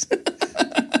works?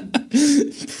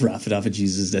 Profit off of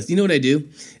Jesus' death. You know what I do?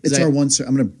 It's our one.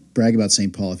 I'm going to brag about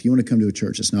St. Paul. If you want to come to a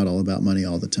church, it's not all about money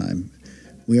all the time.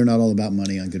 We are not all about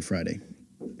money on Good Friday.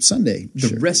 Sunday,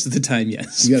 the rest of the time,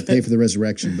 yes. You got to pay for the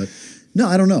resurrection, but no,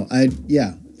 I don't know. I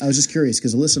was just curious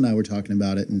because Alyssa and I were talking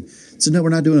about it and said, no, we're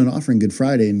not doing an offering Good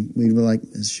Friday, and we were like,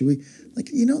 should we? Like,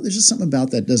 there's just something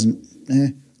about that doesn't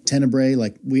tenebrae.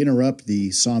 Like, we interrupt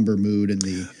the somber mood and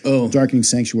the darkening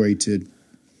sanctuary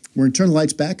we're going to turn the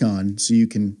lights back on so you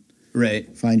can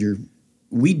find your.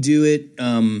 We do it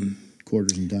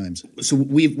quarters and dimes. So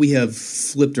we have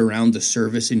flipped around the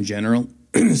service in general.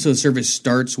 So the service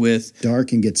starts with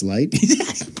dark and gets light.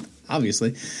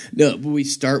 Obviously, no. But we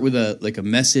start with a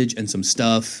message and some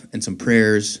stuff and some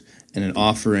prayers and an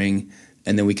offering,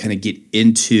 and then we kind of get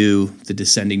into the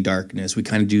descending darkness. We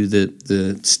kind of do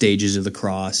the stages of the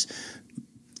cross,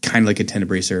 kind of like a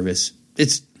tenebrae service.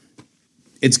 It's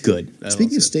good.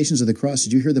 Speaking of Stations of the Cross,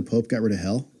 did you hear the Pope got rid of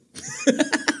hell?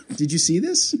 Did you see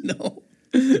this? No.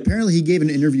 Apparently, he gave an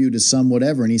interview to some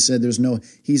whatever, and he said he's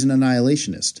an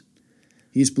annihilationist.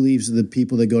 He just believes the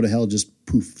people that go to hell just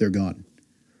poof, they're gone.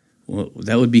 Well,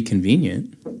 that would be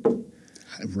convenient.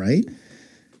 Right?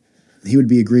 He would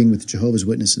be agreeing with Jehovah's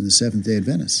Witness and the Seventh-day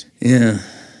Adventists. Yeah.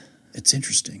 It's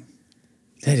interesting.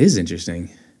 That is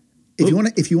interesting. If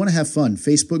you want to have fun,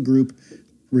 Facebook group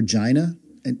Regina,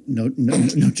 and no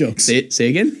jokes. Say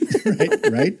again?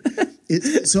 Right?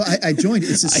 So I joined.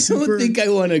 I don't think I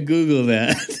want to Google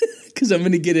that. Because I'm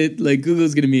going to get it, like,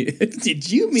 Google's going to be,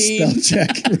 did you mean? Spell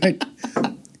check, right.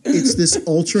 It's this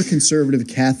ultra-conservative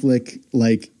Catholic,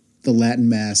 like, the Latin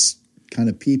Mass kind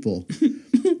of people.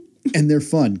 And they're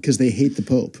fun because they hate the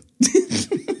Pope.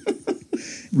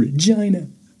 Regina.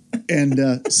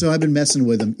 And so I've been messing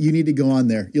with them. You need to go on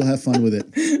there. You'll have fun with it.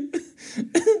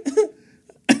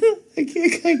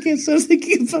 I can't stop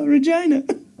thinking about Regina.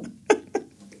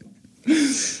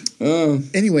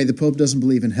 Anyway, the Pope doesn't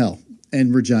believe in hell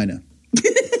and Regina.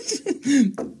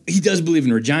 He does believe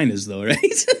in Reginas, though,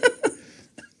 right?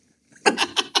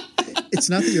 It's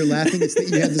not that you're laughing; it's that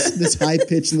you have this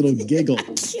high-pitched little giggle. I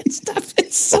can't stop it.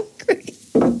 It's so great.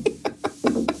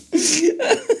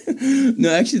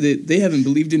 No, actually, they haven't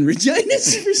believed in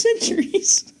Reginas for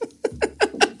centuries.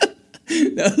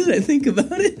 Now that I think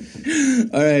about it.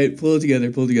 All right, pull it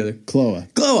together. Cloa.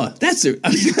 That's it. I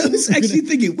was actually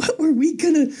thinking, what were we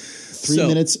going to... 3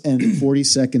 minutes and 40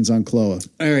 seconds on Cloa.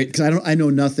 All right. Because I know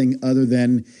nothing other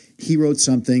than he wrote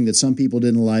something that some people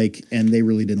didn't like, and they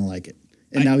really didn't like it.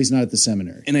 And now he's not at the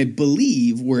seminary. And I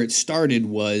believe where it started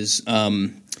was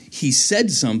he said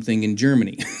something in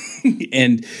Germany,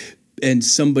 and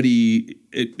somebody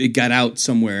it got out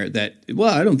somewhere that,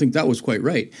 well, I don't think that was quite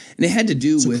right, and it had to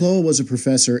do with. So Cloa was a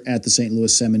professor at the St.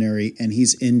 Louis Seminary, and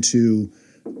he's into.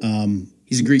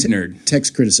 He's a Greek nerd.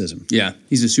 Text criticism. Yeah,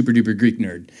 he's a super duper Greek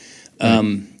nerd,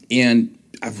 and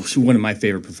one of my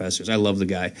favorite professors. I love the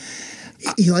guy.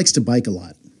 He likes to bike a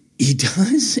lot. He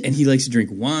does, and he likes to drink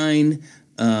wine.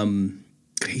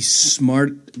 He's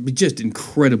smart, but just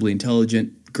incredibly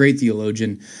intelligent, great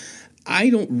theologian. I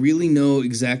don't really know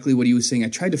exactly what he was saying. I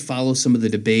tried to follow some of the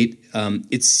debate.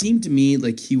 It seemed to me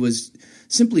like he was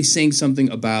simply saying something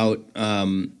about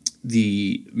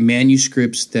the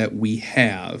manuscripts that we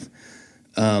have.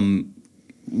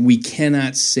 We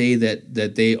cannot say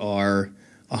that they are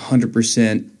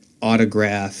 100%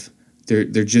 autograph. They're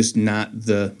just not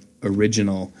the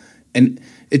original. And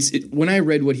when I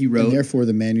read what he wrote, and therefore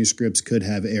the manuscripts could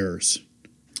have errors,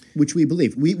 which we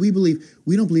believe. We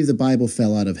don't believe the Bible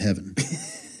fell out of heaven.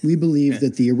 We believe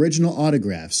that the original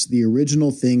autographs, the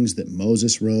original things that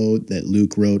Moses wrote, that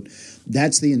Luke wrote,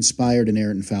 that's the inspired,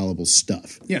 inerrant, infallible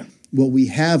stuff. Yeah. What we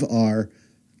have are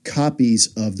copies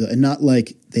of and not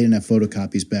like they didn't have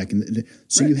photocopies back in the day.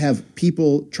 So you have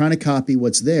people trying to copy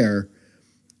what's there,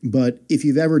 But if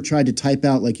you've ever tried to type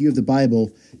out, like you have the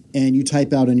Bible, and you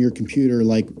type out on your computer,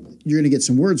 like you're going to get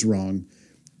some words wrong.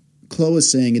 Chloe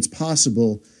is saying it's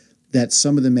possible that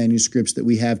some of the manuscripts that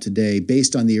we have today,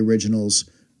 based on the originals,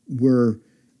 were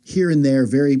here and there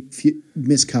very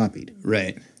miscopied.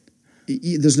 Right.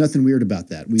 There's nothing weird about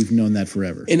that. We've known that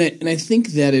forever. And I think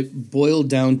that it boiled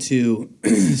down to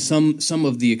some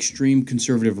of the extreme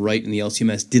conservative right in the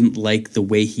LCMS didn't like the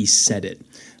way he said it,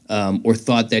 or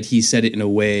thought that he said it in a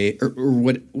way, or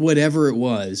whatever it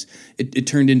was. It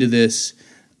turned into this,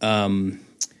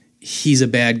 he's a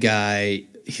bad guy,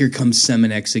 here comes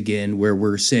Seminex again, where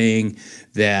we're saying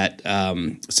that,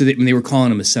 when they were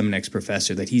calling him a Seminex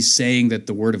professor, that he's saying that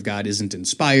the Word of God isn't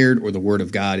inspired, or the Word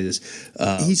of God is...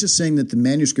 he's just saying that the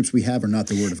manuscripts we have are not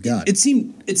the Word of God. It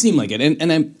seemed like it,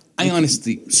 and I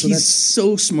honestly, he's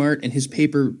so smart, and his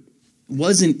paper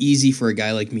wasn't easy for a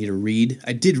guy like me to read.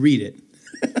 I did read it,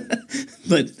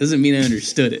 but doesn't mean I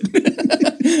understood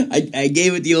it. I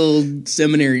gave it the old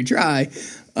seminary try,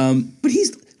 but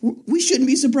we shouldn't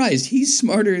be surprised. He's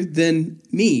smarter than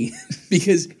me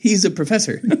because he's a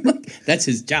professor. That's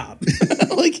his job.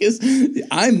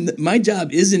 My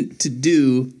job isn't to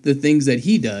do the things that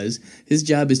he does. His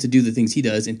job is to do the things he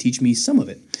does and teach me some of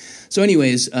it. So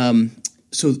anyways,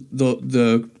 so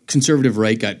the conservative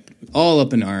right got all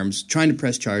up in arms, trying to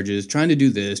press charges, trying to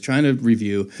do this, trying to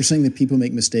review. We're saying that people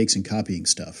make mistakes in copying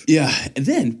stuff. Yeah. And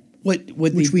then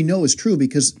which we know is true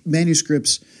because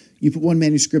manuscripts... You put one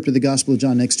manuscript of the Gospel of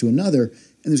John next to another,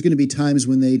 and there's going to be times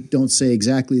when they don't say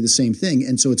exactly the same thing.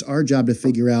 And so it's our job to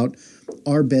figure out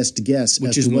our best guess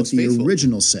as to what the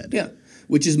original said. Yeah,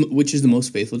 which is the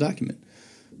most faithful document.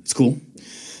 It's cool.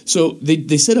 So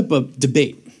they set up a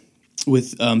debate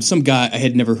with some guy I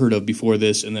had never heard of before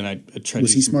this, and then I tried.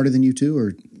 Was he smarter than you too,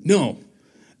 or no?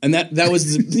 And that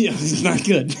was not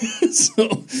good.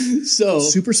 so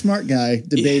super smart guy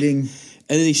debating, and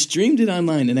then they streamed it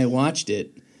online, and I watched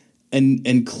it.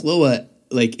 And Chloe,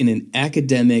 like in an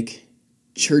academic,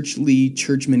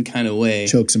 churchman kind of way,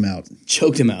 choked him out.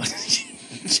 Choked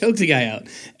the guy out.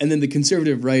 And then the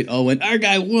conservative right all went, our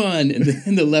guy won.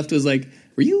 And the left was like,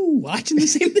 were you watching the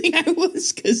same thing I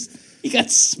was? Because he got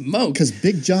smoked. Because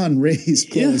Big John raised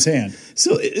Chloe's hand.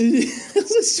 So it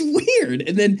was weird.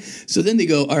 And then they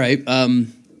go, all right,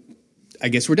 I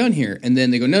guess we're done here. And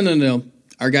then they go, no,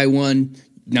 our guy won.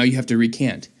 Now you have to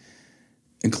recant.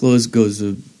 And Chloe goes,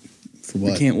 for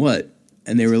what? Recant what?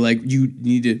 And they were like, you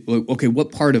need to, okay,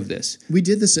 what part of this? We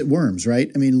did this at Worms,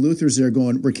 right? I mean, Luther's there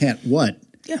going, recant what?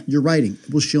 Yeah. You're writing.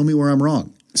 Well, show me where I'm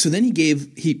wrong. So then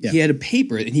he had a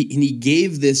paper, and he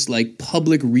gave this like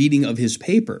public reading of his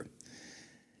paper.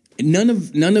 None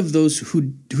of those who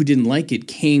didn't like it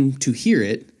came to hear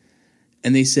it,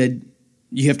 and they said,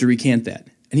 you have to recant that.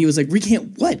 And he was like,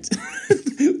 recant what?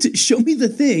 Show me the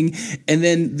thing. And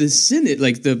then the synod,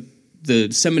 like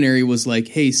the seminary was like,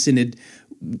 hey, synod,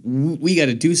 we got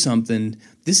to do something.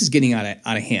 This is getting out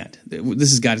of hand.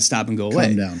 This has got to stop and go away.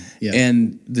 Calm down. Yeah.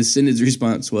 And the synod's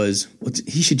response was,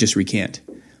 he should just recant.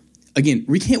 Again,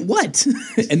 recant what?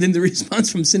 And then the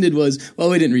response from synod was, well,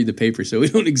 we didn't read the paper, so we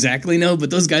don't exactly know, but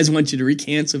those guys want you to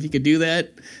recant, so if you could do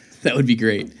that, that would be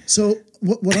great. So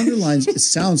what underlines, it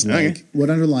sounds like, what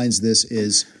underlines this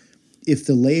is if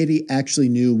the laity actually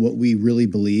knew what we really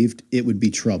believed, it would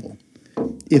be trouble.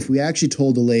 If we actually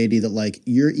told the laity that, like,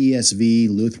 your ESV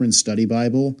Lutheran Study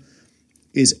Bible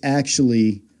is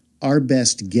actually our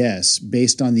best guess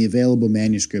based on the available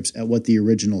manuscripts at what the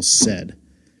originals said,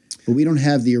 but we don't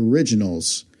have the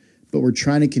originals, but we're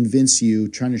trying to convince you,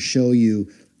 trying to show you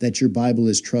that your Bible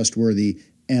is trustworthy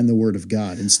and the Word of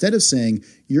God. Instead of saying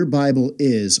your Bible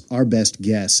is our best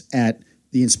guess at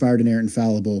the inspired, inerrant,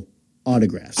 infallible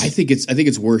autographs. I think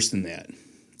it's worse than that.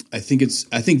 I think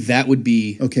that would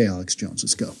be... Okay, Alex Jones,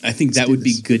 let's go. I think that would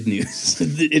be good news.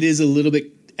 It is a little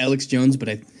bit Alex Jones, but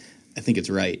I think it's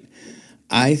right.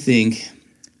 I think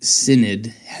Synod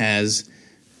has,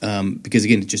 because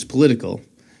again, it's just political,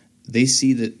 they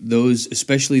see that those,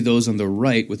 especially those on the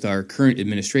right with our current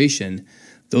administration,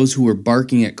 those who are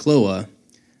barking at Chloe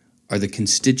are the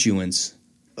constituents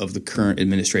of the current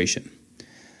administration.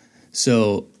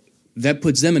 So that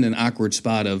puts them in an awkward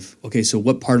spot of, okay, so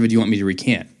what part of it do you want me to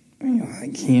recant?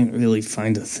 I can't really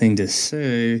find a thing to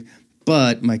say,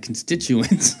 but my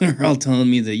constituents are all telling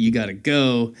me that you got to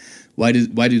go. Why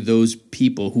do those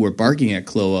people who are barking at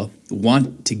Chloe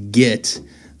want to get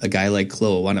a guy like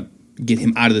Chloe, want to get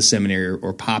him out of the seminary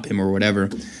or pop him or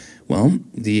whatever? Well,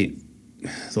 the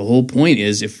whole point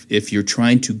is if you're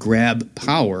trying to grab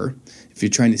power, if you're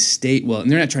trying to stay, well, and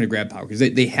they're not trying to grab power because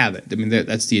they have it. I mean,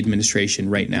 that's the administration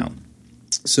right now.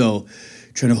 So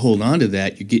trying to hold on to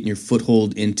that, you're getting your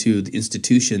foothold into the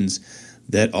institutions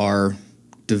that are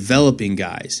developing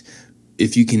guys,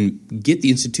 if you can get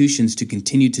the institutions to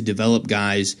continue to develop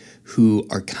guys who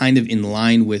are kind of in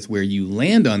line with where you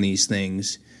land on these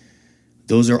things,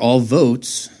 those are all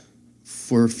votes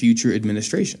for future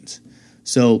administrations.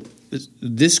 So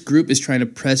this group is trying to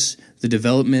press the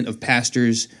development of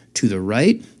pastors to the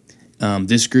right.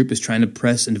 This group is trying to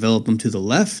press and develop them to the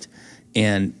left.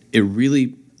 And the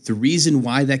reason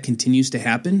why that continues to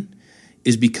happen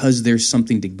is because there's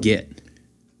something to get.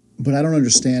 But I don't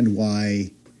understand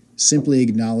why simply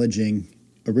acknowledging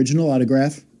original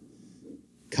autograph,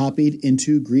 copied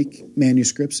into Greek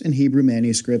manuscripts and Hebrew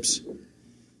manuscripts,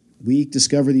 we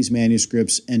discover these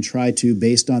manuscripts and try to,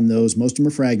 based on those, most of them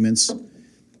are fragments,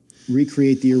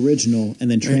 recreate the original and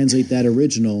then translate that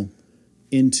original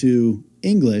into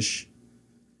English.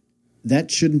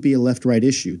 That shouldn't be a left-right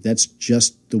issue. That's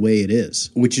just the way it is.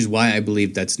 Which is why I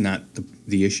believe that's not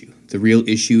the issue. The real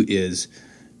issue is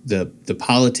the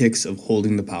politics of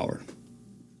holding the power.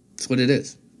 That's what it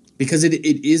is. Because it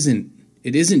isn't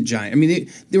giant. I mean,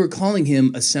 they were calling him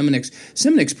a Seminex.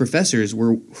 Seminex professors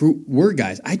were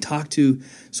guys I talked to.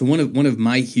 So one of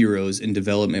my heroes in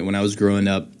development when I was growing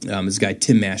up is a guy,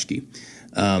 Tim Maschke,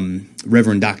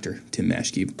 Reverend Dr. Tim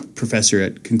Maschke, professor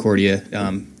at Concordia,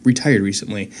 retired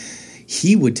recently.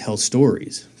 He would tell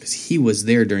stories because he was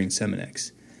there during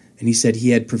Seminex, and he said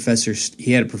he had a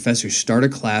professor start a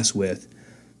class with,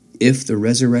 "If the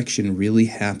resurrection really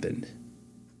happened,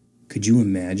 could you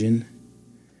imagine?"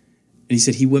 And he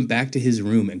said he went back to his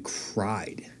room and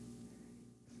cried.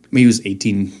 I mean, he was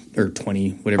 18 or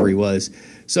 20, whatever he was.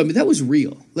 So I mean, that was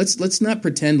real. Let's not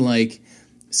pretend like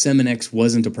Seminex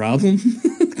wasn't a problem.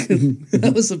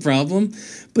 That was the problem.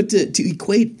 But to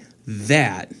equate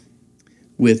that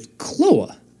with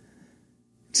Cloa,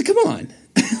 so come on,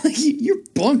 like, you're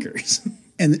bonkers.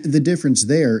 And the difference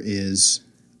there is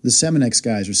the Seminex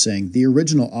guys are saying the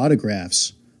original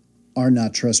autographs are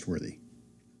not trustworthy.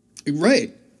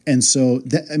 Right. And so,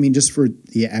 just for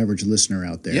the average listener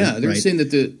out there, yeah, they're saying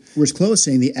that whereas Chloe is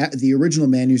saying the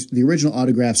original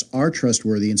autographs are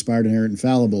trustworthy, inspired, inerrant,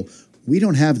 infallible. We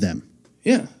don't have them.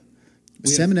 Yeah,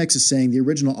 Seminex is saying the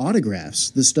original autographs,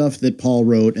 the stuff that Paul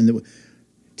wrote, and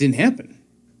didn't happen.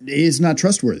 Is not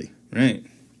trustworthy. Right.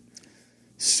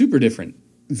 Super different.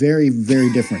 Very,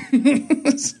 very different.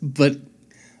 But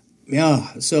yeah.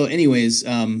 So, anyways,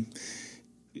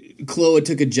 Chloe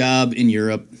took a job in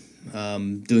Europe.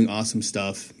 Doing awesome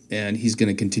stuff, and he's going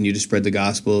to continue to spread the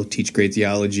gospel, teach great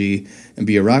theology, and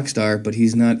be a rock star, but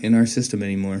he's not in our system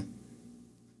anymore.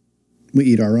 We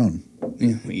eat our own.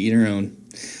 Yeah, we eat our own.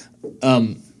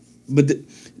 But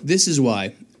this is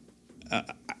why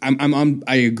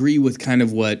I agree with kind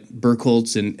of what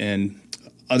Burkholz and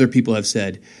other people have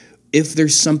said. If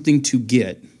there's something to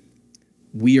get,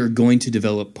 we are going to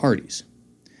develop parties.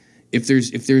 If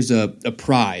there's a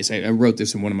prize, I wrote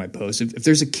this in one of my posts. If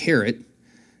there's a carrot,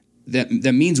 that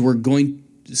means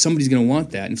somebody's going to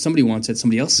want that, and if somebody wants that,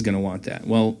 somebody else is going to want that.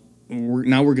 Well, we're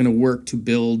going to work to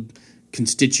build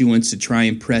constituents to try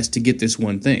and press to get this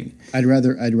one thing. I'd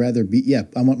rather be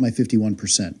I want my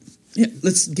 51%. Yeah,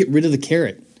 let's get rid of the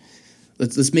carrot.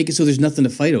 Let's make it so there's nothing to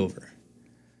fight over.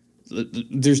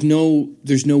 There's no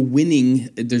winning.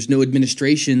 There's no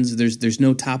administrations. There's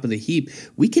no top of the heap.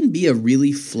 We can be a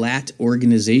really flat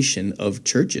organization of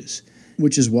churches.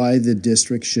 Which is why the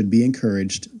district should be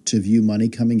encouraged to view money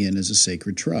coming in as a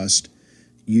sacred trust.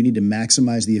 You need to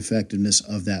maximize the effectiveness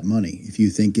of that money. If you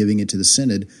think giving it to the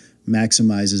synod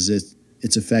maximizes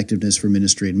its effectiveness for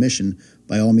ministry and mission,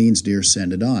 by all means, dear,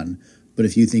 send it on. But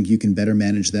if you think you can better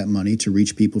manage that money to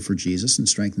reach people for Jesus and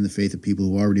strengthen the faith of people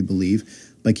who already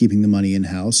believe by keeping the money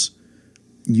in-house,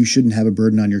 you shouldn't have a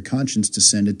burden on your conscience to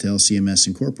send it to LCMS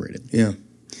Incorporated. Yeah.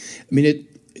 I mean,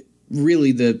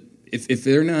 if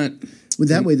they're not... Well,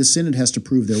 that way the synod has to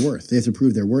prove their worth. They have to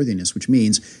prove their worthiness, which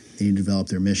means they need to develop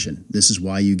their mission. This is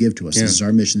why you give to us. Yeah. This is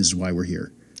our mission. This is why we're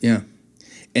here. Yeah.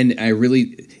 And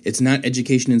it's not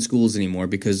education in schools anymore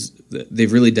because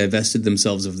they've really divested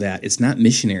themselves of that. It's not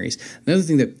missionaries. Another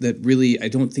thing that really I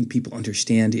don't think people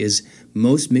understand is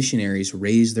most missionaries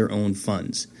raise their own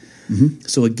funds. Mm-hmm.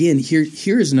 So again,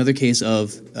 here is another case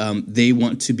of they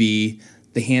want to be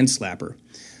the hand slapper.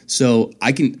 So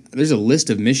there's a list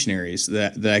of missionaries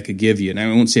that I could give you, and I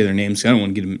won't say their names because I don't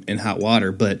want to get them in hot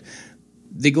water, but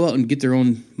they go out and get their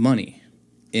own money.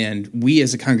 And we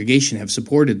as a congregation have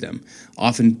supported them,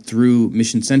 often through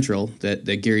Mission Central that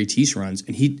Gary Teese runs.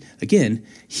 And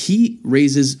he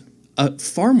raises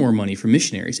far more money for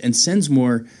missionaries and sends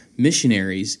more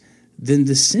missionaries than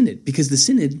the synod, because the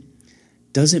synod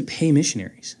doesn't pay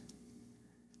missionaries.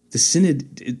 The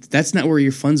synod, that's not where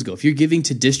your funds go. If you're giving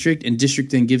to district and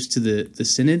district then gives to the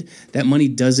synod, that money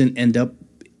doesn't end up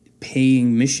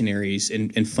paying missionaries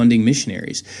and funding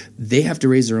missionaries. They have to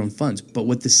raise their own funds. But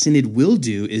what the synod will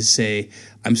do is say,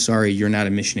 I'm sorry, you're not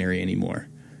a missionary anymore.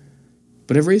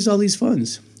 But I've raised all these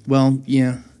funds. Well,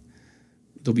 yeah,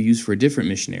 they'll be used for a different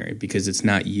missionary because it's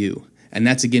not you. And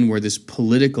that's, again, where this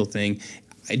political thing,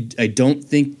 I don't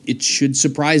think it should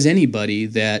surprise anybody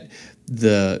that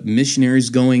the missionaries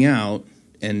going out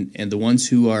and the ones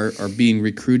who are being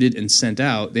recruited and sent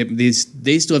out, they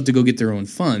still have to go get their own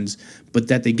funds, but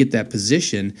that they get that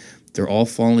position, they're all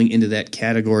falling into that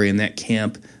category and that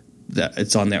camp that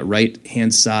it's on that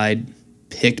right-hand side,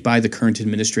 picked by the current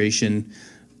administration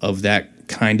of that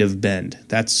kind of bend.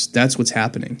 That's what's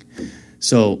happening.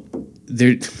 So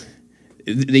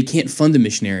they can't fund the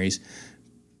missionaries,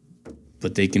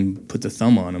 but they can put the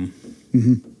thumb on them.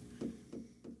 Mm-hmm.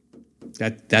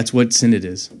 That's what synod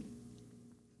is.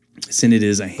 Synod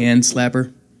is a hand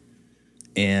slapper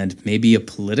and maybe a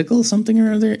political something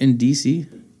or other in D.C.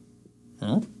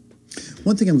 Huh?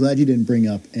 One thing I'm glad you didn't bring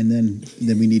up, and then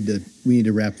we need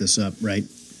to wrap this up, right?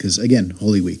 Because again,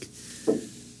 Holy Week,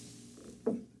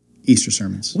 Easter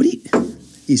sermons.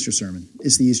 Easter sermon.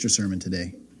 It's the Easter sermon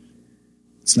today.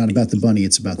 It's not about the bunny;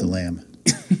 it's about the lamb.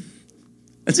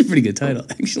 That's a pretty good title,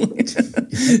 actually.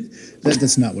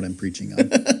 That's not what I'm preaching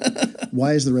on.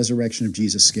 Why is the resurrection of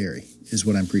Jesus scary? Is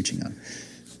what I'm preaching on.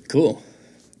 Cool.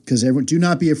 Because everyone, do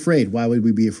not be afraid. Why would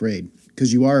we be afraid?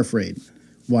 Because you are afraid.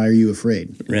 Why are you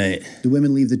afraid? Right. The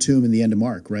women leave the tomb in the end of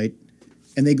Mark, right?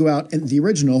 And they go out, and the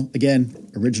original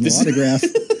autograph,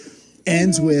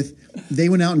 ends with, they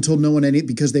went out and told no one anything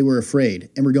because they were afraid.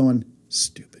 And we're going,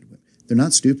 stupid women. They're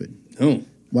not stupid. Oh.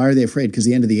 Why are they afraid? Because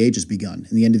the end of the age has begun,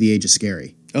 and the end of the age is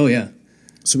scary. Oh, yeah.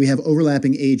 So we have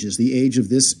overlapping ages, the age of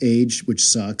this age, which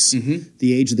sucks,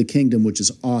 the age of the kingdom, which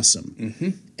is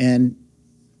awesome. And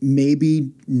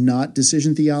maybe not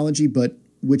decision theology, but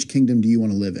which kingdom do you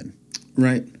want to live in?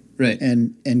 Right.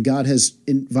 And God has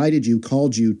invited you,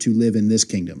 called you to live in this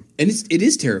kingdom. And it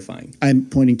is terrifying. I'm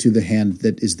pointing to the hand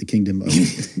that is the kingdom of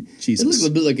Jesus. It looks a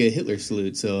bit like a Hitler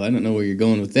salute, so I don't know where you're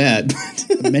going with that.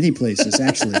 Many places,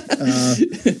 actually.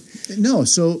 No,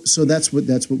 so that's what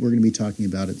we're going to be talking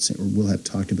about or we'll have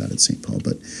talked about at St. Paul.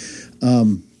 But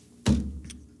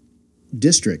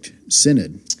district,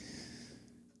 synod.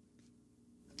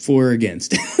 For or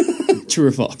against. True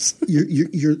or false?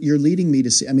 You're leading me to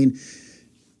see. I mean,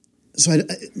 so I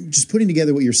just putting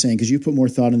together what you're saying, because you put more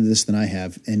thought into this than I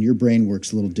have, and your brain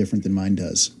works a little different than mine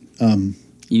does.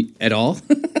 At all?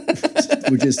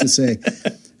 Which is to say,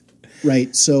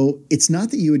 right. So it's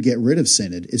not that you would get rid of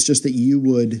synod. It's just that you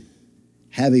would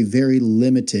have a very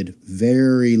limited,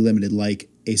 like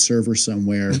a server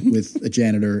somewhere with a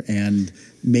janitor and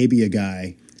maybe a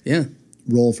guy. Yeah.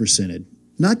 Role for synod.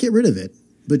 Not get rid of it,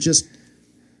 but just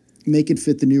make it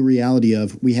fit the new reality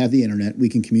of we have the internet, we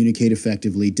can communicate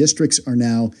effectively.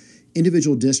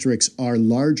 Individual districts are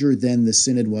larger than the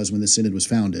synod was when the synod was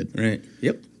founded. Right.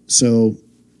 Yep. So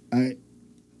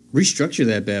restructure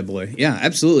that bad boy. Yeah,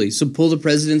 absolutely. So pull the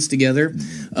presidents together.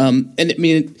 And I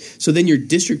mean, so then your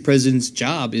district president's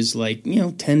job is 10,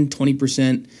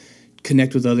 20%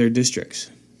 connect with other districts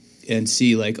and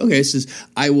see okay, this is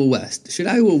Iowa West. Should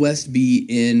Iowa West be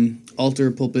in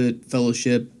altar, pulpit,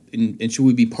 fellowship, and should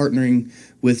we be partnering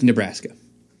with Nebraska?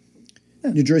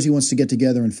 Yeah. New Jersey wants to get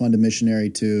together and fund a missionary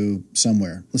to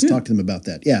somewhere. Let's talk to them about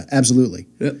that. Yeah, absolutely.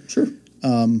 Yeah, sure.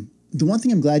 The one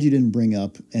thing I'm glad you didn't bring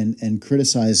up and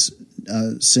criticize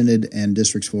synod and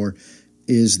districts for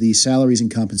is the salaries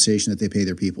and compensation that they pay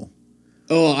their people.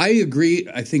 Oh, I agree.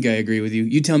 I think I agree with you.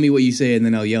 You tell me what you say, and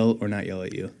then I'll yell or not yell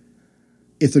at you.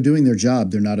 If they're doing their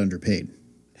job, they're not underpaid.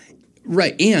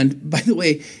 Right. And, by the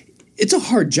way, it's a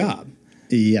hard job.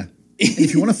 Yeah.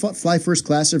 If you want to fly first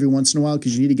class every once in a while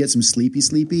because you need to get some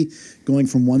sleepy, going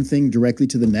from one thing directly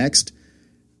to the next.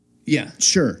 Yeah.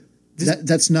 Sure.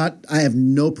 That's not, I have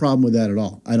no problem with that at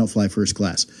all. I don't fly first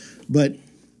class. But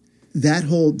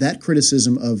that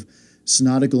criticism of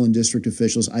synodical and district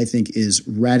officials, I think, is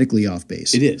radically off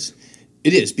base. It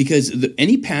is because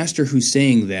any pastor who's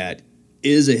saying that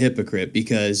is a hypocrite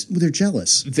because... Well, they're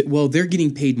jealous. They're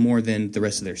getting paid more than the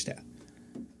rest of their staff.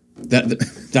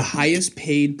 The highest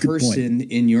paid person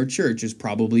in your church is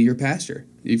probably your pastor.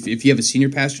 If you have a senior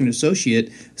pastor and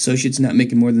associate's not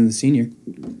making more than the senior.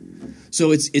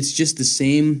 So it's just the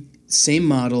same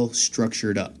model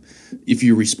structured up. If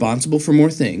you're responsible for more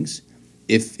things,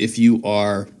 if you're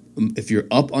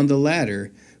up on the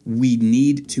ladder, we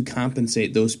need to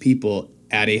compensate those people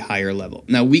at a higher level.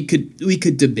 Now we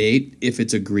could debate if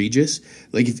it's egregious.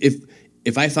 Like if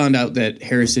if I found out that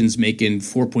Harrison's making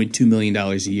 $4.2 million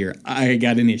a year, I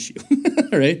got an issue,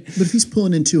 right? But if he's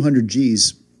pulling in 200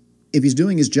 G's, if he's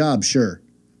doing his job, sure.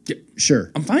 Yeah,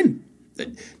 sure. I'm fine.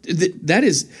 That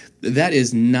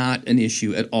is not an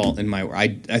issue at all in my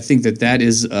world. I think that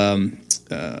is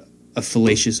a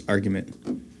fallacious argument.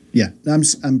 Yeah,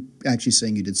 I'm actually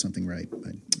saying you did something right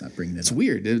by not bringing it up. It's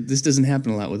weird. This doesn't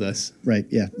happen a lot with us. Right,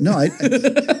 yeah. No,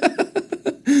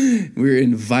 we're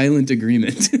in violent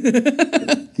agreement.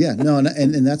 Yeah, no,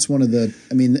 and that's one of the,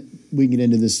 I mean, we can get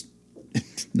into this,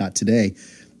 not today,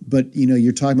 but,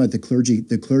 you're talking about the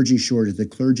clergy shortage, the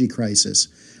clergy crisis.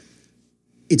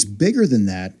 It's bigger than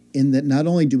that in that not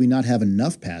only do we not have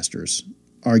enough pastors,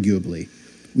 arguably,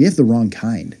 we have the wrong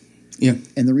kind. Yeah.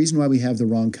 And the reason why we have the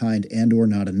wrong kind and or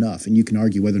not enough, and you can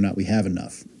argue whether or not we have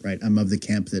enough, right? I'm of the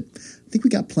camp that I think we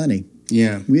got plenty.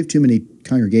 Yeah. We have too many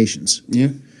congregations.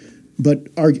 Yeah. But,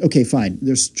 okay, fine.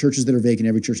 There's churches that are vacant.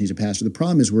 Every church needs a pastor. The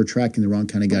problem is we're attracting the wrong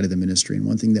kind of guy to the ministry. And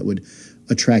one thing that would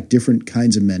attract different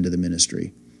kinds of men to the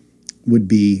ministry would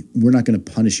be, we're not going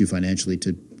to punish you financially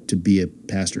to be a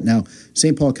pastor. Now,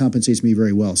 St. Paul compensates me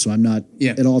very well, so I'm not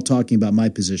at all talking about my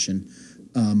position.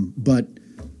 But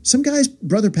some guys,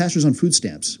 brother pastors on food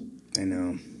stamps. I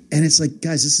know. And it's like,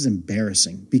 guys, this is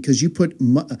embarrassing because you put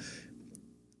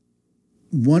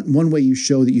one way you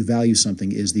show that you value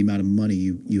something is the amount of money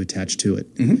you attach to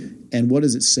it. Mm-hmm. And what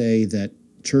does it say that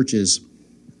churches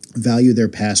value their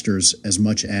pastors as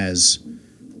much as,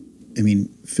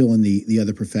 fill in the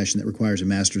other profession that requires a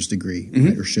master's degree, mm-hmm.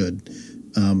 right, or should,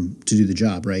 to do the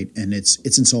job, right? And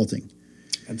it's insulting.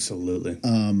 Absolutely.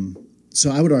 So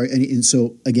I would argue, and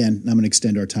so again, I'm going to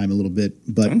extend our time a little bit,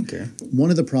 but I don't care. One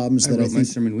of the problems I wrote my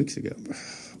sermon weeks ago.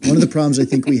 One of the problems I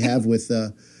think we have with,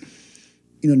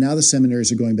 now the seminaries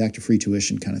are going back to free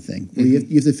tuition kind of thing, where you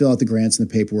have to fill out the grants and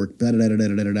the paperwork,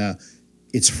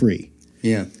 it's free.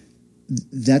 Yeah.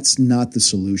 That's not the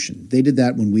solution. They did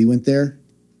that when we went there.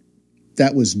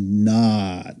 That was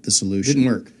not the solution.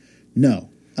 Didn't work. No.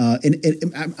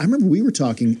 And I remember we were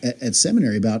talking at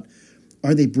seminary about,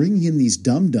 are they bringing in these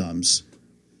dum-dums?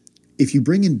 If you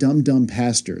bring in dum-dum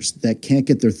pastors that can't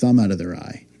get their thumb out of their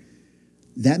eye,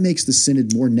 that makes the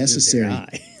synod more necessary.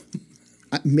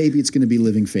 Maybe it's going to be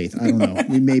Living Faith. I don't know.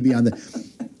 We may be on the...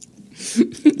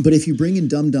 But if you bring in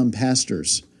dum-dum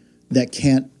pastors that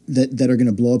are going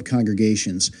to blow up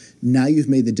congregations, now you've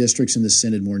made the districts and the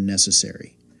synod more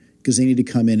necessary because they need to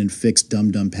come in and fix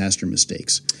dum-dum pastor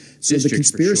mistakes. So the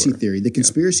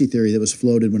conspiracy theory that was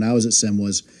floated when I was at SEM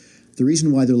was the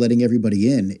reason why they're letting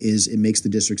everybody in is it makes the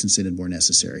districts and synod more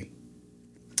necessary.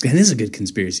 That is a good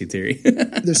conspiracy theory.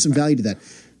 There's some value to that.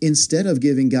 Instead of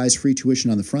giving guys free tuition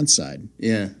on the front side.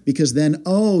 Yeah. Because then,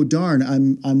 oh darn,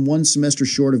 I'm one semester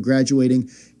short of graduating.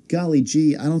 Golly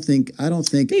gee, I don't think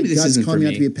maybe God's calling me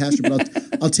out to be a pastor, but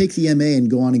I'll take the MA and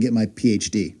go on and get my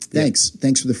PhD. Thanks. Yeah.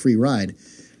 Thanks for the free ride.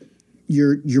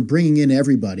 You're bringing in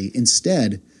everybody.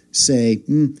 Instead, say,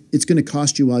 it's going to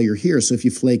cost you while you're here, so if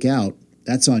you flake out,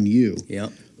 that's on you.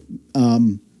 Yep.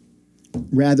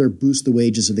 Rather boost the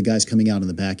wages of the guys coming out on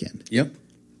the back end. Yep.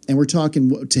 And we're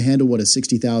talking to handle a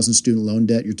 60,000 student loan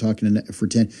debt. You're talking for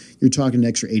 10. You're talking an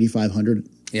extra 8,500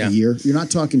 a year. You're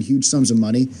not talking huge sums of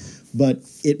money, but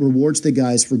it rewards the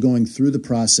guys for going through the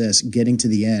process, getting to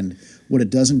the end. What it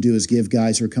doesn't do is give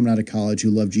guys who are coming out of college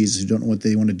who love Jesus, who don't know what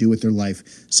they want to do with their life,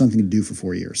 something to do for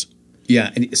 4 years.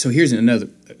 Yeah, and so here's another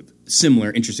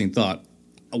similar interesting thought.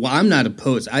 Well, I'm not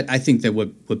opposed. I think that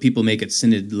what people make at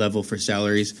synod level for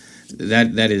salaries,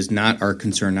 that is not our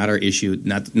concern, not our issue,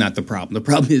 not the problem. The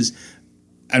problem is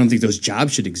I don't think those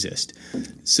jobs should exist.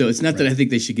 So it's not that I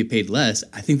think they should get paid less.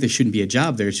 I think there shouldn't be a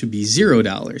job there. It should be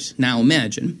 $0. Now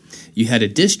imagine you had a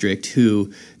district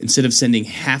who, instead of sending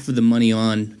half of the money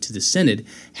on to the synod,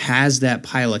 has that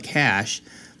pile of cash.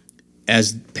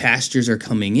 As pastors are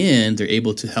coming in, they're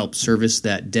able to help service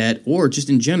that debt, or just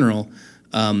in general.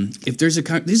 If there's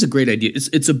this is a great idea.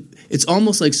 It's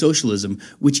almost like socialism,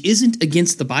 which isn't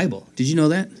against the Bible. Did you know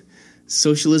that?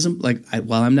 Socialism,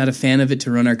 while I'm not a fan of it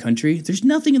to run our country, there's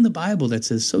nothing in the Bible that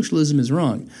says socialism is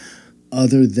wrong.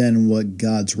 Other than what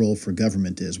God's role for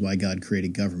government is, why God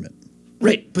created government.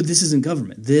 Right, but this isn't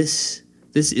government. This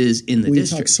is in the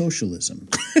district. You talk socialism.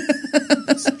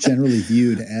 It's generally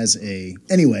viewed as a...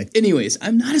 Anyways,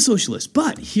 I'm not a socialist,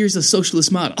 but here's a socialist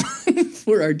model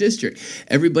for our district.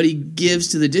 Everybody gives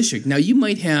to the district. Now, you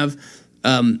might have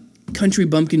Country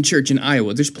Bumpkin Church in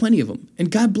Iowa. There's plenty of them. And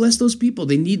God bless those people.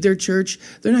 They need their church.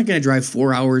 They're not going to drive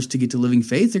 4 hours to get to Living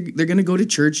Faith. They're going to go to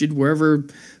church in wherever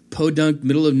podunk,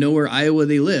 middle of nowhere, Iowa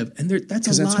they live. And that's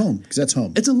a lot. Because that's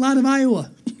home. It's a lot of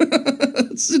Iowa.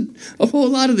 A whole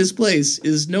lot of this place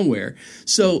is nowhere.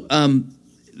 So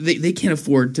they can't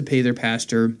afford to pay their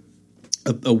pastor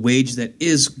a wage that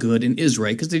is good and is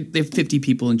right because they have 50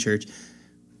 people in church.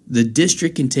 The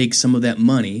district can take some of that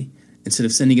money instead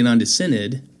of sending it on to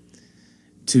Synod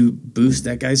to boost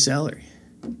that guy's salary.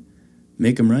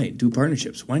 Make him right. Do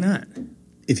partnerships. Why not?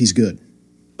 If he's good.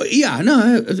 Yeah,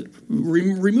 no.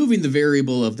 Removing the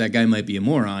variable of that guy might be a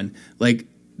moron. Like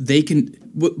they can,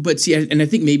 but see, and I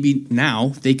think maybe now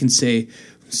they can say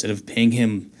instead of paying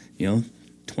him,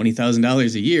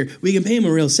 $20,000 a year, we can pay him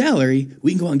a real salary.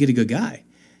 We can go out and get a good guy,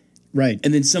 right?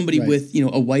 And then somebody with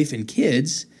a wife and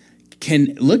kids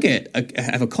can look at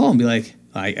have a call and be like,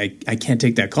 I can't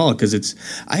take that call because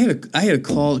I had a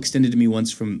call extended to me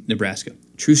once from Nebraska.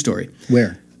 True story.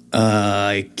 Where?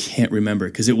 I can't remember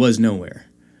because it was nowhere.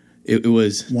 It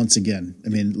was once again. I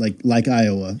mean, like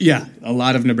Iowa. Yeah, a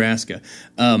lot of Nebraska.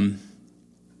 In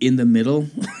the middle,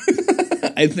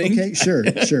 I think. Okay, sure.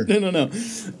 No.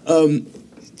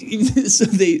 So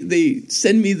they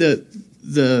send me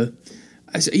the.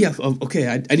 I said, yeah, okay.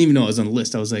 I didn't even know I was on the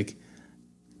list. I was like,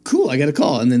 cool, I got a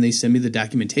call, and then they send me the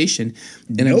documentation.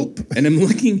 And I'm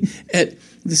looking at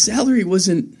the salary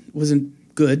wasn't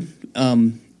good.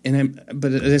 But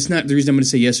that's not the reason I'm going to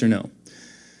say yes or no.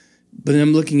 But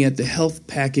I'm looking at the health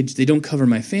package. They don't cover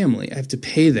my family. I have to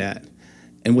pay that.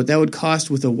 And what that would cost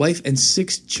with a wife and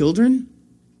 6 children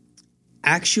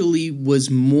actually was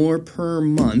more per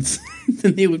month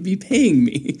than they would be paying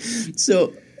me.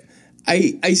 So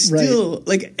I still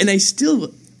I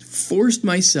still forced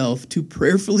myself to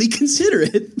prayerfully consider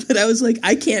it. But I was like,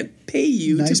 I can't pay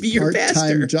you to be your pastor. Nice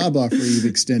part-time job offer you've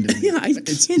extended. Yeah, I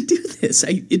can't do this.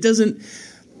 It doesn't.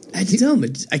 I had to tell him,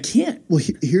 I can't. Well,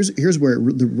 here's where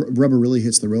the rubber really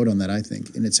hits the road on that, I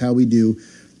think, and it's how we do.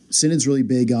 Synod's really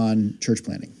big on church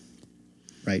planting,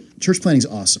 right? Church planting's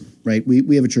awesome, right?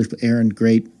 We have a church. Aaron,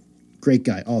 great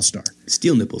guy, all-star.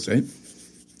 Steel nipples, right?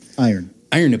 Iron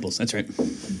nipples. That's right.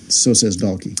 So says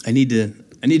Dalkey. I need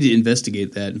to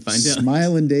investigate that and find out.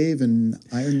 Smiling Dave and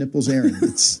Iron Nipples Aaron.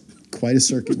 It's quite a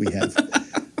circuit we have.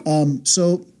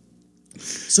 So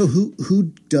who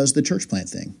does the church plant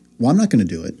thing? Well, I'm not going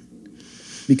to do it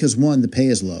because, one, the pay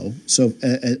is low. So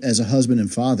as a husband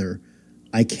and father,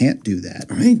 I can't do that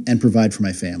and provide for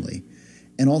my family.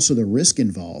 And also the risk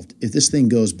involved. If this thing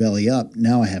goes belly up,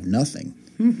 now I have nothing.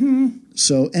 Mm-hmm.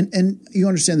 So, and you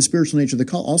understand the spiritual nature of the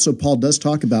call. Also, Paul does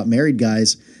talk about married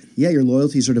guys. Yeah, your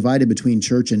loyalties are divided between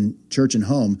church and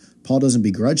home. Paul doesn't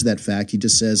begrudge that fact. He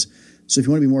just says, so if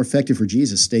you want to be more effective for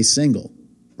Jesus, stay single,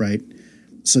 right?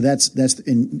 So that's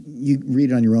and you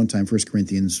read it on your own time, 1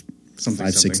 Corinthians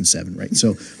 5, 6, and 7, right?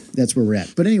 So that's where we're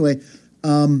at. But anyway,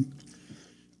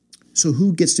 so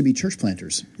who gets to be church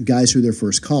planters? Guys who are their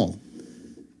first call.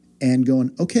 And going,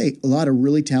 okay, a lot of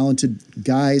really talented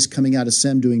guys coming out of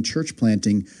SEM doing church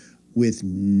planting with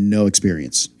no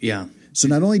experience. Yeah. So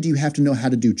not only do you have to know how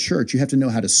to do church, you have to know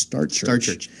how to start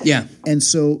church. Yeah. And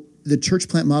so the church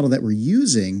plant model that we're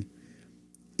using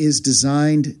is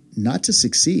designed not to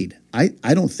succeed. I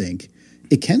don't think.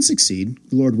 It can succeed,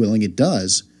 Lord willing, it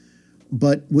does.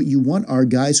 But what you want are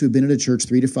guys who have been at a church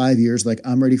 3 to 5 years, like,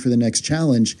 I'm ready for the next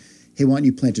challenge. Hey, why don't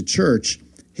you plant a church?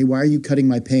 Hey, why are you cutting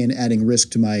my pay and adding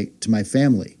risk to my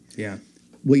family? Yeah.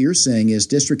 What you're saying is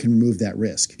district can remove that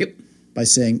risk. Yep. By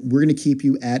saying, we're going to keep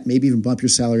you at, maybe even bump your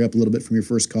salary up a little bit from your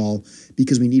first call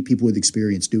because we need people with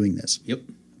experience doing this. Yep.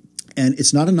 And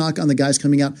it's not a knock on the guys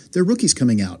coming out. They're rookies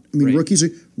coming out. I mean, rookies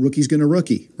going to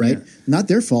rookie, right? Yeah. Not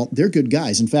their fault. They're good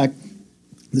guys. In fact,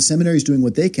 the seminary is doing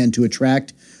what they can to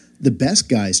attract the best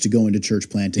guys to go into church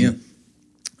planting. Yeah.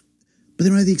 But they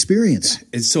don't have the experience.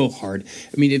 It's so hard.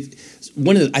 I mean,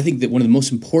 I think that one of the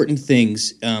most important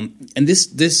things, and this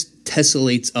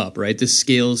tessellates up, right? This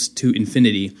scales to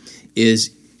infinity,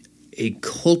 is a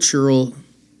cultural.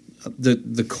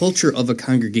 The culture of a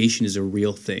congregation is a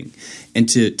real thing, and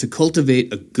to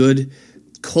cultivate a good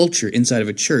culture inside of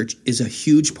a church is a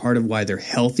huge part of why they're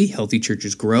healthy. Healthy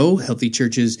churches grow. Healthy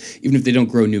churches, even if they don't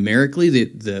grow numerically,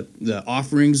 the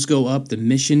offerings go up. The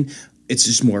mission, it's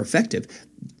just more effective.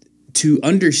 To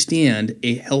understand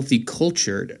a healthy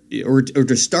culture or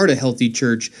to start a healthy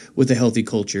church with a healthy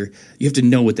culture, you have to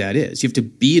know what that is. You have to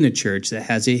be in a church that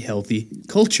has a healthy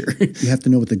culture. You have to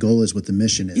know what the goal is, what the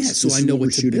mission is. Yeah, so I know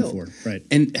what to build. For. Right.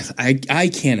 And I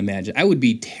can't imagine. I would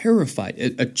be terrified.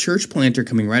 A church planter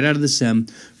coming right out of the SEM,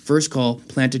 first call,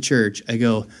 plant a church. I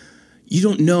go, you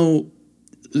don't know.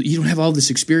 You don't have all this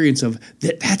experience of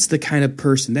that. That's the kind of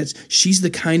person. She's the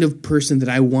kind of person that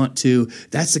I want to.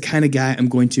 That's the kind of guy I'm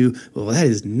going to. Well, that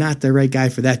is not the right guy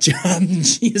for that job.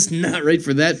 She is not right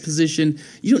for that position.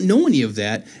 You don't know any of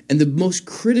that. And the most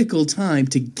critical time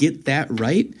to get that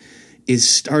right is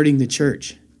starting the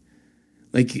church.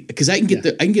 Like, because I can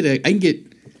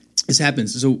get This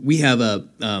happens. So we have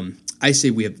I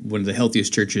say we have one of the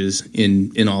healthiest churches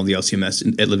in all the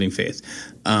LCMS at Living Faith.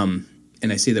 And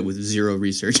I say that with zero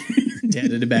research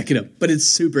data to back it up, but it's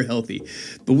super healthy.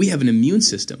 But we have an immune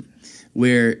system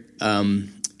where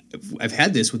I've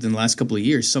had this within the last couple of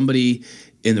years. Somebody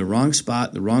in the wrong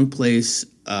spot, the wrong place,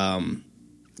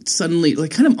 suddenly,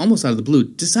 like kind of almost out of the blue,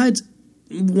 decides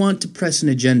want to press an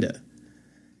agenda.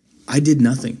 I did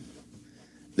nothing.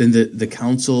 Then the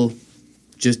council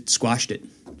just squashed it.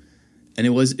 And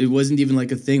it wasn't even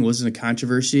like a thing. It wasn't a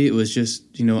controversy. It was just,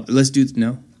 let's do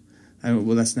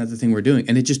well, that's not the thing we're doing.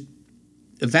 And it just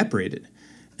evaporated.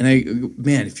 And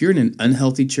if you're in an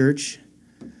unhealthy church,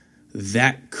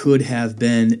 that could have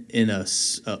been in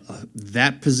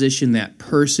that position, that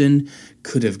person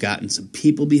could have gotten some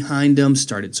people behind them,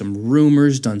 started some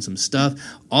rumors, done some stuff.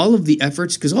 All of the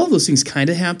efforts, because all of those things kind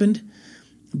of happened,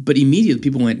 but immediately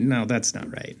people went, no, that's not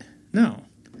right. No.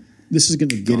 This is going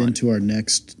to get into our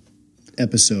next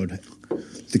episode,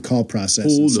 the call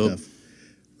process and stuff.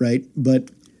 Right?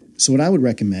 But so what I would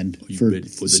recommend for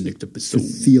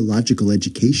theological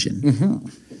education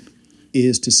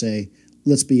is to say,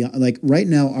 let's be like right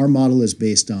now, our model is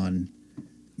based on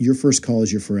your first call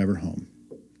is your forever home,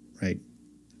 right?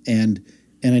 And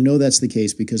I know that's the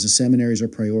case because the seminaries are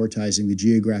prioritizing the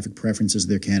geographic preferences of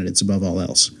their candidates above all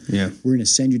else. Yeah. We're going to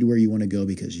send you to where you want to go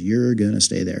because you're going to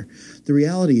stay there. The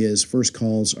reality is first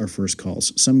calls are first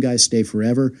calls. Some guys stay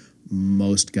forever.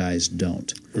 Most guys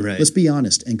don't. Right. Let's be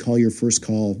honest and call your first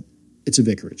call, it's a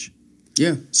vicarage.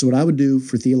 Yeah. So what I would do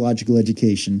for theological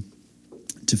education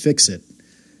to fix it,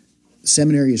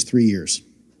 seminary is 3 years.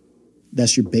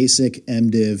 That's your basic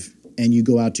MDiv, and you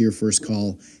go out to your first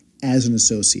call as an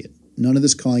associate. None of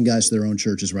this calling guys to their own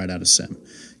churches right out of SEM.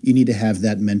 You need to have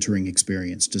that mentoring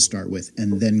experience to start with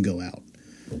and then go out.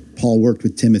 Paul worked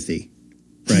with Timothy,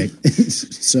 right?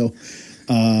 So...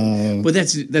 but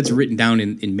that's written down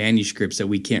in manuscripts that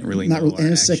we can't really know.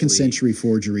 And a second century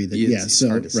forgery.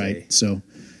 So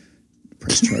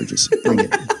press charges.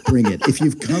 Bring it. If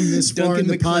you've come this far in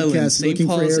the podcast looking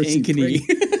for heresy,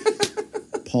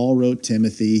 Paul wrote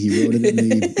Timothy. He wrote it in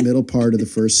the middle part of the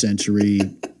first century.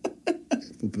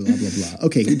 Blah, blah, blah.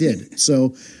 Okay, he did.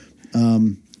 So,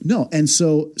 no. And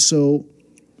so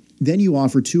then you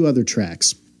offer 2 other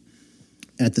tracks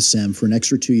at the SEM for an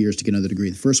extra 2 years to get another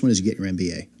degree. The first one is you get your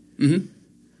MBA. Mm-hmm.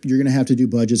 You're going to have to do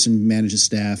budgets and manage a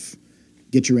staff,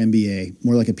 get your MBA,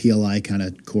 more like a PLI kind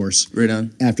of course. Right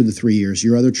on. After the 3 years.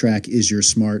 Your other track is your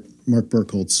SMART, Mark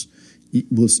Burkholz. You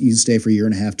can stay for a year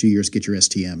and a half, 2 years, get your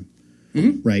STM.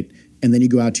 Mm-hmm. Right? And then you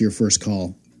go out to your first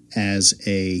call as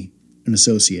an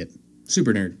associate.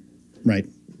 Super nerd. Right.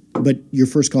 But your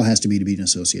first call has to be an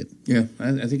associate. Yeah,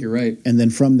 I think you're right. And then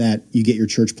from that, you get your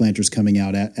church planters coming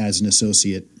out as an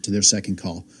associate to their second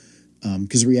call.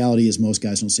 Because the reality is most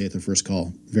guys don't stay at their first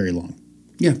call very long.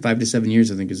 Yeah, 5 to 7 years,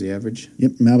 I think, is the average.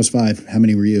 Yep, I was 5. How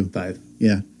many were you? 5.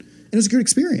 Yeah. And it was a good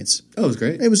experience. Oh, it was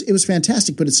great. It was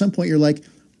fantastic, but at some point you're like,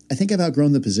 I think I've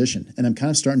outgrown the position, and I'm kind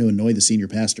of starting to annoy the senior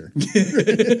pastor.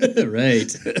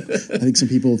 Right. I think some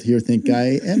people here think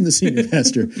I am the senior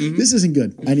pastor. Mm-hmm. This isn't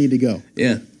good. I need to go.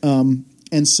 Yeah.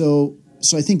 And so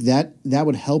I think that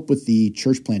would help with the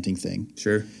church planting thing.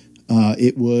 Sure.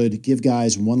 It would give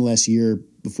guys one less year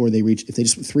before they reach. If they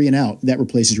just 3 and out, that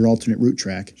replaces your alternate route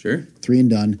track. Sure. 3 and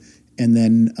done. And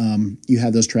then you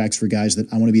have those tracks for guys that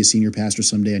I want to be a senior pastor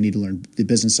someday. I need to learn the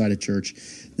business side of church.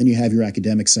 Then you have your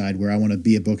academic side where I want to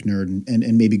be a book nerd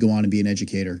and maybe go on and be an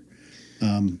educator.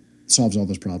 Solves all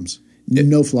those problems.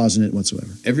 No flaws in it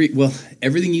whatsoever.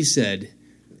 Everything you said,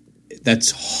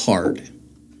 that's hard.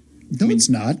 No, it's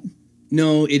not.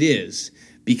 No, it is.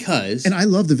 Because... And I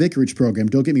love the vicarage program,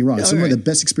 don't get me wrong. Some of the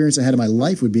best experience I had in my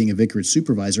life with being a vicarage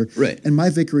supervisor. Right. And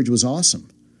my vicarage was awesome.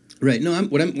 Right. No,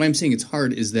 what I'm saying it's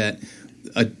hard is that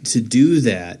to do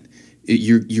that,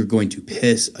 you're going to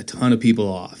piss a ton of people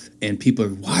off. And people are,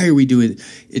 why are we doing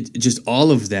it? Just all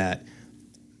of that.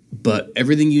 But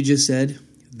everything you just said,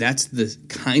 that's the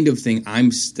kind of thing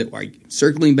I'm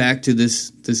circling back to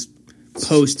this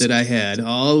post that I had,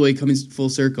 all the way coming full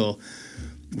circle.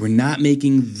 We're not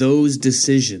making those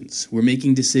decisions. We're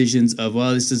making decisions of,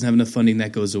 well, this doesn't have enough funding,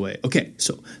 that goes away. Okay,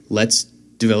 so let's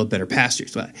develop better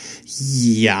pastors.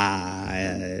 Yeah,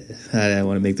 I don't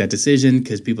want to make that decision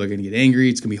because people are going to get angry.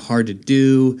 It's going to be hard to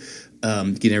do,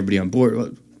 getting everybody on board.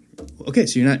 Well, okay,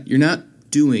 so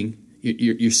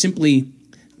you're simply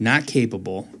not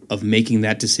capable of making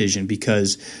that decision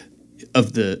because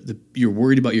of you're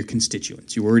worried about your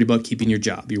constituents. You're worried about keeping your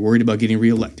job. You're worried about getting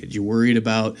reelected. You're worried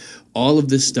about all of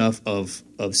this stuff of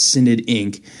Synod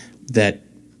Inc. that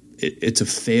it's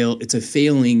a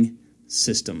failing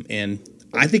system, and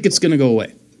I think it's going to go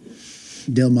away.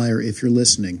 Dale Meyer, if you're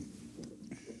listening,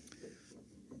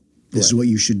 this is what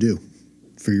you should do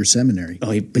for your seminary.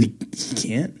 Oh, but he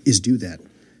can't? Is do that.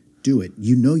 Do it.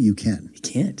 You know you can. He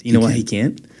can't. You know why he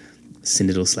can't?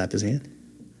 Synod will slap his hand.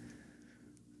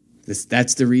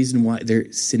 That's the reason why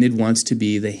Synod wants to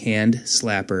be the hand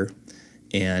slapper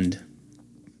and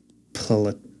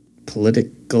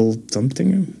political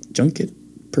something,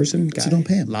 junket person, guy. So don't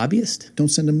pay him. Lobbyist? Don't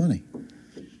send him money.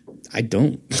 I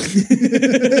don't.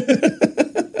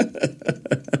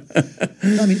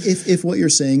 I mean, if what you're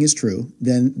saying is true,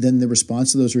 then the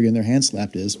response to those who are getting their hand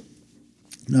slapped is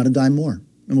not a dime more, and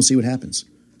we'll see what happens.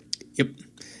 Yep.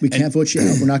 We can't vote you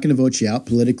out. We're not going to vote you out.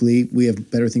 Politically, we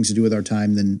have better things to do with our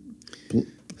time than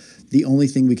the only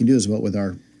thing we can do is vote with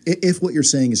our. If what you're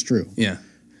saying is true, yeah,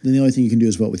 then the only thing you can do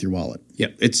is vote with your wallet. Yeah,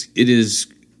 it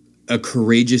is a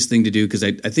courageous thing to do because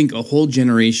I think a whole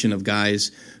generation of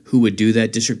guys who would do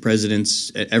that, district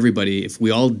presidents, everybody, if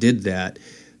we all did that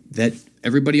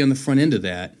everybody on the front end of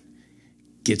that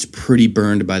gets pretty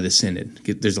burned by the Synod.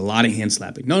 There's a lot of hand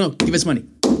slapping. No, give us money.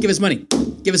 Give us money.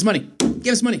 Give us money.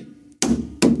 Give us money.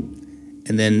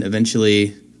 And then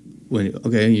eventually,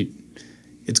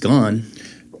 it's gone.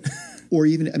 Or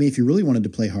even, I mean, if you really wanted to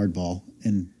play hardball,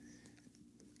 and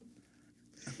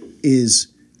is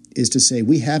to say,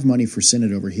 we have money for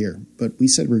Synod over here, but we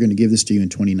said we're going to give this to you in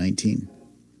 2019.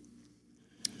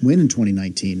 When in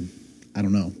 2019? I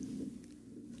don't know.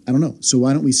 So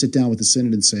why don't we sit down with the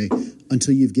Synod and say,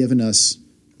 until you've given us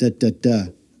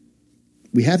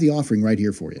we have the offering right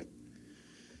here for you.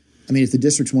 I mean, if the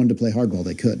districts wanted to play hardball,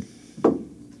 they could.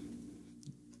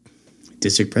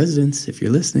 District presidents, if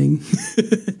you're listening,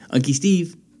 Unky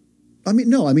Steve. I mean,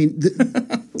 no. I mean,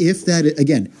 if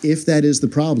that is the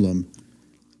problem,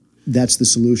 that's the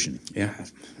solution. Yeah.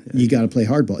 You got to play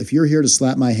hardball. If you're here to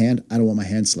slap my hand, I don't want my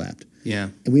hand slapped. Yeah.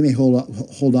 And we may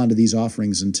hold on to these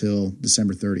offerings until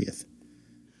December 30th.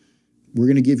 We're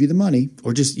going to give you the money,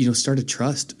 or just start a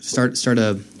trust, start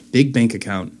a big bank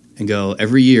account, and go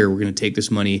every year. We're going to take this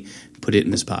money, put it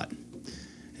in this pot.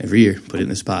 Every year, put it in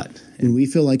this pot. When we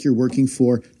feel like you're working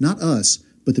for not us,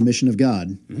 but the mission of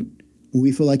God, mm-hmm. When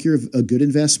we feel like you're a good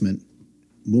investment,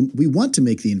 we want to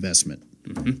make the investment.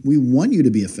 Mm-hmm. We want you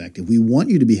to be effective. We want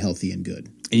you to be healthy and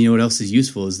good. And you know what else is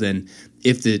useful is then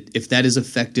if that is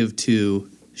effective to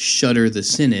shutter the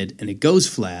Synod and it goes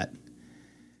flat,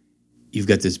 you've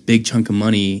got this big chunk of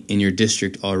money in your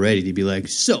district already to be like,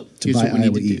 so to buy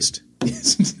Iowa East.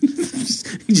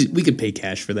 We could pay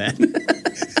cash for that.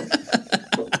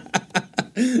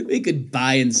 We could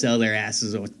buy and sell their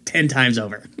asses 10 times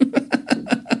over.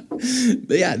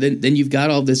 But yeah, then you've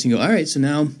got all this and you go, all right, so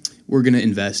now we're going to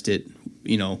invest it,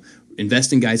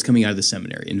 invest in guys coming out of the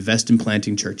seminary, invest in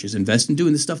planting churches, invest in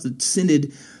doing the stuff that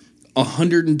Synod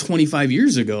 125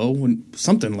 years ago, when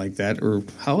something like that, or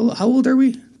how old are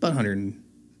we? About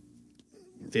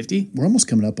 150? We're almost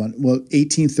coming up on,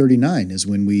 1839 is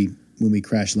when we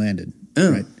crash landed.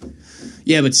 Oh. Right?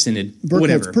 Yeah, but Synod,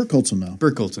 whatever. Burkholtz will know.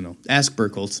 Burkholtz will know. Ask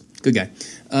Burkholtz. Good guy.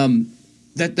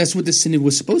 That's what the Synod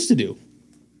was supposed to do.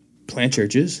 Plant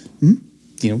churches,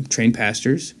 mm-hmm. Train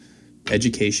pastors,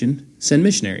 education, send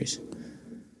missionaries.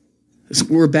 So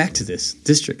we're back to this.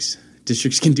 Districts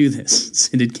can do this.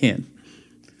 Synod can.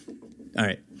 All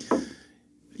right.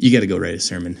 You got to go write a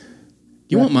sermon.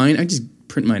 You want mine? I just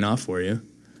print mine off for you.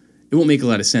 It won't make a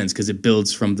lot of sense because it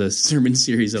builds from the sermon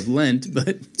series of Lent, but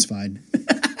it's fine.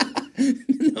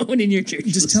 No one in your church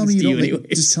just tell me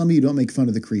just tell me you don't make fun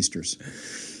of the Creasters.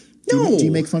 No. Do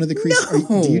you make fun of the Creasters?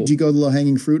 No. Do you go to the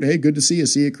low-hanging fruit? Hey, good to see you.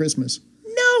 See you at Christmas.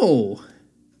 No.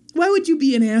 Why would you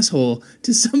be an asshole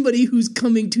to somebody who's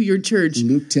coming to your church?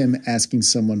 Luke Tim asking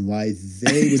someone why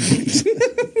they would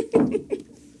be.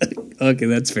 Okay,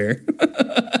 that's fair.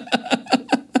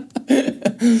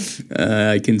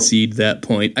 I concede that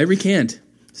point. I recant.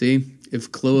 See,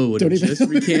 if Chloe would have just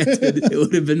recanted, it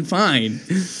would have been fine.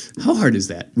 How hard is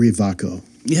that? Revaco.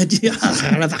 Yeah.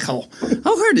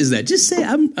 How hard is that? Just say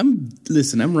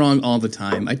listen, I'm wrong all the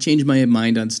time. I change my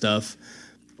mind on stuff.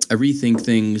 I rethink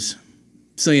things.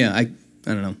 So yeah, I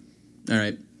don't know. All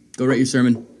right, go write your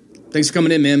sermon. Thanks for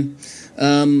coming in, man.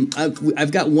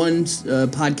 I've got one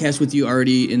podcast with you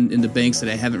already in the banks that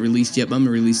I haven't released yet, but I'm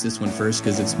going to release this one first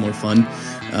because it's more fun.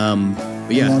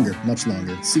 But yeah. Much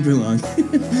longer. Super long.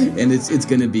 And it's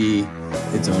going to be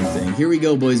its own thing. Here we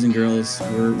go, boys and girls.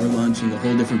 We're launching a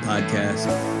whole different podcast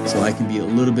so I can be a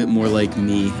little bit more like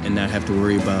me and not have to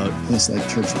worry about... Less like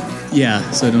church. Yeah,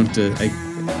 so I don't have to... I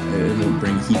won't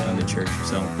bring heat on the church.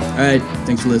 So, all right.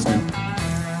 Thanks for listening.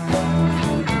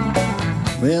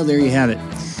 Well, there you have it.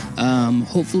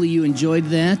 Hopefully you enjoyed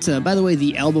that. By the way,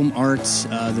 the album art,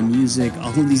 the music, all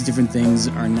of these different things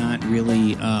are not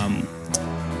really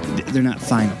they're not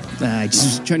final. I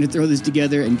just trying to throw this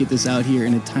together and get this out here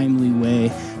in a timely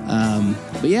way.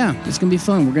 But yeah, it's going to be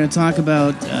fun. We're going to talk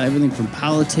about everything from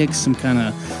politics, some kind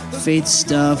of faith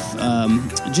stuff,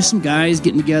 just some guys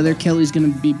getting together. Kelly's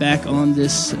going to be back on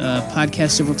this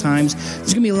podcast several times.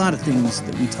 There's going to be a lot of things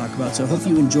that we talk about. So I hope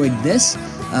you enjoyed this.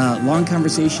 Long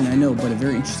conversation, I know, but a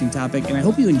very interesting topic. And I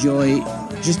hope you enjoy,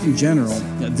 just in general,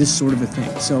 this sort of a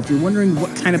thing. So if you're wondering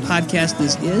what kind of podcast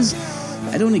this is,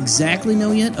 I don't exactly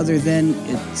know yet, other than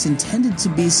it's intended to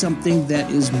be something that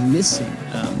is missing.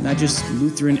 Not just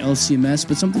Lutheran LCMS,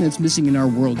 but something that's missing in our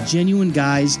world. Genuine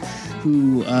guys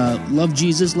who love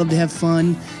Jesus, love to have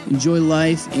fun, enjoy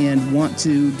life, and want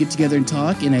to get together and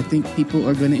talk. And I think people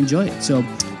are going to enjoy it. So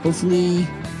hopefully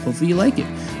you like it.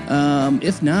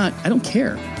 If not, I don't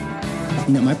care.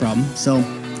 Not my problem. So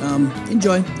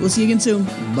enjoy. We'll see you again soon.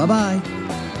 Bye-bye.